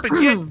go up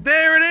and get.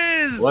 There it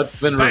is.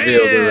 What's been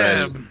revealed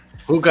already? Bam.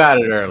 Who got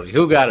it early?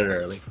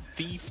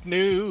 Thief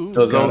News.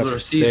 Those Got it for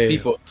overseas sale.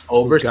 people. got it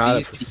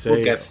Overseas for people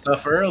sale. get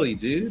stuff early,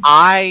 dude.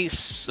 Get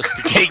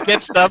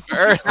stuff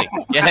early.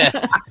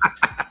 Yeah.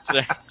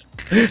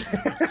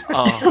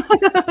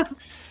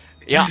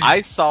 Yeah, I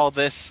saw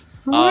this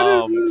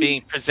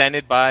being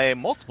presented by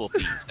multiple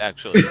thieves,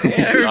 actually.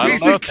 Yeah, I don't know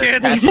Everybody's if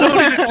that's- canceled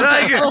Tony the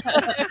Tiger.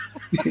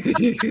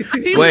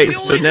 He Wait, was the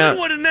so only now- good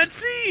one in that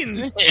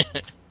scene.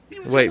 He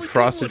was the Wait, only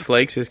Frosted good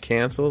Flakes is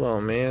canceled?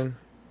 Oh, man.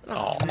 one.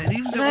 Oh man,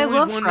 he was the I only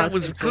love one that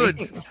was Frosted good.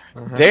 Flakes.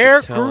 I'll have to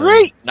They're tell him.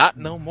 great. Not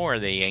no more.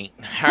 They ain't.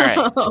 All right.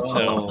 So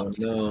Oh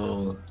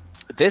no!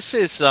 this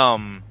is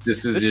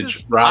This is this your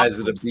is Rise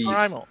of the Optimus Beast.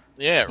 Primal.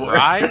 Yeah, Spoiler.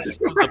 Rise of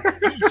the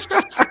Beast.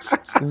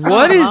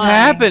 What is on.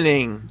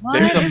 happening?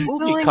 There's a What is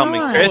movie going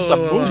coming, on? Chris. A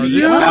movie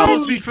This is about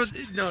supposed to be for.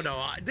 No,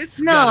 this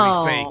is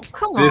gotta be No, fake.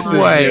 come This is on.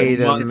 Wait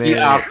your a Monkey minute.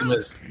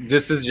 Optimus.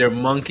 This is your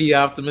Monkey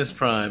Optimus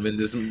Prime, and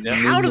this.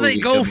 How do they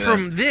go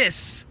from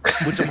this,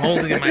 which I'm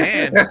holding in my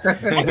hand,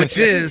 which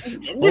is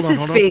This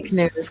is fake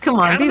news. Come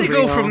on, How do be they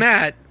go real. from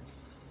that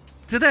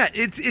to that?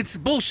 It's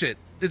bullshit.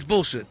 It's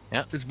bullshit.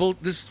 Yeah. It's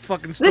this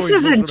fucking story. This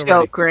is a bullshit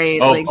joke, right?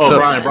 Oh, Like, oh, so-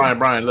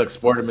 Brian! Look,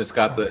 Sportimus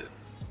got the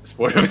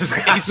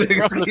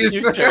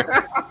excuse.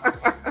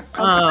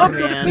 Oh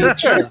man.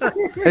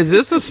 Is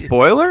this a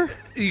spoiler?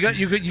 You got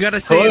to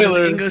say it in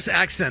Spoiler. an English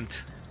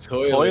accent.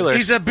 Toilet.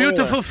 He's a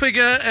beautiful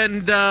figure,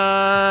 and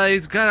I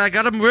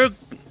got him real.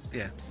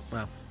 Yeah.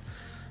 Well,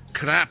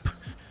 crap.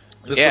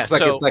 This Yeah, looks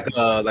like so- it's like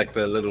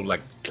the little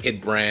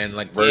kid brand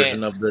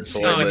version of the Oh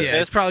toilet.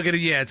 yeah, it's probably gonna.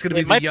 Yeah, it's gonna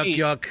be It the might yuck be-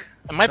 yuck.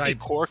 It might be type.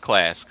 core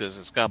class because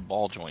it's got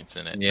ball joints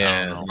in it.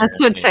 Yeah. I don't know. That's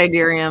what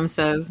Tidarium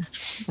says.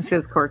 It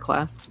says core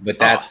class. But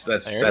that's there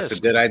it that's is.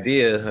 a good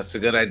idea. That's a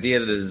good idea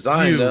to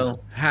design, You though.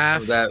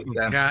 have That-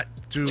 got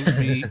to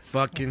be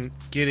fucking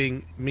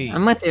kidding me.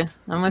 I'm with you.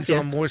 I'm with It's on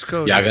you. Morse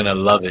code. Y'all gonna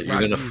love it. You're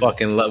Rock gonna Jesus.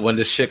 fucking love when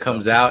this shit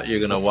comes out. You're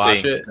gonna Let's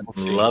watch see. it and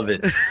Let's see. love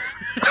it.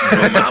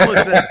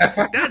 Mama said,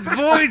 that's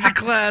Voyager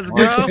class,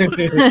 bro.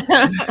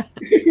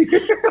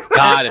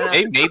 God, if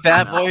they made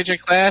that Voyager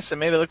class and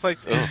made it look like.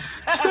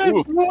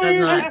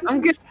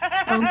 I'm good.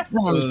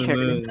 I'm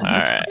kidding. All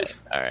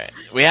right.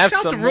 We have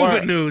Shout some to more.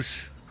 Robot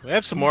News. We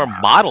have some more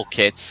model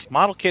kits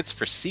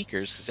for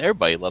Seekers, because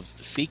everybody loves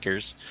the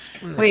Seekers.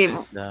 Wait,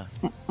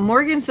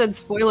 Morgan said,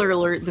 spoiler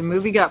alert, the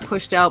movie got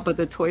pushed out, but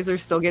the toys are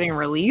still getting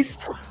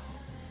released?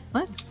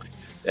 What?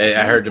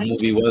 I heard the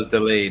movie was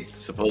delayed,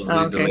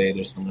 supposedly delayed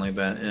or something like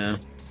that. Yeah.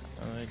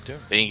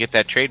 They didn't get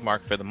that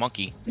trademark for the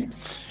monkey.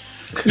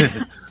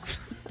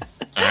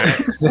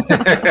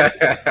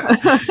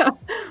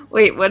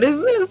 Wait, what is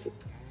this?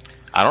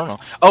 I don't know.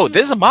 Oh,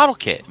 there's a model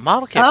kit.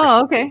 Oh,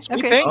 okay. What do you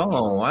Okay. think?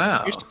 Oh,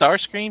 wow. Here's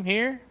Starscream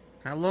here.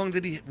 How long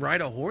did he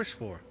ride a horse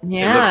for?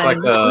 Yeah. It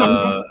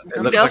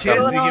looks like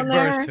Kids a, he gave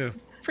birth to.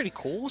 Pretty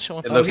cool. Showing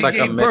It some. looks He like a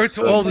gave mix birth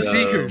to all the of,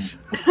 Seekers.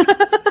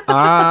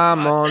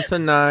 I'm on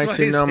tonight. That's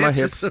You why know his my hips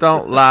are hips so-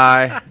 don't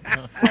lie.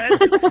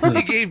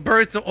 He gave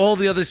birth to all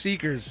the other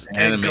Seekers. And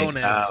anime gonads.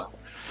 style.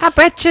 I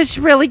bet you's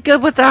really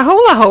good with the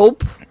hula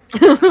hoop.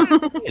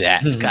 Look at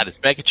that. He's got his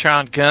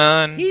Megatron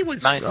gun. He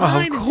was nice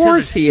flying Of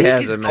course into the he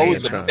has Seekers a cave.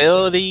 Megatron.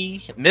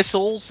 posability,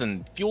 missiles,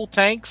 and fuel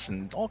tanks,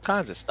 and all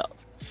kinds of stuff.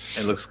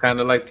 It looks kind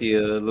of like a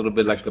little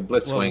bit like the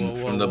Blitzwing Whoa,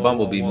 whoa, from the whoa,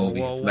 Bumblebee whoa,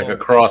 movie, whoa, like whoa. a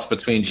cross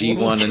between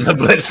G1 and the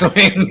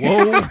Blitzwing.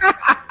 Whoa.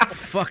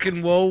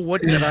 Fucking whoa.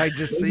 What did I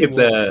just see? Look at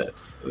that!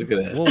 Look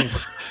at that! Whoa.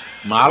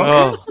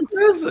 Model? Oh.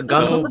 This is a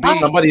Gundam. No,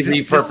 Somebody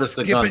just repurposed the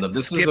skip it, Gundam.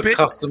 This is skip a it.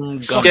 custom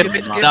Skip Gundam.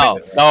 it,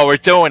 skip it. No, we're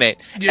doing it.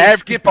 You're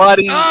skipping-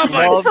 Everybody Oh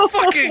my loves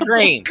fucking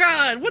trains.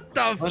 God. What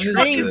the What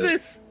fuck is is this?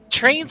 this?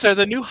 Trains are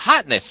the new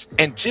hotness,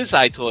 and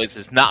Jizai Toys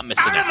is not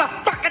missing out.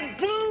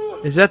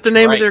 Is that the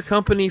name Right. of their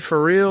company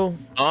for real?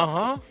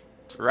 Uh-huh.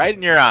 Right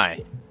in your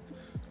eye.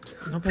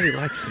 Nobody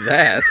likes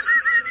that.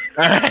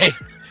 All right.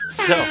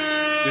 So,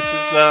 this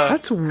is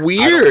That's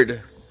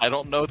weird. I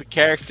don't know the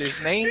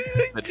character's name,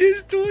 but,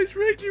 Jizz Toys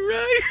right you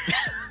right.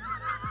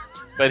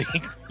 but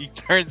he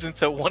turns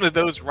into one of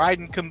those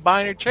riding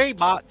combiner tray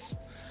bots.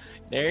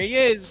 There he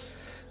is.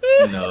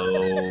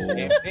 No.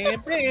 Bam,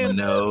 bam, bam.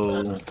 No.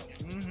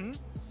 Mm-hmm.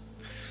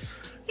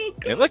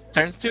 And look,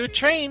 turns to a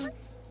train.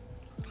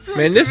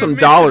 Man, this some Missing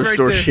dollar right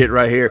store there. shit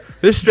right here.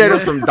 This straight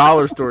up some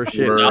dollar store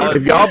shit. Right.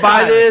 If y'all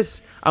buy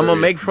this, I'm gonna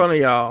make fun of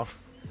y'all.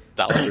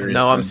 Dollar.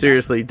 No, I'm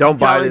seriously. Don't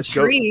buy Dollar this.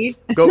 Tree.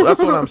 Go. That's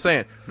what I'm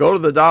saying. Go to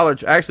the Dollar.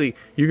 Actually,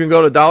 you can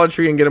go to Dollar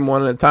Tree and get them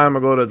one at a time,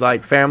 or go to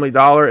like Family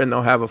Dollar and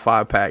they'll have a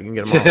 5-pack and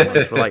get them all at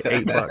once for like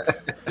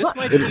 $8. This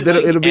might be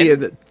It'll like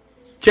be.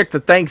 Check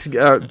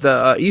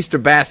the Easter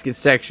basket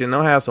section.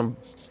 They'll have some.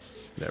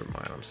 Never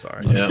mind. I'm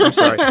sorry. Yeah. I'm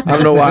sorry. I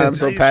don't know why I'm No,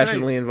 so you're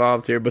passionately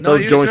involved here, but No,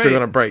 those you're joints straight. are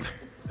gonna break.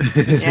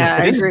 Yeah,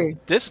 I agree.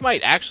 This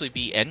might actually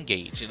be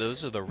N-Gauge.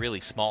 Those are the really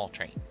small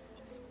trains.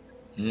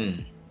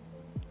 Mm.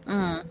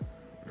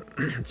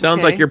 Sounds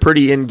Okay. like you're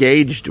pretty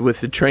engaged with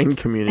the train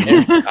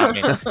community. I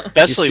mean,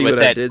 especially see with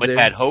what I that did with there?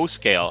 that HO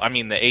scale. I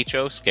mean, the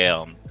HO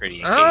scale. I'm pretty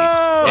engaged.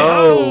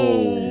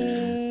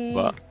 Oh.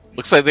 But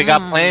looks like they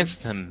got plans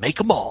to make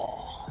them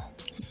all.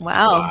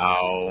 Wow.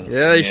 Wow.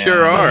 Yeah, they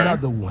sure are.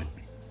 Another one.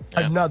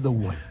 Yeah. Another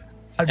one.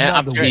 And I'm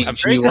Another very- one. I'm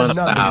very G1 Another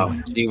style.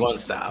 one. G1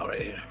 style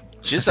right here.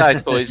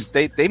 Jizai Toys,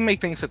 they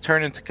make things that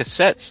turn into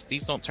cassettes.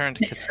 These don't turn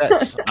into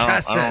cassettes. I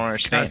don't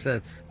understand.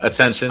 Cassettes.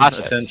 Attention,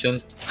 Assets. attention.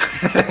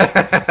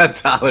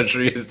 Dollar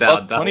Tree is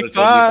down. Dollar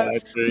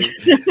 25. Tree.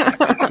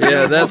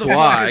 Yeah, that's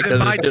why. Motherfuckers in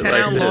my it's shit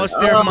town like this. lost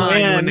their Oh,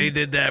 mind man. when they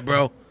did that,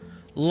 bro.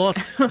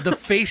 The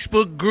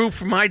Facebook group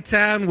for my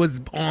town was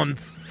on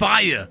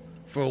fire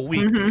for a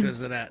week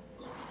because of that.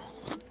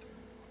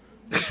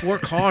 Just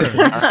work harder.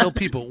 Just tell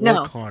people work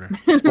No. harder.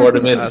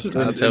 Sportimus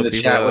I in tell the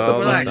people chat that with the all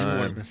the Relax, time.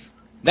 Mortimus.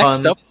 Next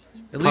Puns. up,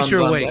 At least Puns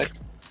you're on awake. deck.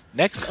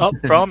 next up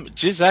from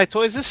Jizai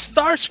Toys is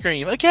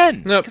Starscream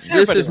again. Nope, 'Cause this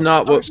everybody is loves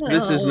not what Starscream.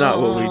 this is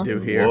not what we do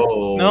here.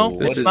 Whoa. No,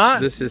 what it's is- not.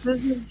 This is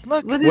This is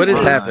Look, what what is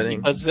this?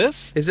 happening? Does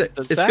this? Is it?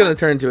 Does It's that? gonna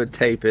turn into a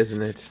tape,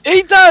 isn't it?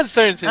 He does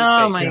turn into a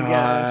Oh tape. my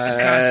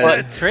gosh. But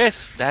Cassette.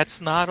 Chris, that's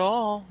not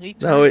all. He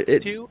turns No, it-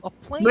 into a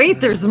plane.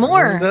 Wait, there's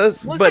more.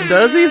 But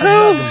does he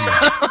though?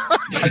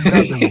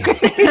 Another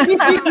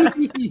one.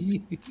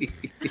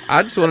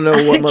 I just want to know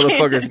what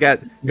motherfucker's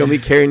gonna be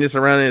carrying this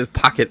around in his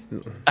pocket.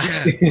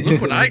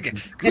 Look what I get.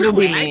 It'll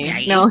be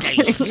me. No, I'm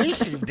kidding.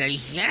 Take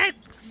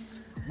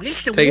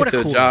it to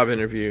a job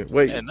interview.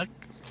 Wait, And look,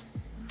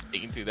 you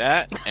can do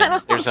that.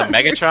 And there's a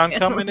Megatron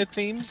coming, it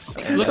seems.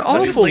 And It's Look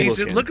awful at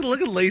Laser, looking.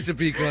 look at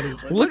Laserbeak on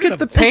his. look at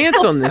the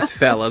pants on this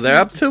fella. They're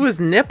up to his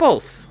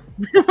nipples.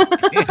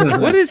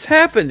 What is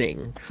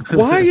happening?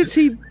 Why is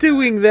he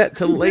doing that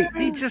to late?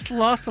 He just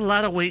lost a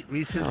lot of weight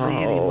recently,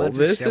 and he Oh, wants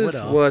to this show is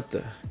it off. what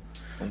the.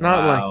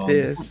 Not Wow. like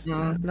this.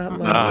 Not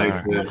like I Alright.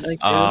 like this. Like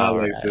I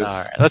like this. all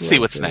right. Let's see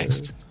what's Like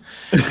next.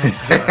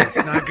 It's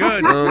not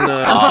good. Oh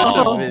no!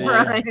 Oh, This is a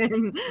video.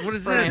 Brian. What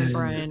is this?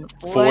 Brian.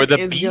 For What the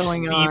is Beast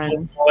going Evil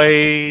on?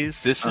 Boys,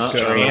 this is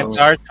Uh-oh.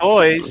 Transtar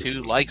Toys, who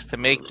likes to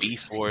make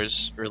Beast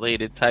Wars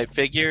related type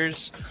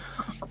figures.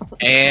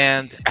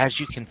 And as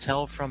you can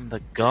tell from the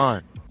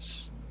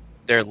guns,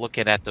 they're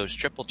looking at those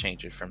triple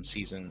changes from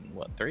season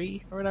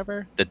 3 or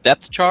whatever, the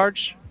depth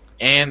charge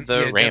and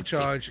the Depth rampage.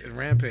 charge and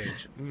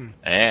rampage.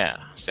 Yeah,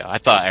 so I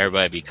thought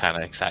everybody would be kind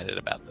of excited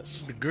about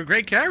this.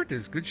 Great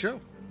characters, good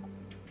show.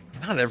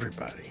 Not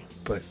everybody,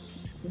 but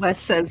Wes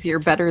says you're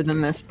better than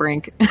this,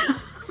 Brink.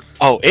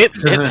 Oh,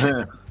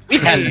 we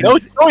had no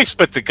choice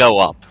but to go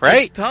up,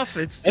 right? It's tough.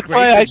 That's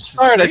why I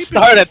start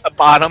at the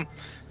bottom,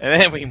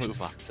 and then we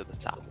move up to the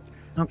top.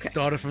 Okay.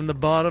 Started from the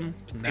bottom.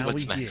 Now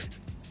What's we next?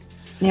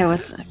 Yeah,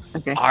 what's next?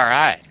 Okay. All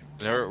right,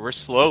 we're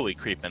slowly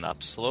creeping up.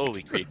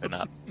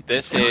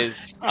 This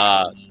is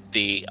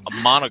the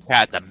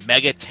monocrat, the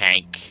Mega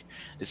Tank.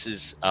 This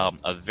is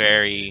a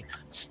very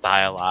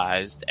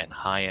stylized and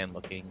high-end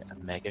looking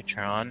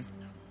Megatron,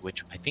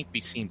 which I think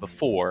we've seen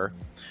before,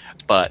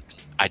 but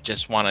I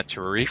just wanted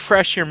to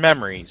refresh your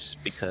memories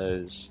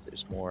because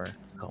there's more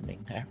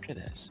coming after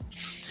this.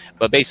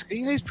 But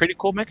basically, he's a pretty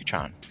cool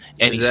Megatron.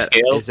 And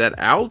is that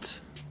out?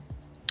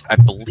 I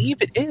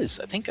believe it is.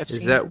 I think I've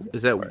seen it.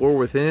 Is that War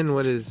Within?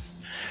 What is?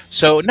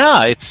 So,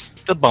 it's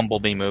the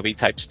Bumblebee movie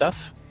type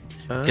stuff.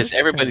 Because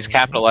everybody's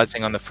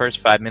capitalizing on the first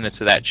 5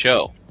 minutes of that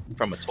show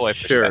from a toy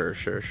perspective.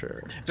 Sure.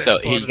 So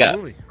we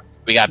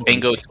got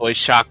Bingo Toy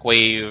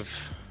Shockwave,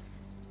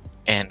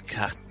 and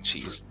God,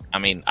 jeez, I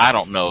mean, I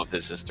don't know if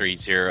this is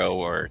 3.0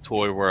 or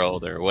Toy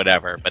World or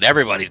whatever, but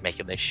everybody's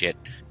making this shit,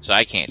 so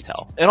I can't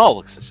tell. It all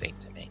looks the same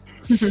to me.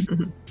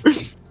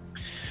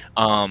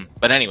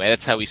 But anyway,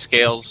 that's how he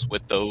scales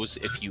with those.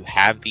 If you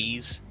have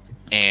these,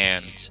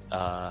 and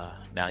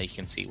now you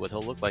can see what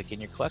he'll look like in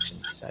your collection.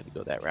 If you decide to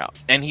go that route,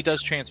 and he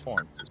does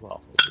transform as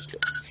well, which is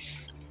good.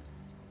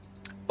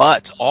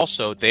 But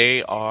also,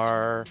 they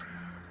are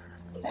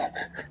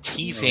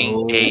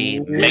teasing a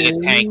Mega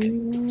Tank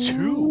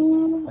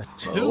 2. A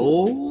 2.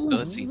 So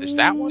let's see. There's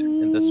that one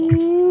and this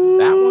one.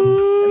 That one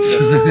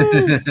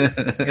and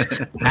this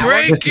one.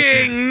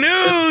 Breaking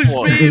news,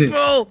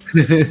 people!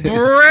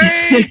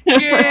 Breaking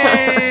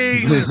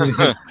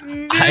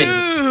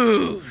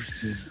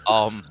news!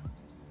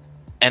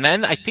 And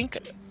then I think...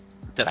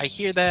 Did I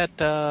hear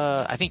that?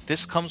 I think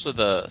this comes with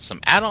some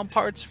add-on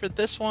parts for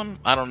this one.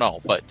 I don't know,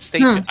 but stay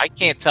tuned. I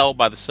can't tell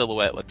by the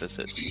silhouette what this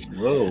is.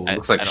 Whoa,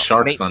 looks like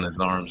sharks on his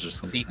arms or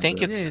something. Do you think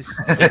it's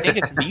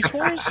Beast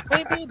Wars?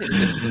 Maybe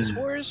Beast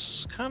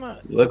Wars kind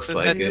of looks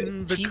like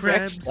it.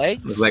 T-Rex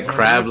legs, looks like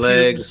crab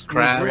legs,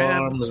 crab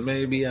arms.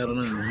 Maybe I don't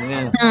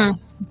know.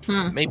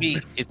 Yeah. Maybe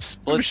it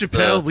splits.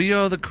 Chappelle, we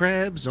are the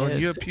crabs on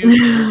your pubes.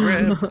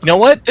 You know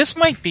what? This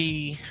might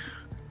be.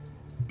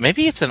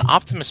 Maybe it's an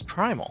Optimus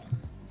Primal.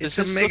 It's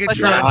a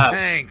Megatron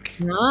tank.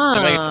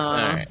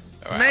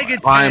 Mega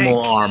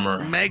primal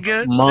armor.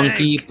 Mega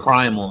monkey tank.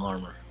 primal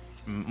armor.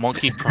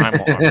 Monkey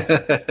primal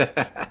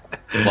armor.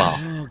 Well,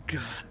 oh,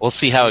 God. We'll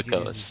see how it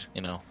goes.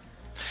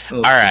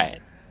 All right.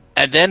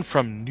 And then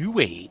from New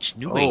Age.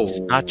 New Age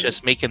is not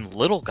just making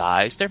little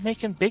guys; they're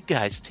making big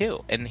guys too.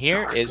 And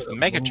here is the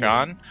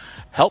Megatron.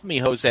 Help me,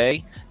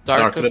 Jose.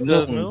 Dark of the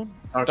Moon.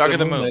 Dark of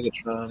the Moon.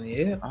 Megatron.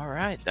 Yeah. All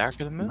right. Dark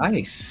of the Moon.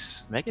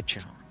 Nice.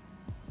 Megatron.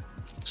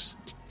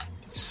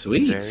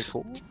 Sweet. Very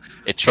cool.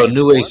 It's so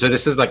New Age. So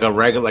this is like a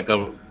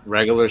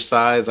regular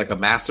size, like a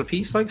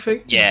masterpiece, like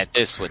figure. Yeah,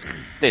 this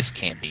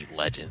can't be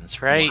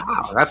Legends, right?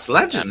 Wow, that's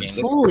Legends.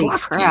 Holy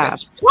crap!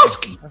 That's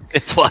Plusky.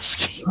 It's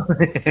Plusky.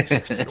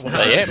 Wow,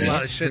 there's a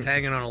lot of shit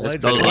hanging on a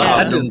Legend.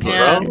 Legends,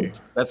 Yeah. bro.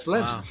 That's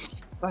Legends.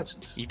 Wow.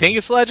 Legends. You think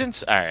it's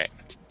Legends? All right,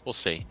 we'll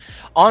see.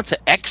 On to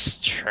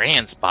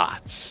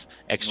X-Transbots.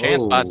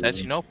 X-Transbots,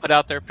 as you know, put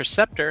out their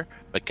Preceptor,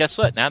 but guess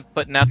what? Now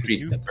putting out the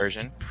new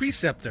version.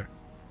 Preceptor,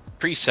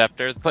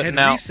 putting and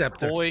out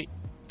Receptor.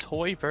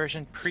 toy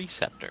version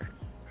Preceptor.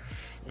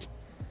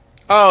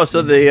 Oh, so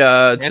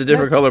it's a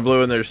different color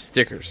blue, and there's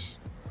stickers.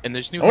 And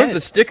there's new I wonder if the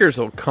heads. stickers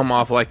will come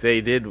off like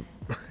they did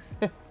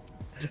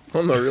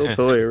on the real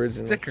toy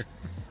original. sticker.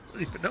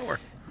 Leave it nowhere.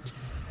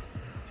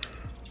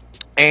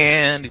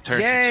 And he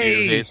turns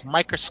Yay! into his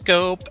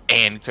microscope,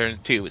 and he turns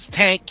into his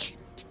tank.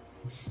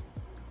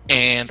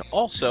 And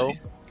also,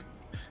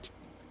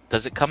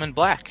 does it come in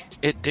black?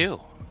 It do.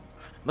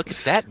 Look at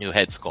that new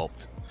head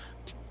sculpt.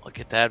 Look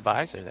at that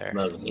visor there.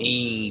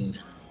 Mean.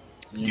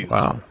 You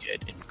Wow.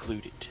 get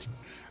included.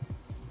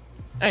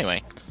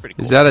 Anyway, pretty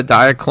cool. Is that a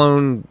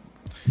Diaclone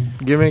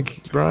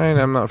gimmick, Brian?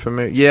 I'm not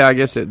familiar. Yeah, I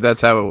guess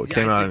that's how it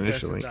came I out think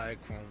that's initially. the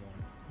Diachrome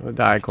one.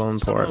 The Diaclone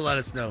Someone part. will let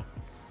us know.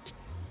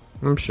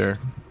 I'm sure.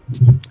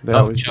 They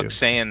Oh, always Chuck's do.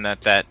 saying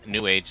that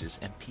New Age is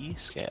MP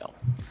scale.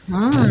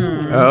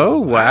 Oh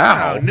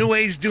wow! New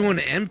Age doing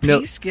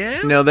MP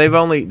scale? No,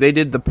 they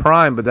did the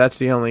Prime, but that's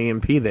the only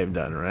MP they've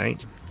done,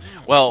 right?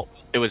 Well,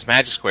 it was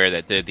Magic Square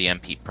that did the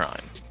MP Prime.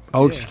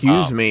 Oh,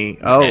 excuse me.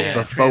 Oh, Yeah,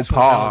 the faux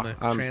Transform pas.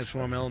 Element.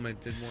 Transform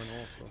Element did one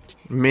also.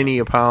 Many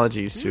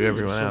apologies to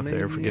everyone So out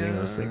there for maybe, getting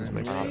those things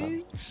mixed up. New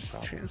Age,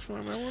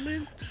 Transform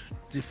Element,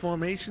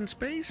 Deformation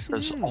Space.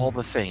 There's all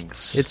the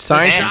things. It's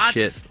science and Dots.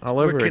 shit all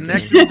over We're again.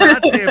 connecting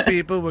dots here,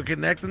 people. We're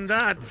connecting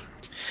dots.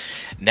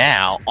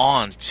 Now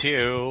on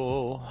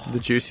to The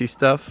juicy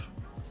stuff.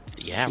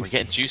 we're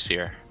getting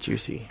juicier.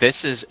 Juicy.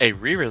 This is a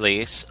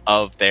re-release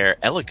of their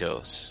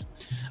Elegos.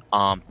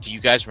 Do you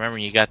guys remember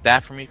when you got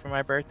that for me for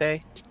my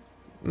birthday?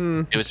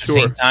 It was the Sure.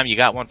 same time you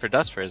got one for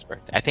Dust for his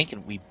birthday. I think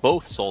we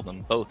both sold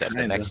them both at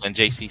an excellent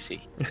JCC.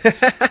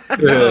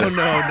 No.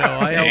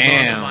 I held on to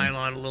Damn. mine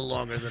on a little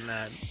longer than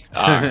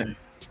that.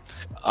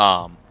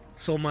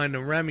 Sold mine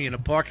to Remy in a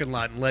parking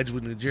lot in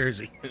Ledgewood, New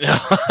Jersey.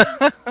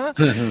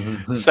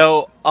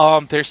 So,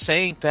 they're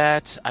saying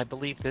that I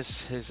believe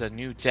this is a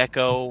new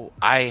deco.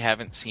 I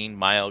haven't seen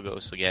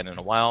Myelgos again in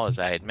a while, as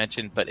I had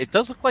mentioned, but it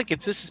does look like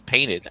this is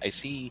painted. I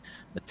see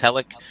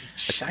metallic,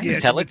 Yeah,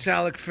 it's a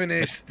metallic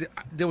finish.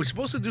 They were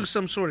supposed to do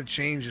some sort of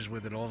changes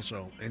with it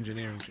also,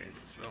 engineering changes.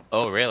 So.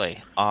 Oh,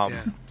 really?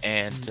 Yeah.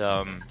 And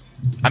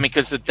I mean,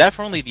 because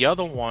definitely the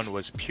other one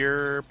was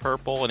pure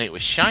purple and it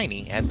was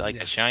shiny, had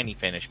like a shiny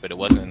finish, but it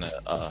wasn't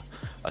a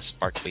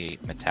sparkly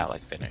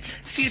metallic finish.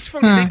 See, it's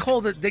funny. They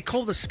call the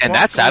sparkly, And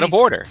that's out of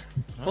order.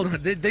 Hold on,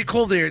 they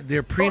call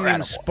their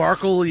premium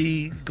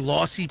sparkly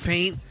glossy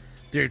paint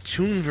their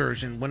tune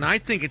version. When I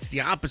think it's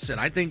the opposite.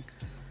 I think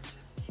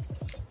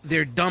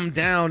they're dumbed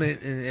down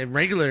and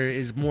regular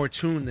is more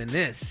tuned than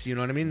this. You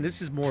know what I mean?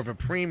 This is more of a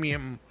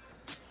premium.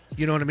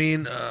 You know what I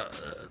mean?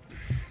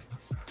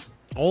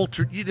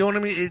 Altered. You know what I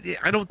mean?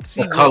 I don't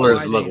see the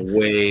colors look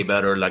way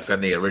better like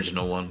than the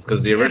original one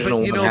because the original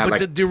but, you one know, had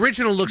but like the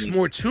original looks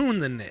more tuned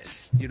than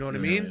this. You know what I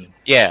mean?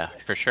 Yeah,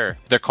 for sure.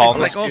 They're calling it's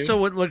like this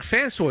also with like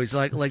Fans Toys,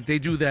 like they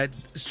do that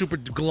super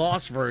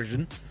gloss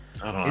version.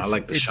 I don't know. I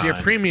like the it's shine. their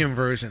premium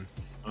version.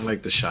 I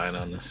like the shine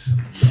on this.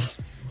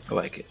 I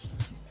like it.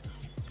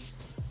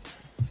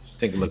 I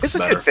think it looks It's a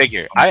better. good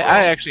figure. I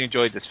actually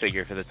enjoyed this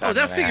figure for the time. Oh,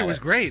 that I figure had was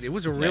it. great. It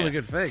was a really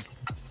good fig.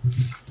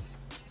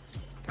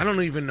 I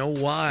don't even know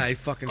why I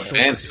fucking sold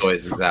Fans it.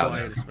 Toys is out.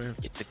 Quietest, man.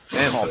 Get the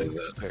Fans call Toys this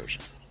is out.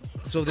 version.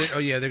 So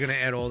they're gonna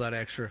add all that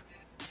extra.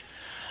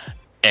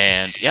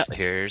 And yeah,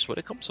 here's what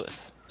it comes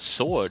with: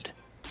 sword,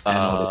 And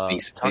all the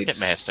base target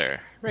plates. master,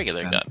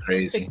 regular It's gun, kinda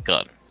crazy. big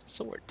gun,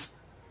 sword,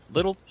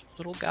 little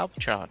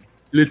Galvatron.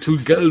 Little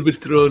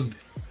Galvatron.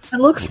 It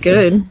looks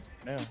good.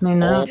 Yeah. I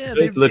know. Yeah,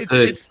 Those look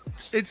good.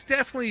 it's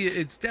definitely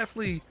a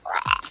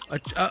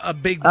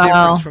big Oh.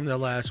 difference from the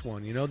last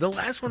one. You know, the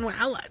last one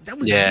that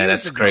was Yeah, years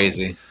that's ago.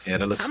 crazy. Yeah,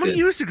 that looks How many good.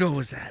 years ago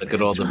was that? Look man?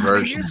 at all the 2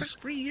 versions. years,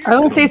 3 years. I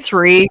want ago. to say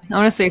 3. I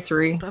want to say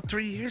 3. About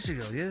 3 years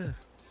ago. Yeah.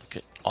 Look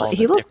at all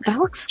He the looks. different That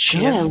looks good.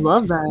 chins. I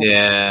love that.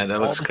 Yeah, that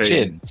all looks the crazy.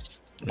 chins.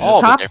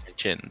 All Top- the different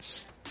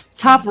chins.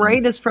 Top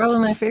right is probably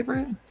my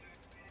favorite.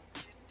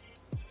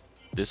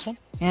 This one?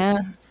 Yeah.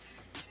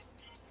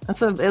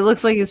 It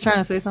looks like he's trying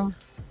to say something.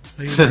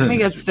 I We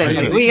gotta say.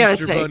 am the We gotta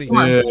Easter say. Bunny. Come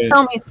on. Yeah.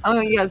 Tell me. Oh,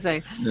 you gotta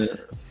say. I am the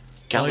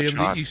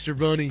Galvatron. Easter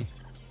Bunny.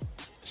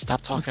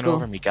 Stop talking cool.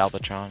 over me,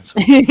 Galvatron.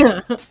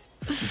 Yeah.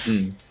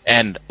 Mhm.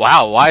 And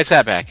wow, why is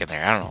that back in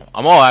there? I don't know.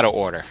 I'm all out of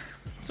order.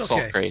 It's It's all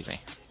okay. crazy.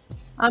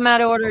 I'm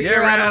out of order.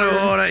 You're out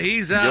of order.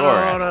 He's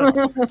out of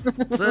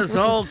order. This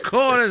whole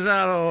court is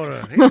out of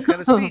order. He's got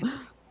a seat.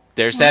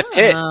 There's that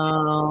pit.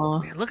 Oh,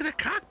 Man, look at the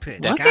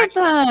cockpit. look at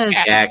that.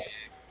 Jack.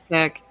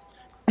 Heck.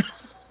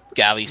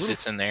 Gally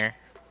sits in there.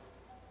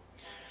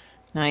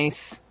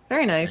 Nice.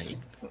 Very nice.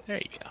 There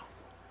you go.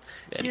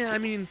 Then Yeah, I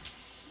mean,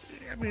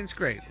 it's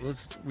great.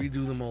 Let's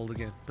redo the mold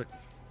again. But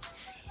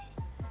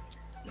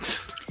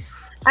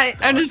I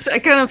kind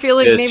of feel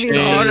like Just maybe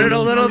started a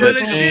little bit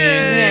of Yeah.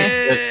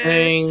 shit.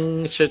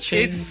 Cha-ching,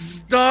 cha-ching. It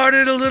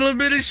started a little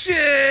bit of shit.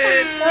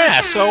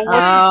 Yeah, so what's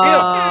the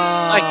deal?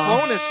 Like,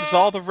 bonus is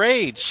all the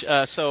rage.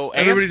 So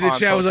Everybody in the Antoine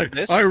chat was posted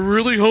like, this. I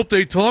really hope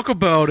they talk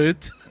about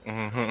it.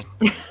 I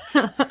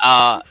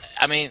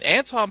mean,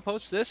 Antoine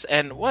posts this,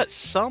 and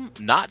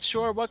not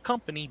sure what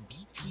company,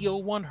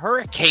 BTO1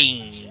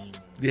 Hurricane.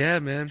 Yeah,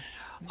 man.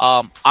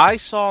 I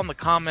saw in the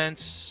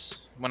comments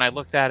when I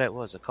looked at it,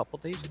 was a couple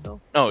days ago?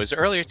 No, it was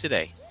earlier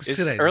today. was It's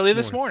today, early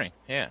this this morning.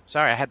 Yeah,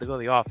 sorry, I had to go to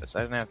the office.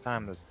 I didn't have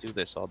time to do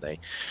this all day.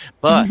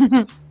 But,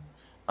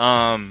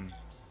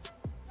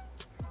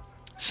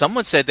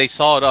 someone said they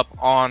saw it up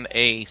on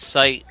a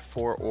site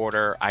for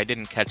order. I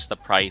didn't catch the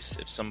price.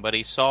 If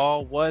somebody saw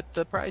what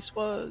the price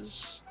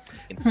was,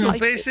 you can So type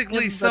it basically,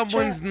 in the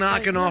someone's chat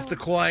knocking right off now. the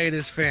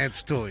quietest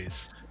Fans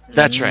Toys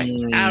That's right.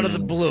 out of the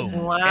blue.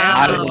 Wow.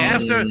 After Out of the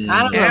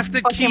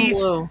after fucking Keith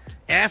blue.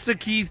 after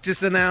Keith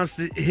just announced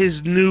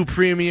his new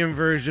premium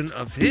version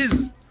of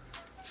his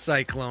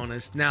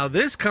Cyclonus. Now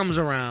this comes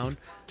around.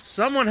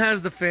 Someone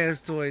has the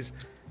Fans Toys.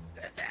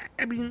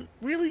 I mean,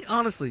 really,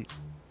 honestly,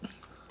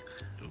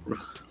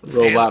 Robot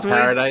Fans Toys,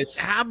 Paradise.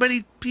 How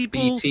many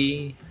people?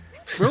 BT.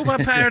 Robot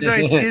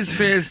Paradise is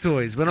Fans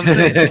Toys, but I'm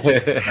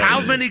saying, how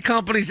many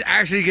companies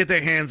actually get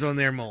their hands on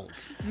their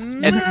molds?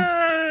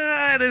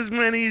 Not as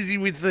many as you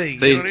would think.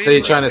 So, You know what I you're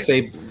mean? trying to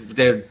say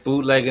they're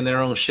bootlegging their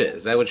own shit?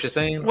 Is that what you're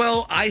saying?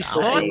 Well, I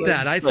thought Okay.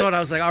 that. I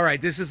was like, all right,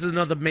 this is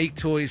another Make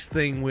Toys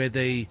thing where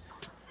they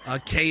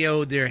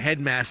KO'd their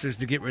headmasters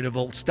to get rid of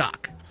old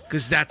stock,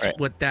 because that's Right.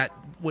 what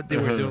they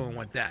were doing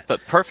with that. But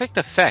Perfect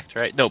Effect,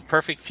 right? No,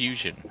 Perfect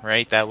Fusion,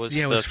 right? That was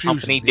Yeah, it the was Fusion,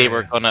 company they yeah.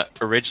 were going to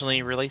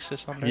originally release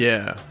this under?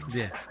 Yeah.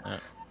 Yeah.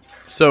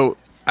 So,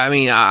 I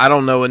mean, I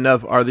don't know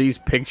enough. Are these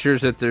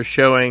pictures that they're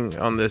showing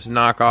on this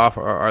knockoff,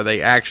 or are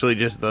they actually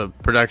just the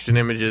production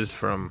images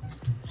from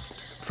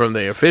from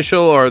the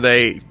official, or are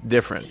they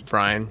different,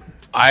 Brian?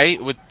 I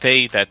would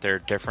say that they're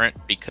different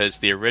because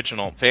the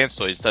original Fans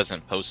Toys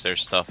doesn't post their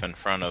stuff in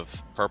front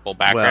of purple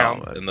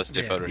background unless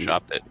they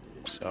photoshopped it.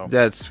 So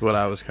that's what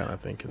I was kind of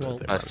thinking. Well,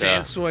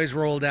 Fans Toys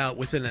rolled out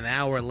within an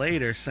hour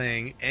later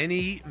saying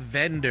any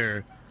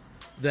vendor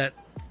that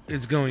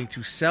is going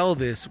to sell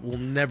this will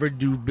never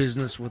do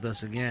business with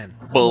us again.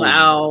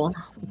 Wow.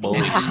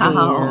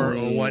 Store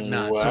or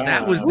whatnot. Wow. So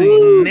that was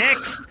the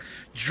next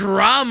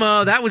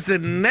drama. That was the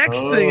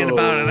next thing, and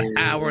about an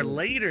hour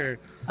later.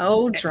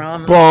 Oh,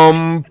 drama.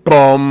 Bum,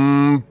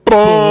 bum, bum.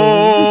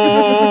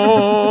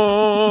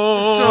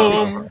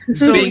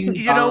 So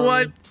you know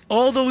what?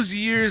 All those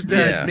years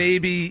that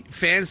maybe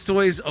Fans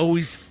Toys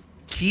always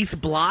Keith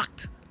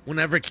blocked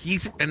whenever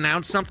Keith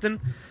announced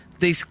something,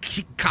 they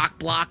cock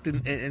blocked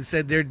and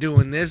said they're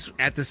doing this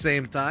at the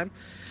same time.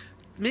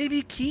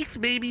 Maybe Keith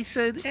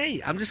said,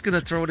 hey, I'm just going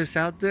to throw this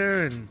out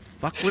there and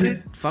fuck with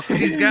it. Fuck with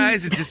these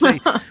guys and just say,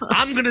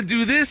 I'm going to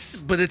do this,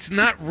 but it's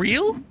not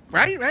real.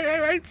 Right.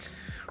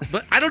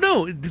 But I don't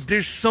know.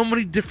 There's so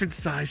many different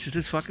sides to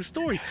this fucking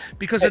story.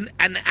 Because an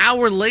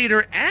hour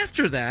later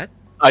after that...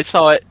 I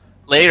saw it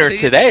later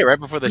today, right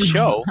before the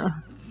show.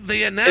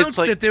 They announced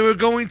that they were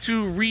going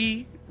to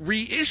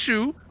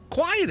reissue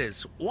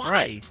Quietus. Why?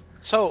 Right.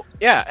 So,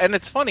 yeah, and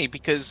it's funny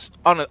because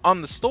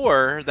on the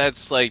store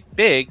that's like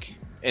big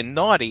and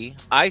naughty,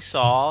 I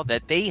saw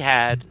that they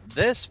had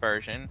this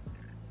version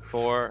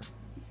for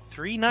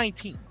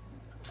 $3.19.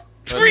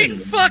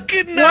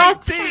 $3.19.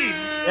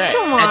 Yeah.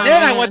 Come on, and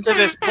then I went to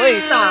this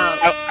place. Stop.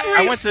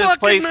 I went to this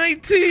place.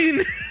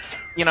 $3.19.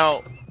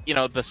 You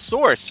know the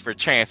source for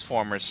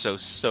Transformers, so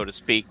to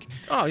speak.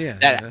 Oh yeah.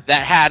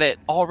 That had it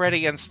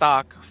already in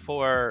stock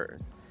for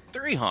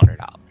 $300.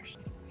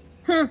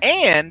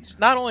 And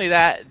not only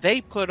that,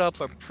 they put up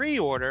a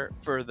pre-order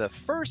for the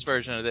first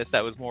version of this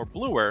that was more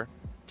bluer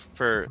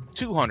for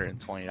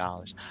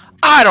 $220.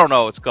 I don't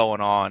know what's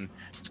going on.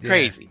 It's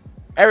crazy.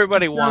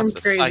 Everybody wants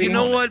a Cyclonus. You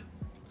know what?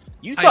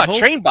 You thought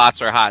Trainbots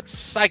were hot.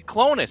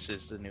 Cyclonus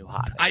is the new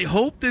hot. I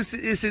hope this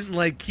isn't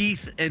like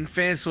Keith and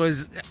Fans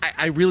Toys.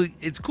 I really,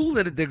 it's cool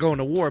that they're going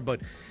to war,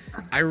 but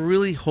I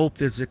really hope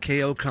there's a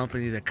KO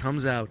company that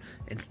comes out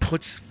and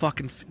puts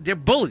they're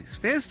bullies.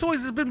 Fans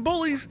Toys has been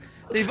bullies.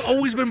 They've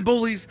always been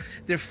bullies.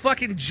 They're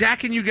fucking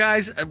jacking you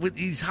guys with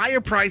these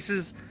higher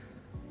prices.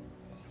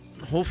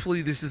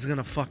 Hopefully this is going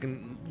to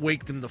fucking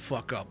wake them the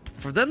fuck up.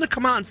 For them to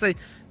come out and say,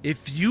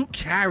 if you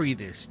carry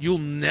this, we'll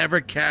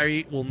never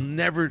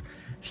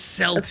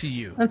sell to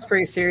you. That's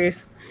pretty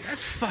serious.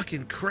 That's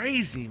fucking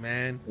crazy,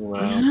 man.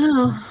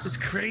 Wow. It's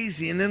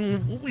crazy. And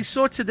then what we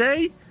saw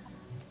today,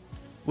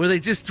 where they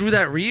just threw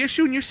that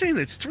reissue, and you're saying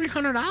it's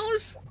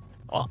 $300?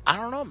 Well, I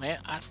don't know, man.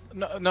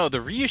 No,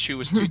 the reissue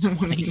was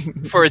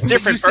 $220 for a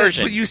different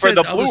version. But you for said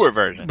the bluer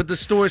version. But the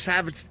stores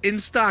have it in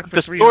stock for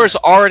the $300. stores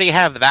already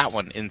have that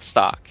one in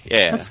stock.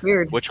 Yeah, that's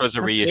weird. Which was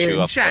a reissue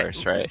up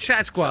first, right?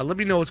 Chat squad, let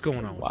me know what's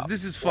going on. Wow.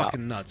 This is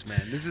fucking nuts,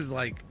 man. This is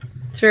like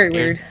it's very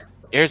weird.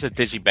 Here's a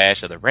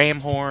Digibash of the Ram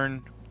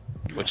Horn,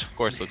 which of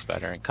course looks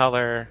better in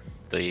color.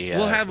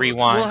 We'll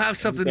have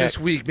something this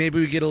week. Maybe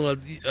we get a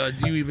little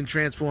Do You Even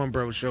Transform,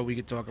 Bro show. We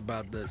could talk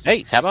about this.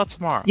 Hey, how about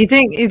tomorrow? You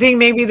think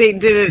maybe they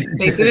did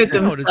it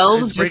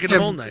themselves just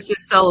to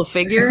sell a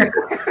figure? You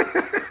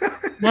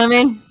know what I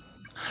mean?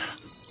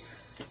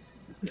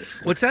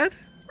 What's that?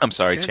 I'm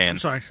sorry, Chan. I'm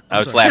sorry. I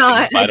was laughing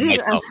in spite of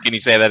myself. Can you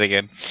say that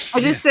again?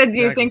 I just said, do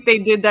you think they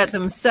did that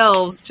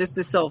themselves just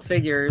to sell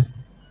figures?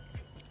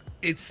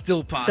 It's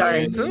still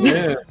possible.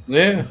 Sorry.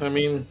 Yeah. I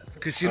mean,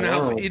 because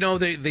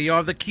they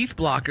are the Keith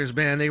blockers,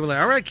 man. They were like,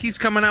 all right, Keith's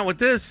coming out with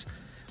this.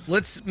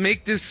 Let's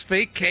make this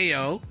fake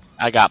KO.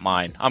 I got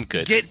mine. I'm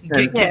good.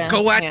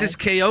 Go at this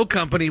KO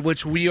company,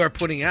 which we are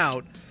putting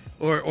out,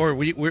 or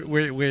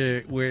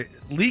we're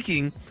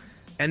leaking,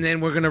 and then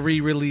we're gonna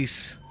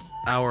re-release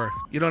our.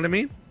 You know what I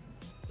mean?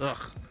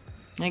 Ugh.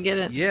 I get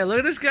it. Yeah, look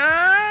at this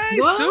guy.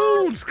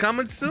 Soon. It's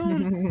coming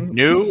soon.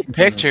 New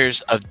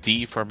pictures of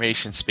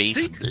Deformation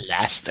Space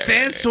Blaster.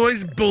 Fans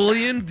Toys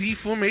bullying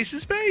Deformation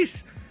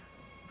Space.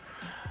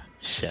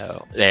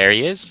 So, there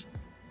he is.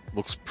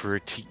 Looks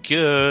pretty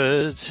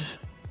good.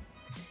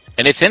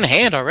 And it's in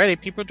hand already.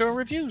 People are doing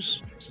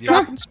reviews. It's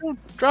dropping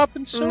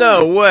soon.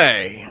 No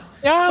way.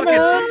 Yeah,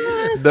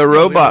 man. The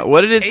robot.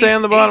 What did it say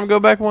on the bottom?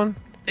 Go back one.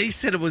 They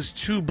said it was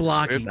too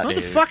blocky.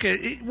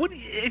 Motherfucker, what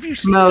if you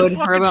see the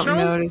fucking show?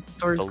 Mode is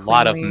a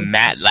lot of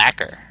matte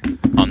lacquer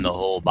on the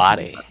whole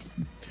body.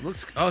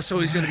 So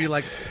he's gonna be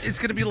like, it's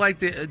gonna be like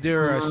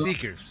their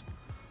Seekers,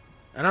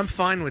 and I'm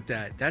fine with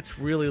that. That's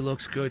really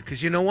looks good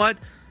because you know what?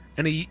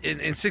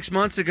 In 6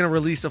 months they're gonna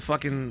release a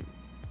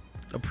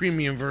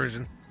premium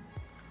version.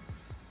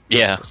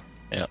 Yeah.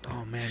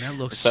 Oh man, that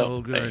looks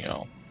so good.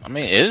 I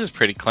mean, it is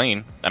pretty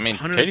clean. I mean,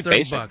 pretty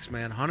basic. $130,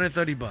 man.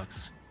 $130.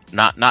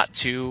 Not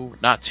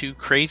too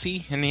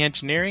crazy in the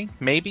engineering.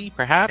 Maybe,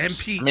 perhaps.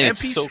 MP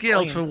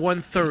scaled for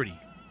 $130.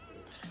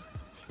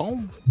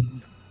 Boom.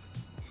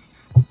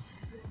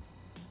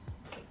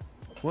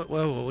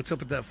 What's up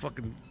with that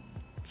fucking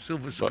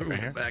silver screw in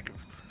the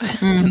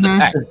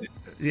back?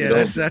 Yeah, You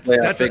that's don't lay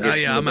out yeah.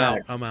 figures from I'm the out.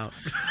 back. I'm out.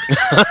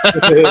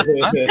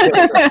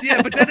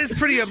 Yeah, but that is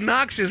pretty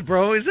obnoxious,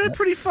 bro. Is that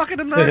pretty fucking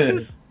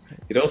obnoxious?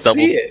 You don't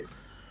see it.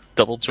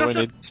 Double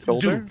jointed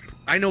shoulder. Dude,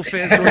 I know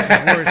Fans Toys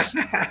is worse.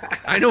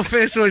 I know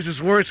Fans Toys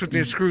is worse with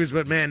their screws,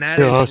 but man, that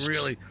is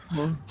really.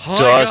 Hi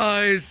Dust.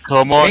 guys.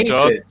 Come on, Paint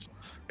Dust. it.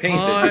 Paint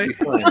it.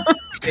 You'll be fine.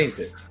 Paint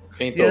it.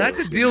 Paint Yeah, over that's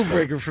a it. deal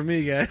breaker for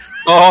me, guys.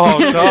 Oh,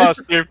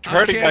 Dust, you're I'm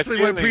hurting my canceling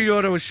my feelings.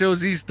 pre-order with Show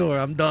Z Store.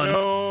 I'm done.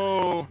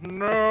 No.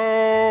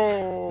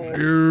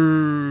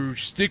 Grr,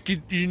 stick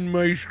it in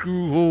my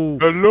screw hole.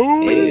 Hello.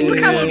 Look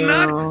how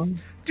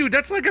obnoxious. Dude,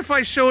 that's like if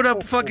I showed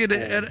up fucking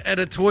at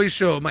a toy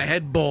show, my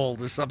head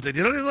bald or something.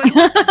 You know, like,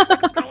 what the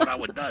fuck is going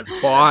on with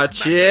us?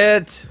 Watch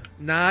it.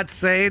 Not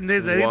saying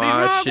there's anything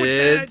Watch wrong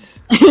it.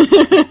 with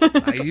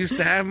that. I used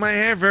to have my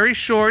hair very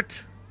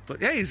short, but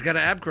hey, he's got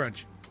an ab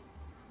crunch.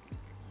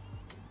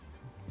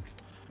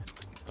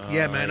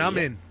 Yeah, man, I'm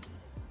in.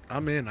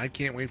 I'm in. I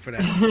can't wait for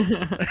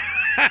that.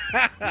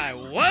 I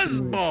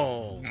was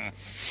bald.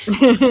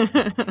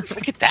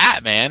 Look at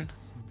that, man.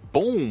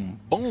 Boom,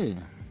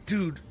 boom.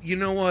 Dude, you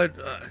know what?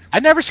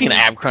 I've never seen an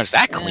ab crunch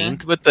that clean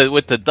with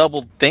the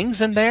double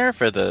things in there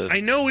for the. I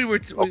know we were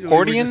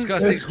accordion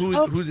discussing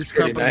who this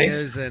Pretty company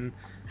nice. is, and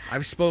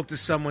I've spoke to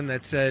someone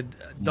that said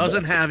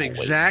doesn't have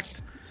Multiple exact,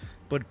 weights.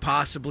 but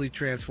possibly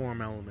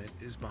Transform Element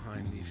is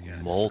behind these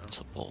guys.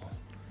 multiple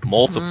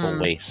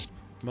Mm. wastes.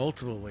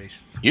 Multiple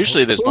wastes.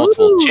 Usually there's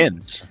multiple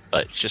chins,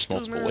 but it's just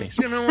multiple Man, wastes.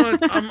 you know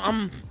what?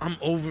 I'm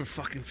over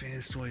fucking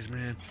Fans Toys,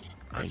 man.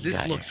 There you This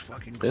got looks it.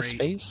 fucking great.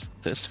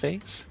 This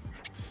face.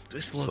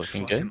 This it's looks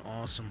looking fucking good.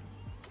 awesome.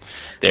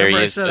 There Remember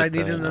he I is. said I with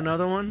needed the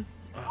another one?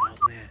 Oh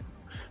man.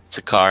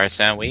 Sakara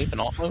sound wave in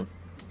alt mode.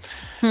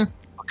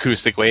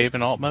 Acoustic wave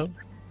in alt mode.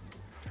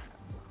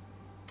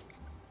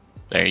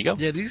 There you go.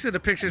 Yeah, these are the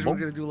pictures we were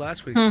gonna do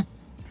last week.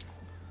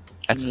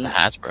 That's the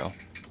Hasbro.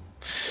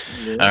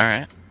 All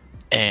right,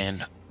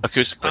 and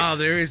acoustic wave. Oh,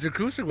 there is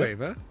acoustic wave,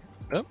 huh?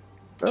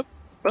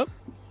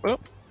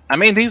 I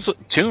mean, these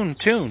tune.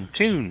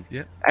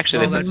 Yeah.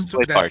 Actually, Well, they that's put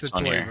toy the parts toy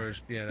on here.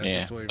 version. Yeah, that's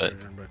Yeah, the toy but-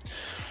 version. But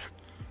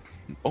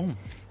Boom.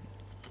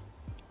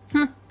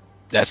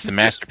 That's the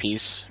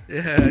masterpiece.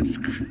 yeah, it's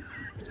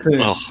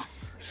Ugh.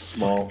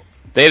 Small.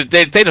 They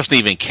don't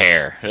even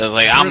care. It's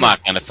like I'm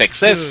not gonna fix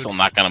this. Dude. I'm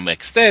not gonna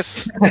mix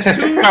this. Throw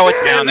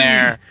it down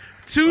there.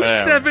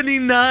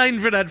 $279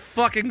 for that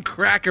fucking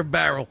Cracker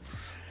Barrel.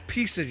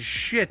 Piece of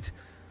shit.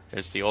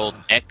 There's the old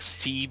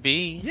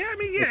XTB. Yeah, I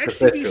mean, yeah, It's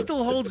XTB official.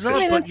 still holds I up,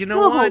 mean, but it you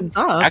still know what? holds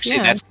up. Actually,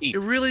 yeah. that's It the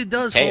really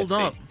does hold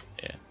KFC. up.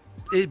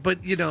 Yeah.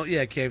 But you know,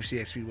 yeah, KFC,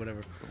 XP,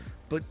 whatever.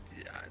 But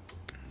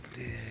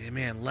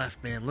man,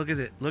 left man, look at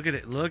it, look at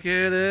it, look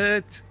at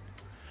it.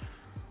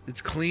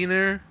 It's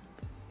cleaner.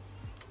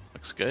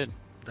 Looks good.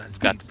 That's It's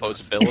got the deep.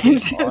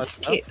 posability. all that Just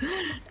stuff.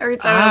 every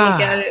time I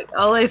look at it,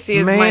 all I see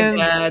is man.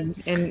 my dad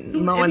and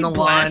mowing Any the lawn.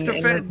 blaster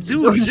in fan- the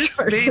dude, this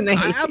shorts in the made,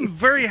 I'm 80s.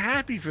 very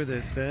happy for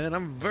this, man.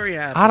 I'm very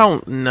happy. I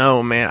don't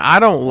know, man. I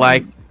don't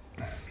like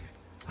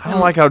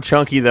how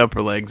chunky the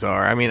upper legs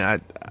are. I mean, I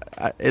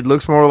it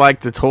looks more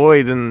like the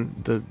toy than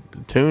the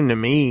tune to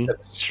me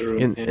That's true.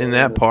 in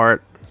that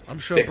part. I'm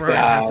sure Stick Brian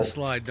has thighs. to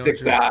slide, don't Stick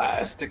you?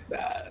 thighs. Stick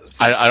thighs.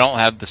 I don't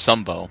have the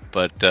Sumbo,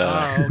 but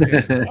Oh, okay.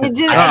 It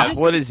just- God, it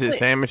just what is looks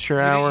this, like- amateur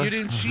You hour?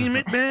 didn't cheam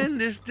it, man.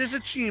 There's a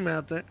cheam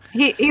out there.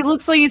 He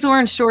looks like he's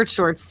wearing shorts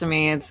to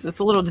me. It's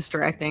a little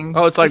distracting.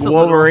 Oh, it's like Just a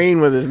little.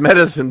 Wolverine with his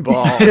medicine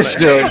ball.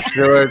 Short.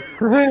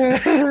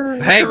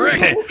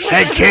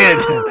 Hey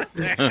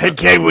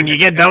kid, when you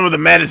get done with the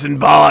medicine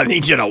ball, I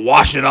need you to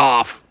wash it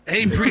off.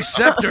 Hey,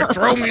 Preceptor,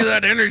 throw me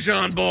that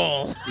Energon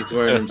ball. He's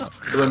wearing them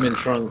swimming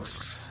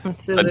trunks.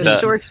 So But, the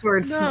shorts. No,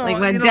 Like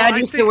my you know, dad I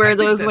used think- to wear I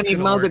think those when that's he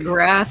gonna mowed the work.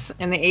 grass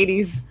in the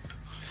 80s.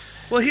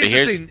 Well, here's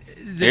here's- the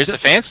thing. here's the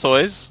Fans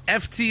Toys.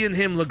 FT and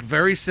him look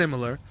very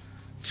similar.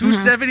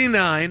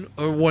 $279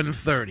 or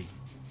 $130.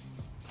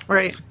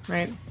 Right.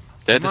 They're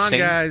Come the on, same.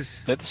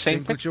 guys. They're the same.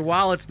 Think with your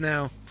wallets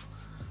now.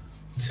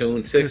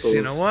 Tune tickles.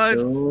 You know what?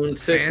 Tune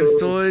Fans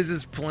tickles. Toys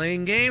is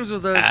playing games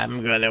with us.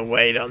 I'm gonna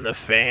wait on the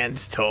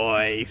fans'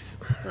 toys.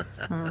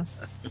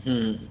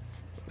 Hmm.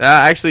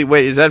 Actually,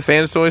 wait, is that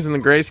fans' toys in the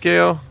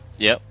grayscale?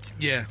 Yep.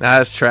 Yeah. Nah,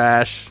 that's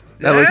trash.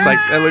 That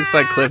looks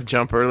like Cliff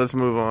Jumper. Let's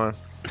move on.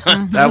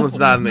 That one's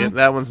not in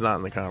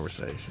the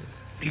conversation.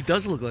 He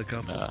does look like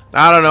Comfort.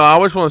 I don't know. I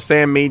always want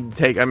Sam M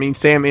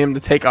to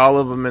take all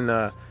of them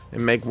and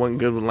make one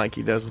good one like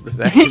he does with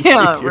the action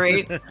Yeah, figure.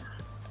 right.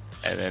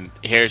 And then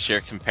here's your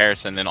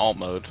comparison in alt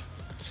mode.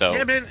 So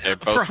Yeah, man. they're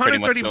both For pretty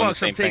much $130, doing the I'm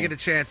same taking thing. a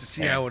chance to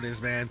see how it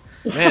is, man.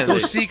 Man,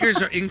 Those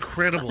Seekers are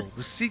incredible.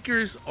 The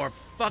Seekers are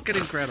fucking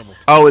incredible.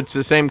 oh, it's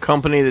the same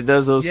company that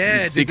does those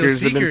Yeah, dude, Seekers those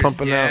that have been Seekers.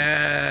 pumping out.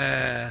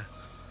 Yeah.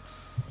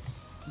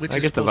 Which I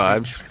is get the supposed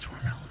to be vibes. Transform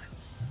Element.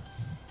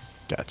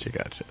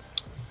 Gotcha.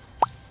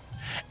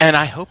 And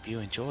I hope you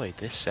enjoyed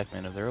this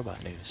segment of the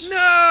Robot News.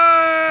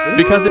 No!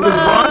 Because it was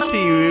brought to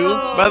you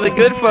by the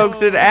good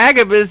folks at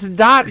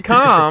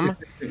Agabus.com.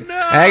 No!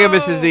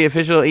 Agabus is the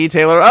official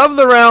e-tailer of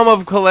the realm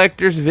of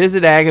collectors.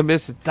 Visit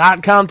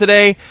Agabus.com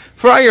today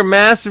for all your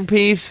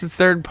masterpiece,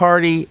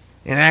 third-party,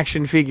 and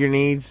action figure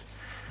needs.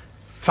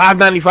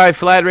 $5.95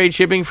 flat rate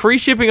shipping. Free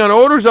shipping on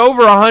orders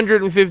over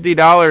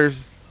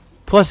 $150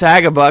 plus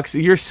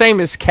Agabucks. Your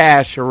same as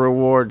cash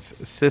rewards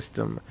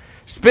system.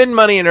 Spend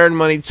money and earn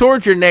money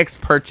towards your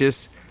next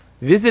purchase.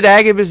 Visit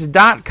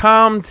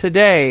Agabus.com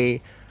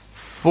today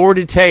for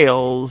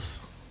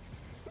details.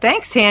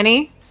 Thanks,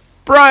 Tanny.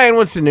 Brian,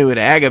 what's new at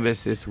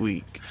Agabus this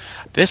week?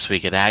 This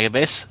week at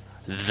Agabus,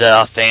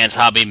 the Fans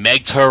Hobby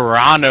Meg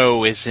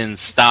Toronto is in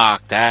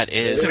stock. That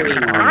is the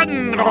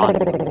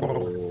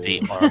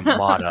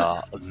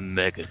Armada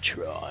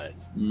Megatron.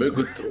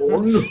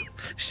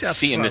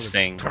 Seeing this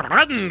thing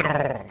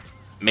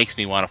makes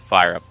me want to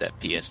fire up that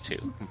PS2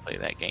 and play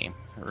that game.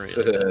 It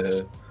really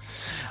does.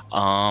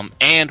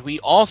 And we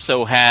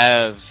also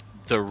have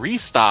the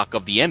restock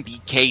of the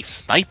MBK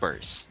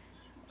Snipers.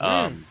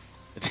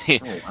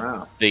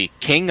 The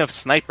King of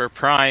Sniper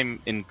Prime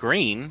in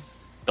green,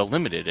 the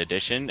limited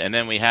edition, and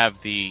then we have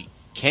the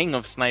King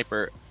of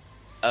Sniper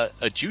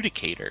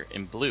Adjudicator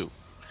in blue.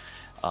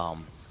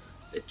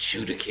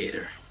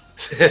 Adjudicator.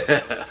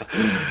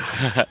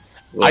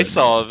 I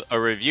saw a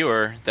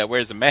reviewer that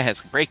wears a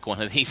mask break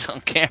one of these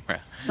on camera.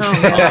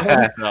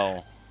 Oh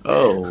no!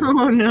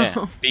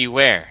 Yeah,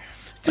 beware.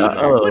 Dude,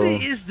 what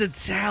is the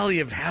tally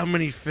of how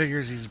many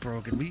figures he's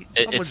broken?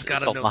 Someone's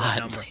got to know that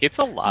number. It's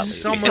a lot.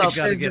 Someone's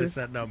got to get us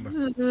that number.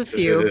 There's a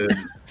few.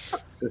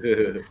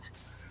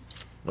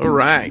 All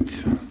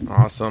right.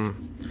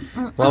 Awesome.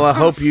 Well, I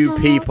hope you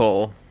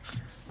people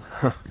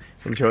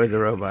enjoyed the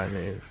robot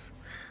news.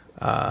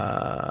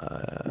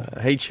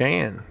 Hey,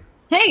 Chan.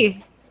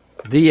 Hey.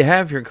 Do you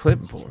have your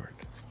clipboard?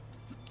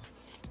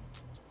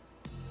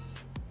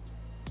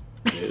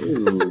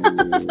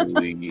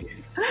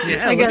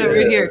 Yeah, I got it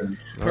right here.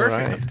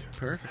 Perfect. Right.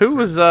 Perfect. Who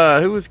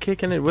was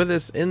kicking it with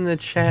us in the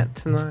chat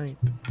tonight?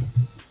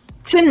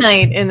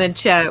 Tonight in the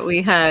chat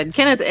we had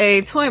Kenneth A,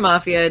 Toy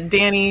Mafia,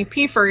 Danny,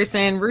 P.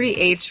 Ferguson, Rudy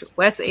H,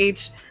 Wes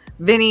H,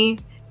 Vinny,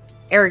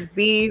 Eric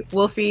B,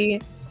 Wolfie,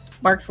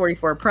 Mark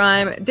 44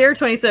 Prime, Dare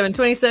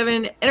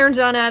 2727,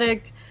 Energon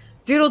Addict,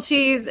 Doodle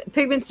Cheese,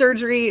 Pigment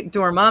Surgery,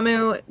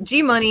 Dormammu,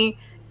 G Money,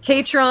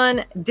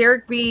 Katron,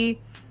 Derek B,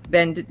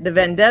 the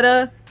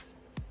Vendetta.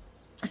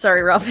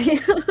 Sorry, Ralphie.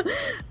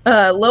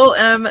 Lowell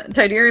M,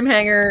 Tidarium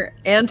Hanger,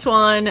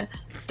 Antoine,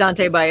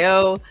 Dante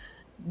Bayo,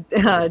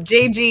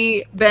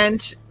 JG,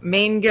 Bench,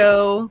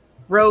 Mango,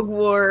 Rogue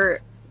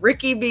War,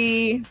 Ricky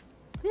B,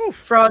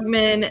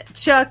 Frogman,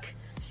 Chuck,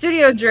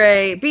 Studio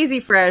Dre,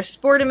 BZ Fresh,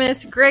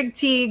 Sportimus, Greg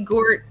T,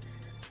 Gort,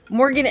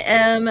 Morgan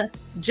M,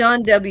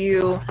 John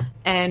W,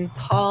 and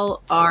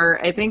Paul R.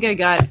 I think I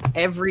got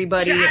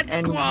everybody. Chat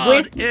and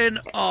Squad in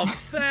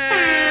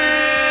effect.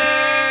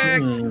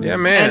 Yeah,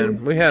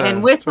 man.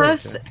 And with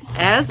us,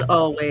 as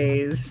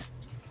always,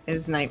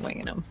 is Nightwing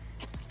and him.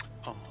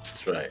 Oh,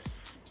 that's right.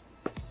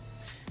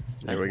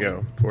 There we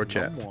go. For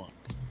chat. Well,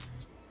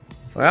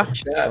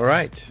 all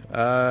right.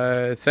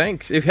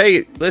 Thanks.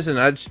 Listen,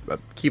 I just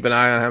keep an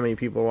eye on how many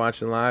people are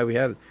watching live. We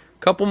had a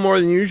couple more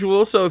than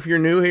usual, so if you're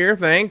new here,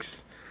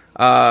 thanks.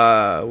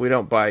 We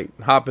don't bite.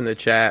 Hop in the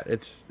chat.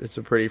 It's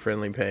a pretty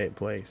friendly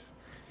place.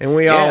 And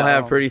we all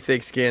have pretty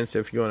thick skin, so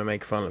if you want to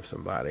make fun of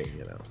somebody,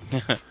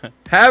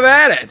 have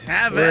at it.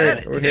 Have at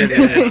it. We're here to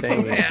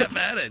entertain you. Have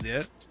at it,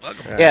 yeah.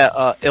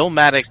 Yeah,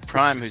 Illmatic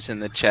Prime, who's in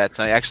the chat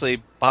tonight,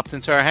 actually popped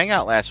into our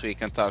hangout last week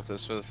and talked to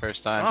us for the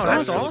first time. Oh,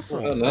 that's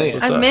awesome. Oh,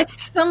 nice. I missed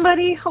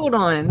somebody? Hold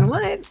on.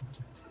 What?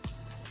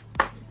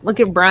 Look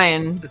at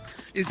Brian.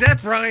 Is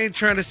that Brian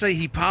trying to say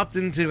he popped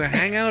into a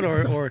hangout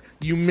or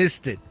you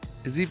missed it?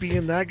 Is he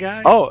being that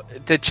guy? Oh,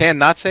 did Chan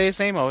not say his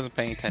name? I wasn't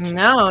paying attention.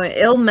 No,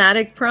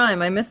 Illmatic Prime.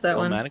 I missed that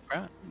one. Illmatic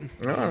Prime.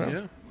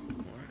 Yeah.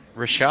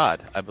 Rashad,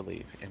 I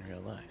believe, in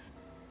real life.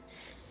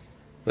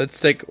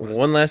 Let's take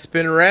one last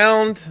spin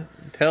around.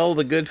 Tell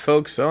the good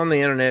folks on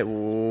the internet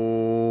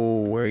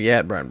where you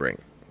at, Brian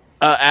Brink.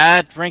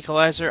 At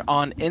Wrinkleizer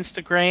on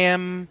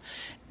Instagram,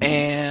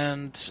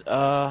 and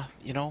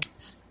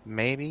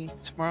maybe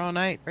tomorrow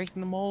night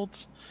breaking the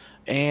molds,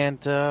 and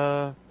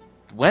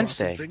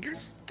Wednesday.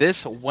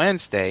 This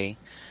Wednesday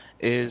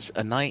is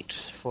a night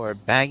for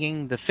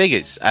bagging the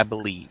figures, I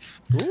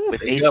believe,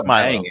 with Ace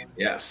Milo.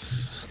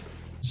 Yes.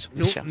 So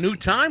new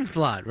time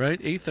slot, right?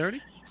 8:30.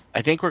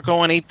 I think we're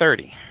going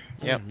 8:30.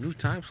 Yep. New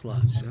time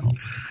slot. So.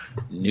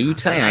 New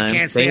time. I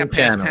can't stay same up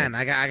past channel. 10.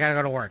 I gotta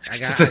go to work. I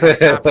got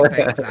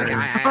things.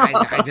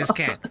 I just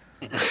can't.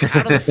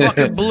 Out of the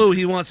fucking blue,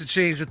 he wants to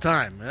change the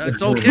time.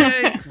 It's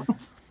okay.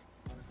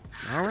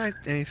 All right,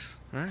 Ace.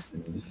 All right.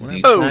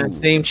 New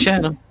time, same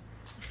channel.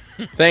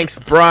 Thanks,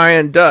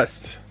 Brian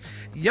Dust.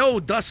 Yo,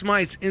 Dust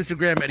Mites,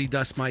 Instagram, Eddie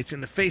Dust Mites, in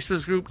the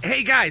Facebook group.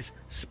 Hey, guys,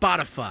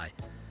 Spotify.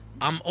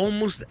 I'm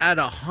almost at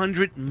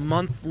 100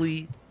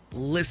 monthly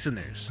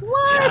listeners.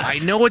 What? I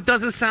know it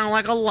doesn't sound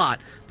like a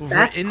lot, but for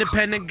That's an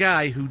independent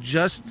guy who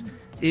just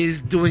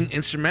is doing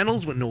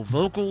instrumentals with no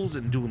vocals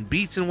and doing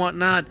beats and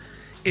whatnot,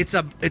 it's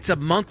a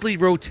monthly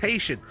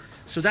rotation.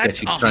 So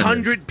that's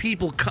 100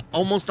 people,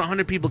 almost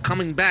 100 people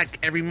coming back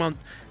every month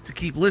to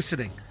keep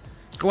listening.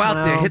 Go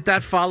out there, hit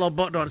that follow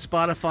button on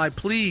Spotify,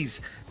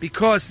 please,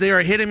 because they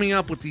are hitting me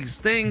up with these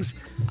things.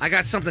 I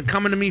got something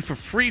coming to me for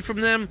free from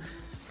them.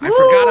 I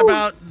forgot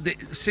about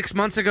 6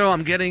 months ago.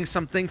 I'm getting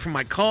something from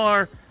my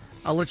car.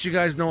 I'll let you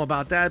guys know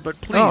about that. But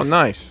please, Oh,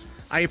 nice.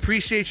 I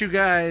appreciate you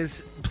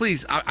guys.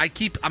 Please,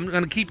 I'm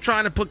gonna keep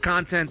trying to put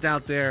content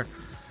out there.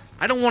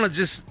 I don't want to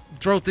just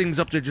throw things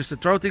up there just to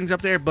throw things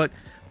up there, but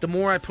the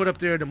more I put up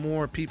there, the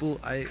more people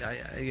I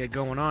get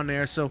going on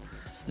there. So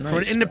for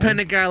an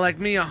independent guy like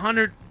me,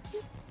 100,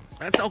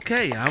 that's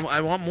okay.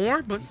 I want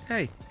more, but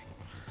hey.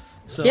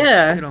 So,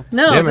 Yeah. you know.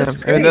 No, Yeah, that's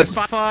man. great. And that's-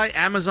 Spotify,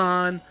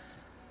 Amazon.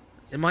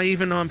 Am I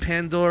even on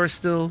Pandora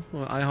still?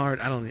 Well,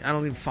 iHeart. I don't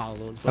even follow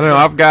those. I don't know.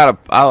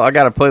 I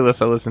got a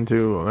playlist I listen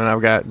to, and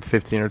I've got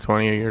 15 or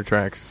 20 of your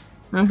tracks.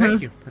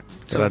 Thank you.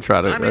 So I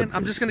try to. I mean,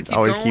 I'm just gonna keep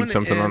always going keep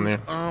something on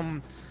there.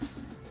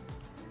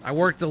 I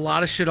worked a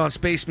lot of shit on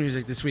space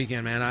music this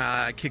weekend, man.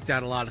 I kicked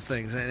out a lot of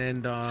things,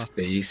 and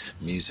Space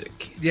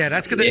music. yeah,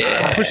 that's gonna.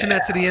 I'm pushing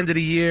that to the end of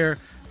the year.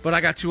 But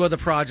I got 2 other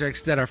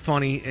projects that are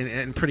funny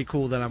and pretty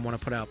cool that I want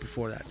to put out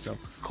before that. So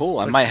Cool.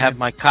 I might have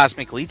my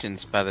Cosmic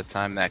Legions by the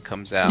time that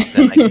comes out.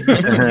 Then I can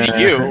listen to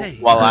you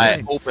while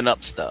I open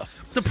up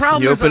stuff. the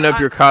problem You is open up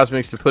your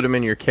cosmics to put them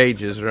in your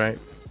cages, right?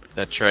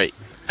 That's right.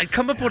 I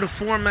come up with a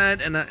format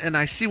and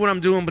I see what I'm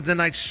doing, but then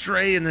I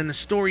stray and then the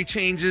story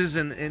changes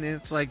and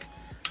it's like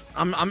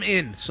I'm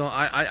in. So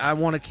I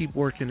want to keep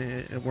working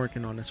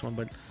on this one.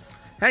 But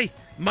hey,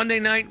 Monday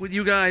night with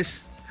you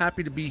guys.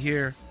 Happy to be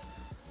here.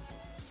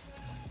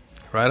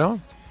 Right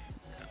on.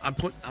 I'm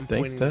Thanks,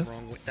 pointing the Tess.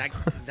 wrong way. That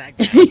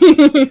guy.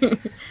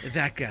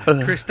 That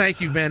guy. Chris,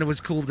 thank you, man. It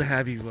was cool to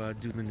have you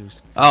do the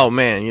news. Oh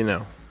man, you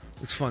know,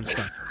 It's fun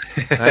stuff.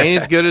 I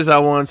ain't as good as I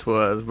once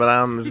was, but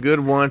I'm as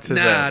good once as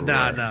ever.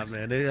 Nah,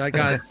 man. I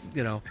got,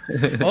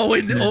 all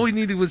we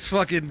needed was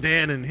fucking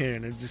Dan in here,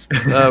 and it just.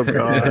 Oh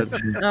god.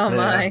 Oh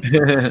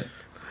my.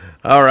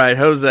 All right,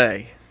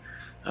 Jose.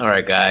 All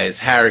right, guys.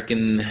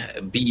 Harrican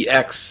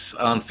BX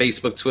on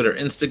Facebook, Twitter,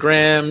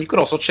 Instagram. You could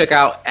also check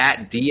out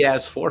at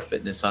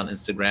Diaz4Fitness on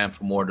Instagram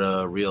for more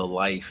the real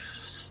life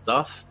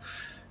stuff.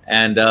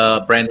 And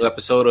a brand new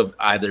episode of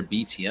either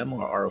BTM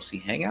or ROC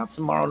Hangouts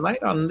tomorrow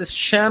night on this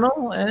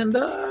channel. And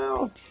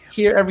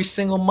here every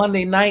single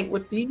Monday night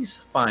with these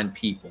fine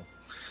people.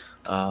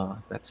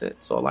 That's it.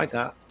 That's all I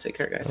got. Take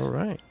care, guys. All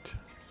right.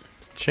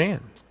 Chan.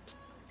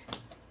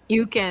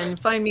 You can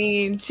find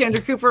me,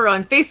 Chandra Cooper,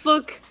 on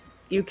Facebook.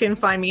 You can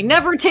find me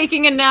never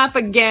taking a nap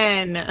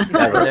again.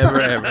 Never,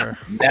 ever.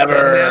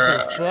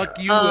 Never. Fuck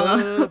you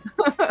up.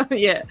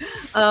 Yeah.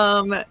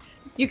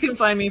 You can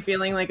find me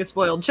feeling like a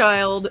spoiled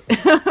child,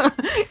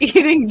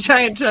 eating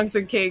giant chunks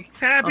of cake.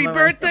 Happy on my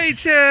birthday,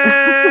 Chad!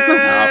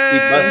 Happy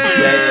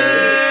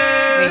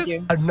birthday. Thank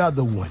you.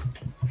 Another one.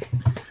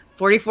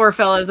 44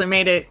 fellas, I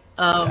made it.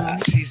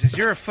 Jesus,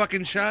 you're a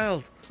fucking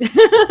child. Oh,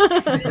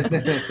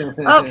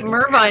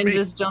 Mervine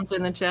just jumped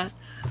in the chat.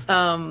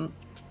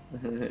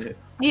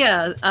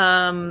 Yeah,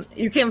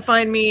 you can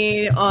find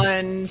me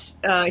on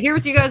here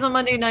with you guys on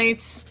Monday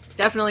nights.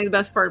 Definitely the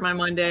best part of my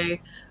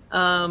Monday.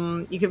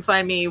 You can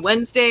find me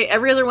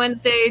every other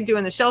Wednesday,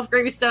 doing the shelf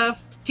gravy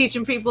stuff,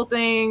 teaching people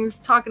things,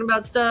 talking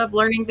about stuff,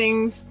 learning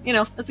things.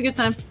 That's a good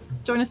time.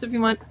 Join us if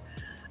you want.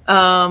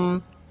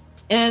 And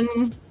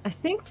I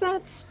think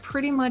that's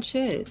pretty much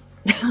it.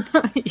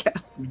 Yeah,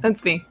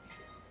 that's me.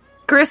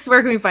 Chris,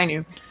 where can we find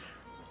you?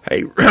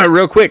 Hey,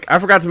 real quick, I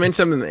forgot to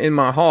mention something in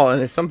my haul,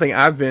 and it's something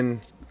I've been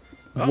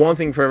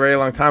wanting for a very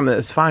long time, and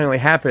it's finally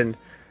happened.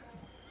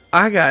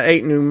 I got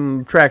 8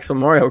 new tracks on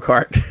Mario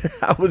Kart.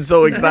 I was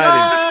so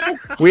excited.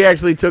 We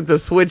actually took the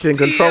Switch and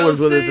controllers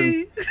with us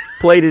and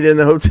played it in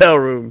the hotel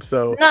room.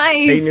 So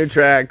Nice. 8 new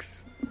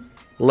tracks.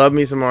 Love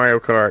me some Mario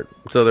Kart.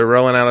 So they're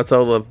rolling out a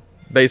total of,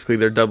 basically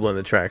they're doubling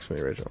the tracks from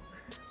the original.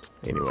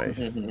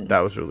 Anyways, that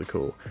was really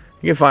cool.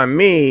 You can find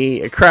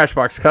me at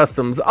Crashbox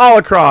Customs all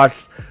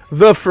across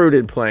the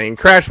fruited plain.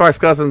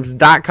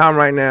 CrashboxCustoms.com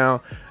right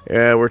now.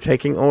 We're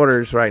taking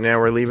orders right now.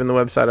 We're leaving the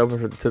website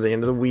open to the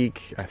end of the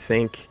week, I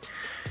think.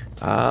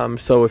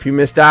 So if you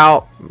missed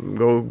out,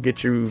 go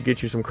get you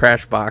some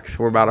Crashbox.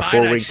 We're about a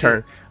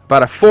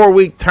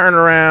 4-week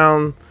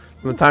turnaround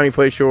from the time you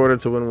place your order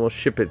to when we'll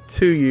ship it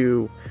to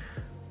you.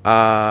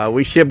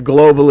 We ship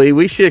globally.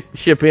 We ship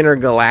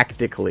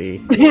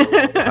intergalactically.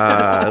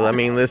 I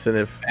mean,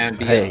 listen,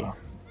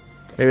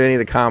 maybe they need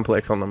a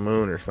complex on the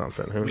moon or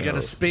something. Who We knows? got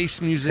a space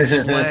music /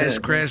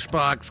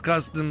 Crashbox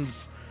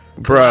Customs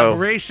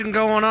collaboration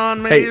going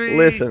on, maybe. Hey,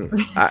 listen,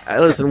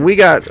 listen. We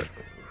got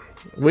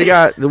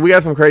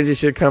some crazy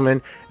shit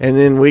coming, and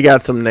then we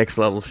got some next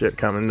level shit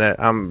coming that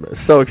I'm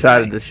so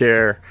excited to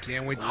share.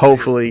 Can't wait to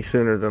Hopefully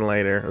sooner than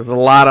later. There's a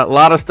lot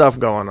of stuff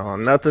going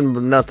on.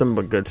 Nothing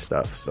but good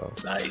stuff. So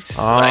Nice.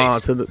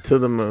 to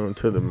the moon.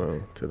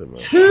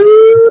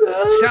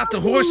 Shout to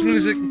horse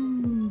music.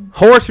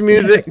 Horse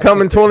music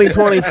coming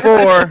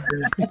 2024.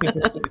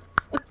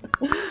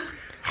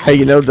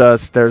 Hey,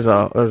 Dust, there's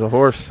a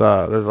horse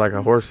there's like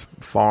a horse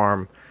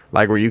farm,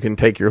 like where you can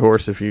take your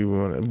horse if you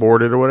want to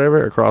board it or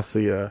whatever across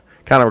the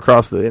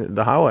across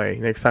the highway.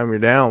 Next time you're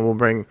down, we'll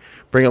bring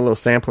a little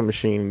sampling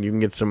machine and you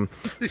can get some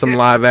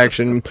live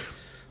action. Pie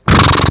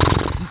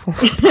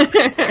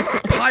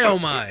oh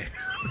my.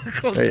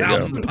 There you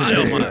go.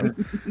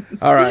 Pylomite.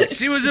 All right.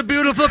 She was a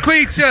beautiful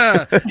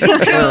creature. You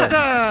killed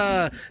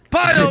her.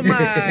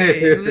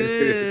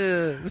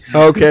 Pylomite.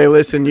 Okay,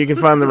 listen, you can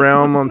find The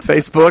Realm on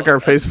Facebook. Our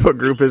Facebook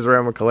group is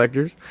Realm of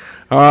Collectors.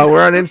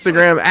 We're on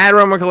Instagram at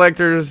Realm of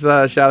Collectors.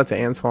 Shout out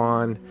to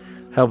Antoine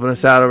helping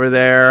us out over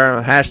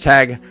there.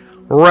 Hashtag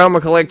Realm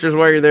of Collectors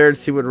while you're there to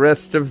see what the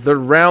rest of the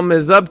realm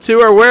is up to.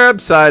 Our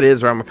website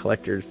is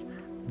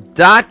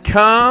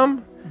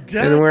realmofcollectors.com.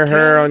 And we're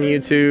here on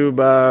YouTube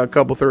a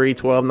couple,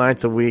 12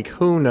 nights a week.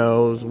 Who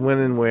knows when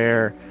and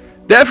where.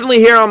 Definitely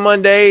here on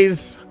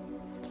Mondays.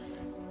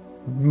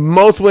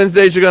 Most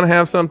Wednesdays you're going to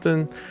have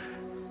something.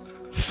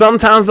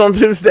 Sometimes on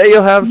Tuesday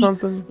you'll have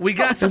something. We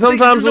got some and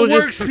things in the we'll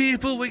works, just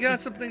people. We got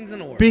some things in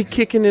the works. be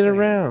kicking it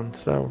around.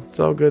 So it's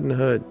all good in the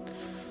hood.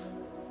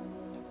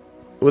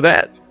 With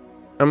that,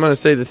 I'm going to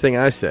say the thing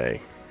I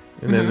say.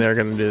 And then they're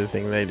going to do the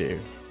thing they do.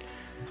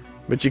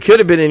 But you could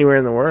have been anywhere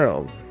in the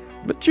world.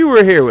 But you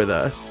were here with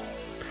us.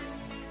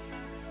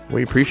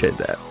 We appreciate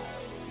that.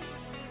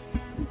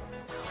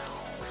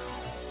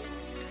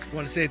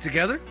 Want to say it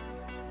together?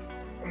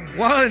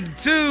 1,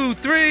 2,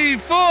 3,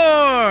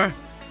 4.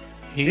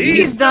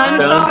 He's done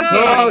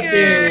talking.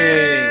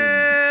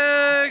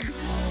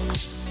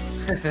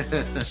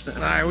 All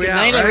right, we Good out.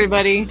 night, Right?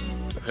 everybody.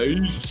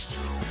 Peace.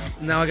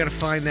 Now I gotta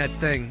find that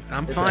thing.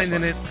 I'm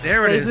finding it.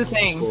 There it Where's is. the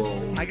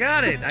thing? I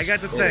got it. I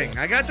got the thing.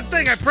 I got the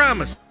thing. I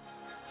promise.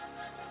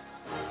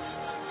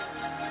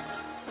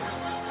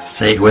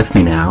 Say it with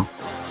me now.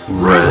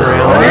 Realm